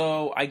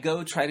 So I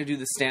go try to do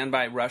the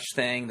standby rush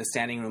thing, the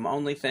standing room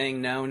only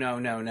thing.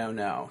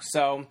 No.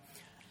 So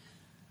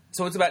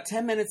it's about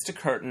 10 minutes to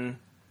curtain,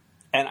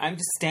 and I'm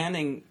just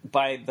standing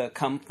by the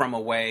Come From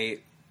Away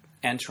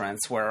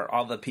entrance where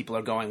all the people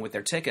are going with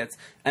their tickets,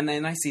 and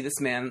then I see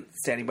this man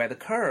standing by the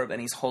curb, and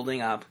he's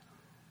holding up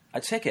a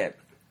ticket.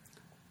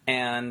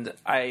 And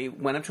I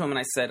went up to him and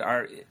I said,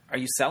 are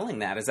you selling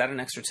that? Is that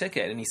an extra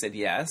ticket? And he said,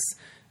 yes.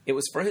 It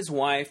was for his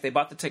wife. They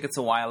bought the tickets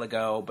a while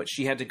ago, but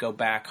she had to go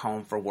back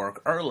home for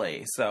work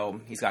early,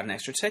 so he's got an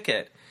extra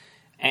ticket.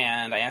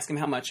 And I asked him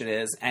how much it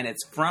is, and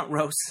it's front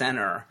row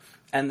center.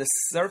 And the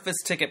surface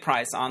ticket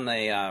price on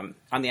the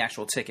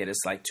actual ticket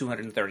is like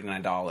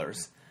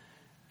 $239.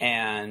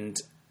 And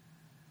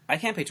I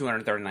can't pay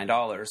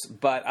 $239,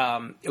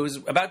 but it was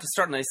about to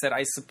start, and I said,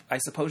 I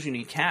suppose you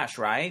need cash,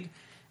 right?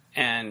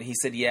 And he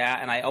said, yeah.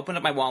 And I opened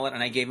up my wallet,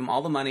 and I gave him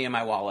all the money in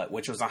my wallet,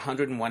 which was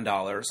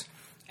 $101.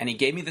 And he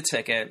gave me the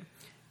ticket,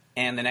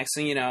 and the next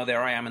thing you know,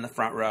 there I am in the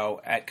front row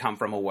at Come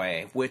From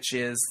Away, which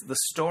is the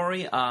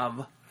story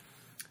of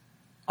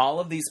all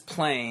of these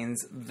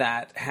planes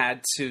that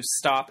had to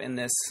stop in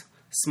this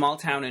small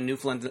town in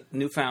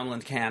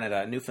Newfoundland,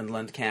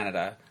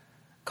 Canada,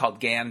 called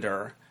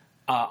Gander,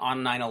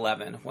 on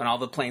 9/11, when all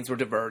the planes were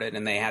diverted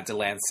and they had to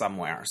land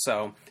somewhere.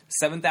 So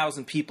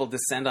 7,000 people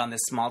descend on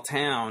this small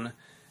town,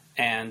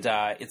 and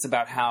it's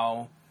about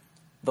how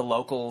the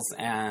locals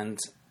and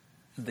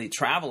the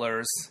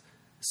travelers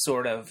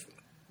sort of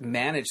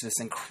manage this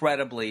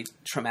incredibly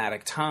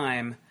traumatic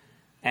time,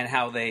 and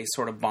how they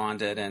sort of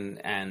bonded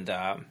and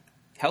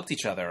helped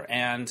each other.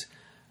 And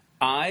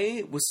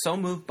I was so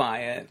moved by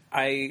it.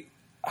 I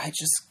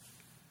just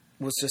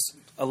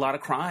a lot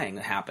of crying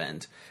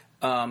happened.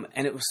 And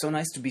it was so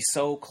nice to be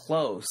so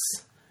close.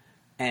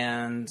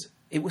 And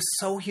it was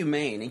so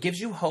humane. It gives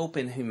you hope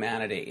in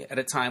humanity at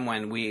a time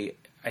when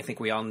I think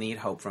we all need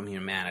hope from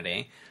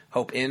humanity,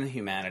 hope in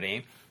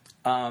humanity.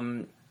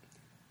 And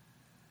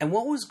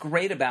what was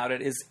great about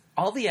it is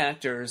all the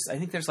actors, I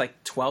think there's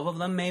like 12 of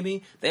them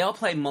maybe, they all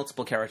play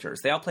multiple characters.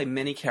 They all play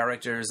many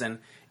characters, and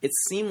it's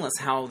seamless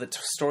how the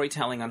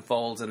storytelling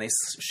unfolds, and they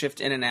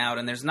shift in and out,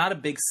 and there's not a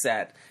big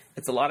set.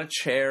 It's a lot of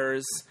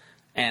chairs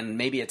and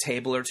maybe a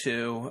table or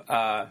two,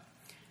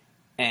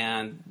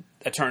 and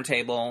a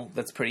turntable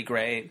that's pretty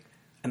great.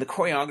 And the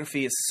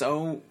choreography is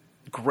so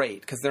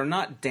great because they're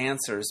not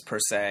dancers per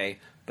se,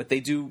 but they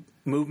do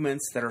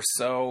movements that are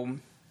so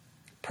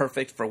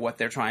perfect for what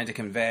they're trying to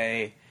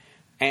convey.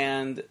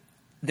 And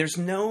there's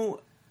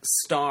no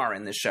star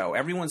in the show.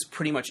 Everyone's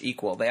pretty much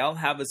equal. They all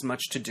have as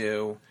much to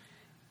do.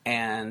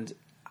 And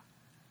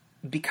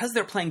because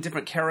they're playing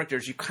different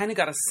characters, you kind of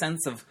got a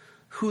sense of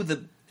who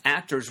the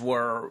actors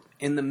were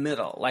in the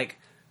middle. Like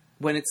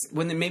when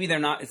maybe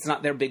it's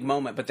not their big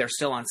moment, but they're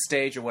still on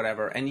stage or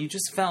whatever. And you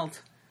just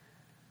felt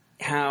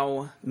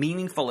how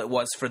meaningful it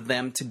was for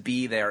them to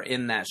be there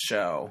in that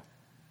show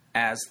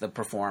as the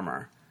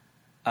performer.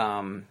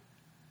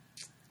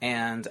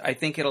 And I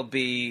think it'll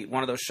be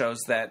one of those shows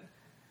that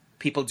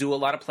people do a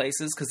lot of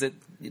places because it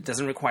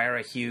doesn't require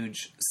a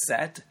huge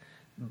set,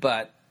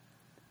 but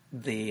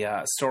the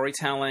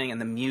storytelling and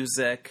the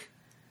music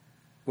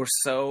were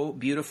so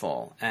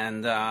beautiful.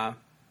 And the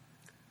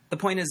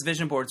point is,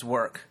 vision boards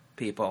work,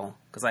 people,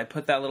 because I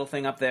put that little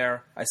thing up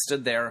there, I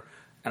stood there,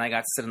 and I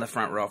got to sit in the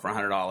front row for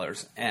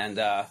 $100.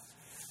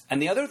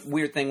 And the other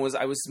weird thing was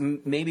I was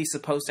maybe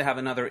supposed to have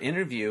another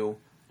interview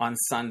on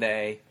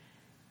Sunday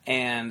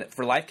and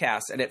for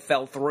Lifecast, and it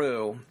fell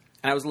through,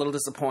 and I was a little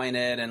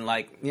disappointed, and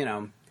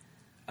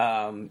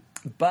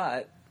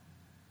but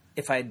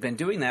if I had been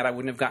doing that, I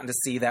wouldn't have gotten to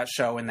see that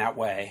show in that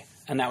way,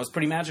 and that was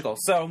pretty magical.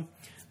 So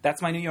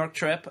that's my New York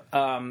trip.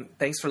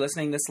 Thanks for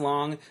listening this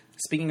long.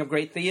 Speaking of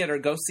great theater,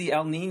 go see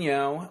El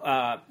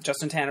Nino,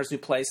 Justin Tanner's new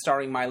play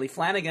starring Miley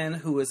Flanagan,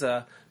 who is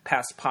a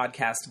past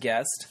podcast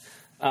guest.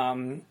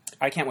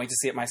 I can't wait to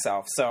see it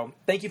myself. So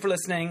thank you for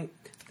listening.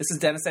 This is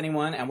Dennis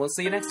Anyone, and we'll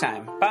see you next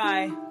time.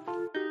 Bye!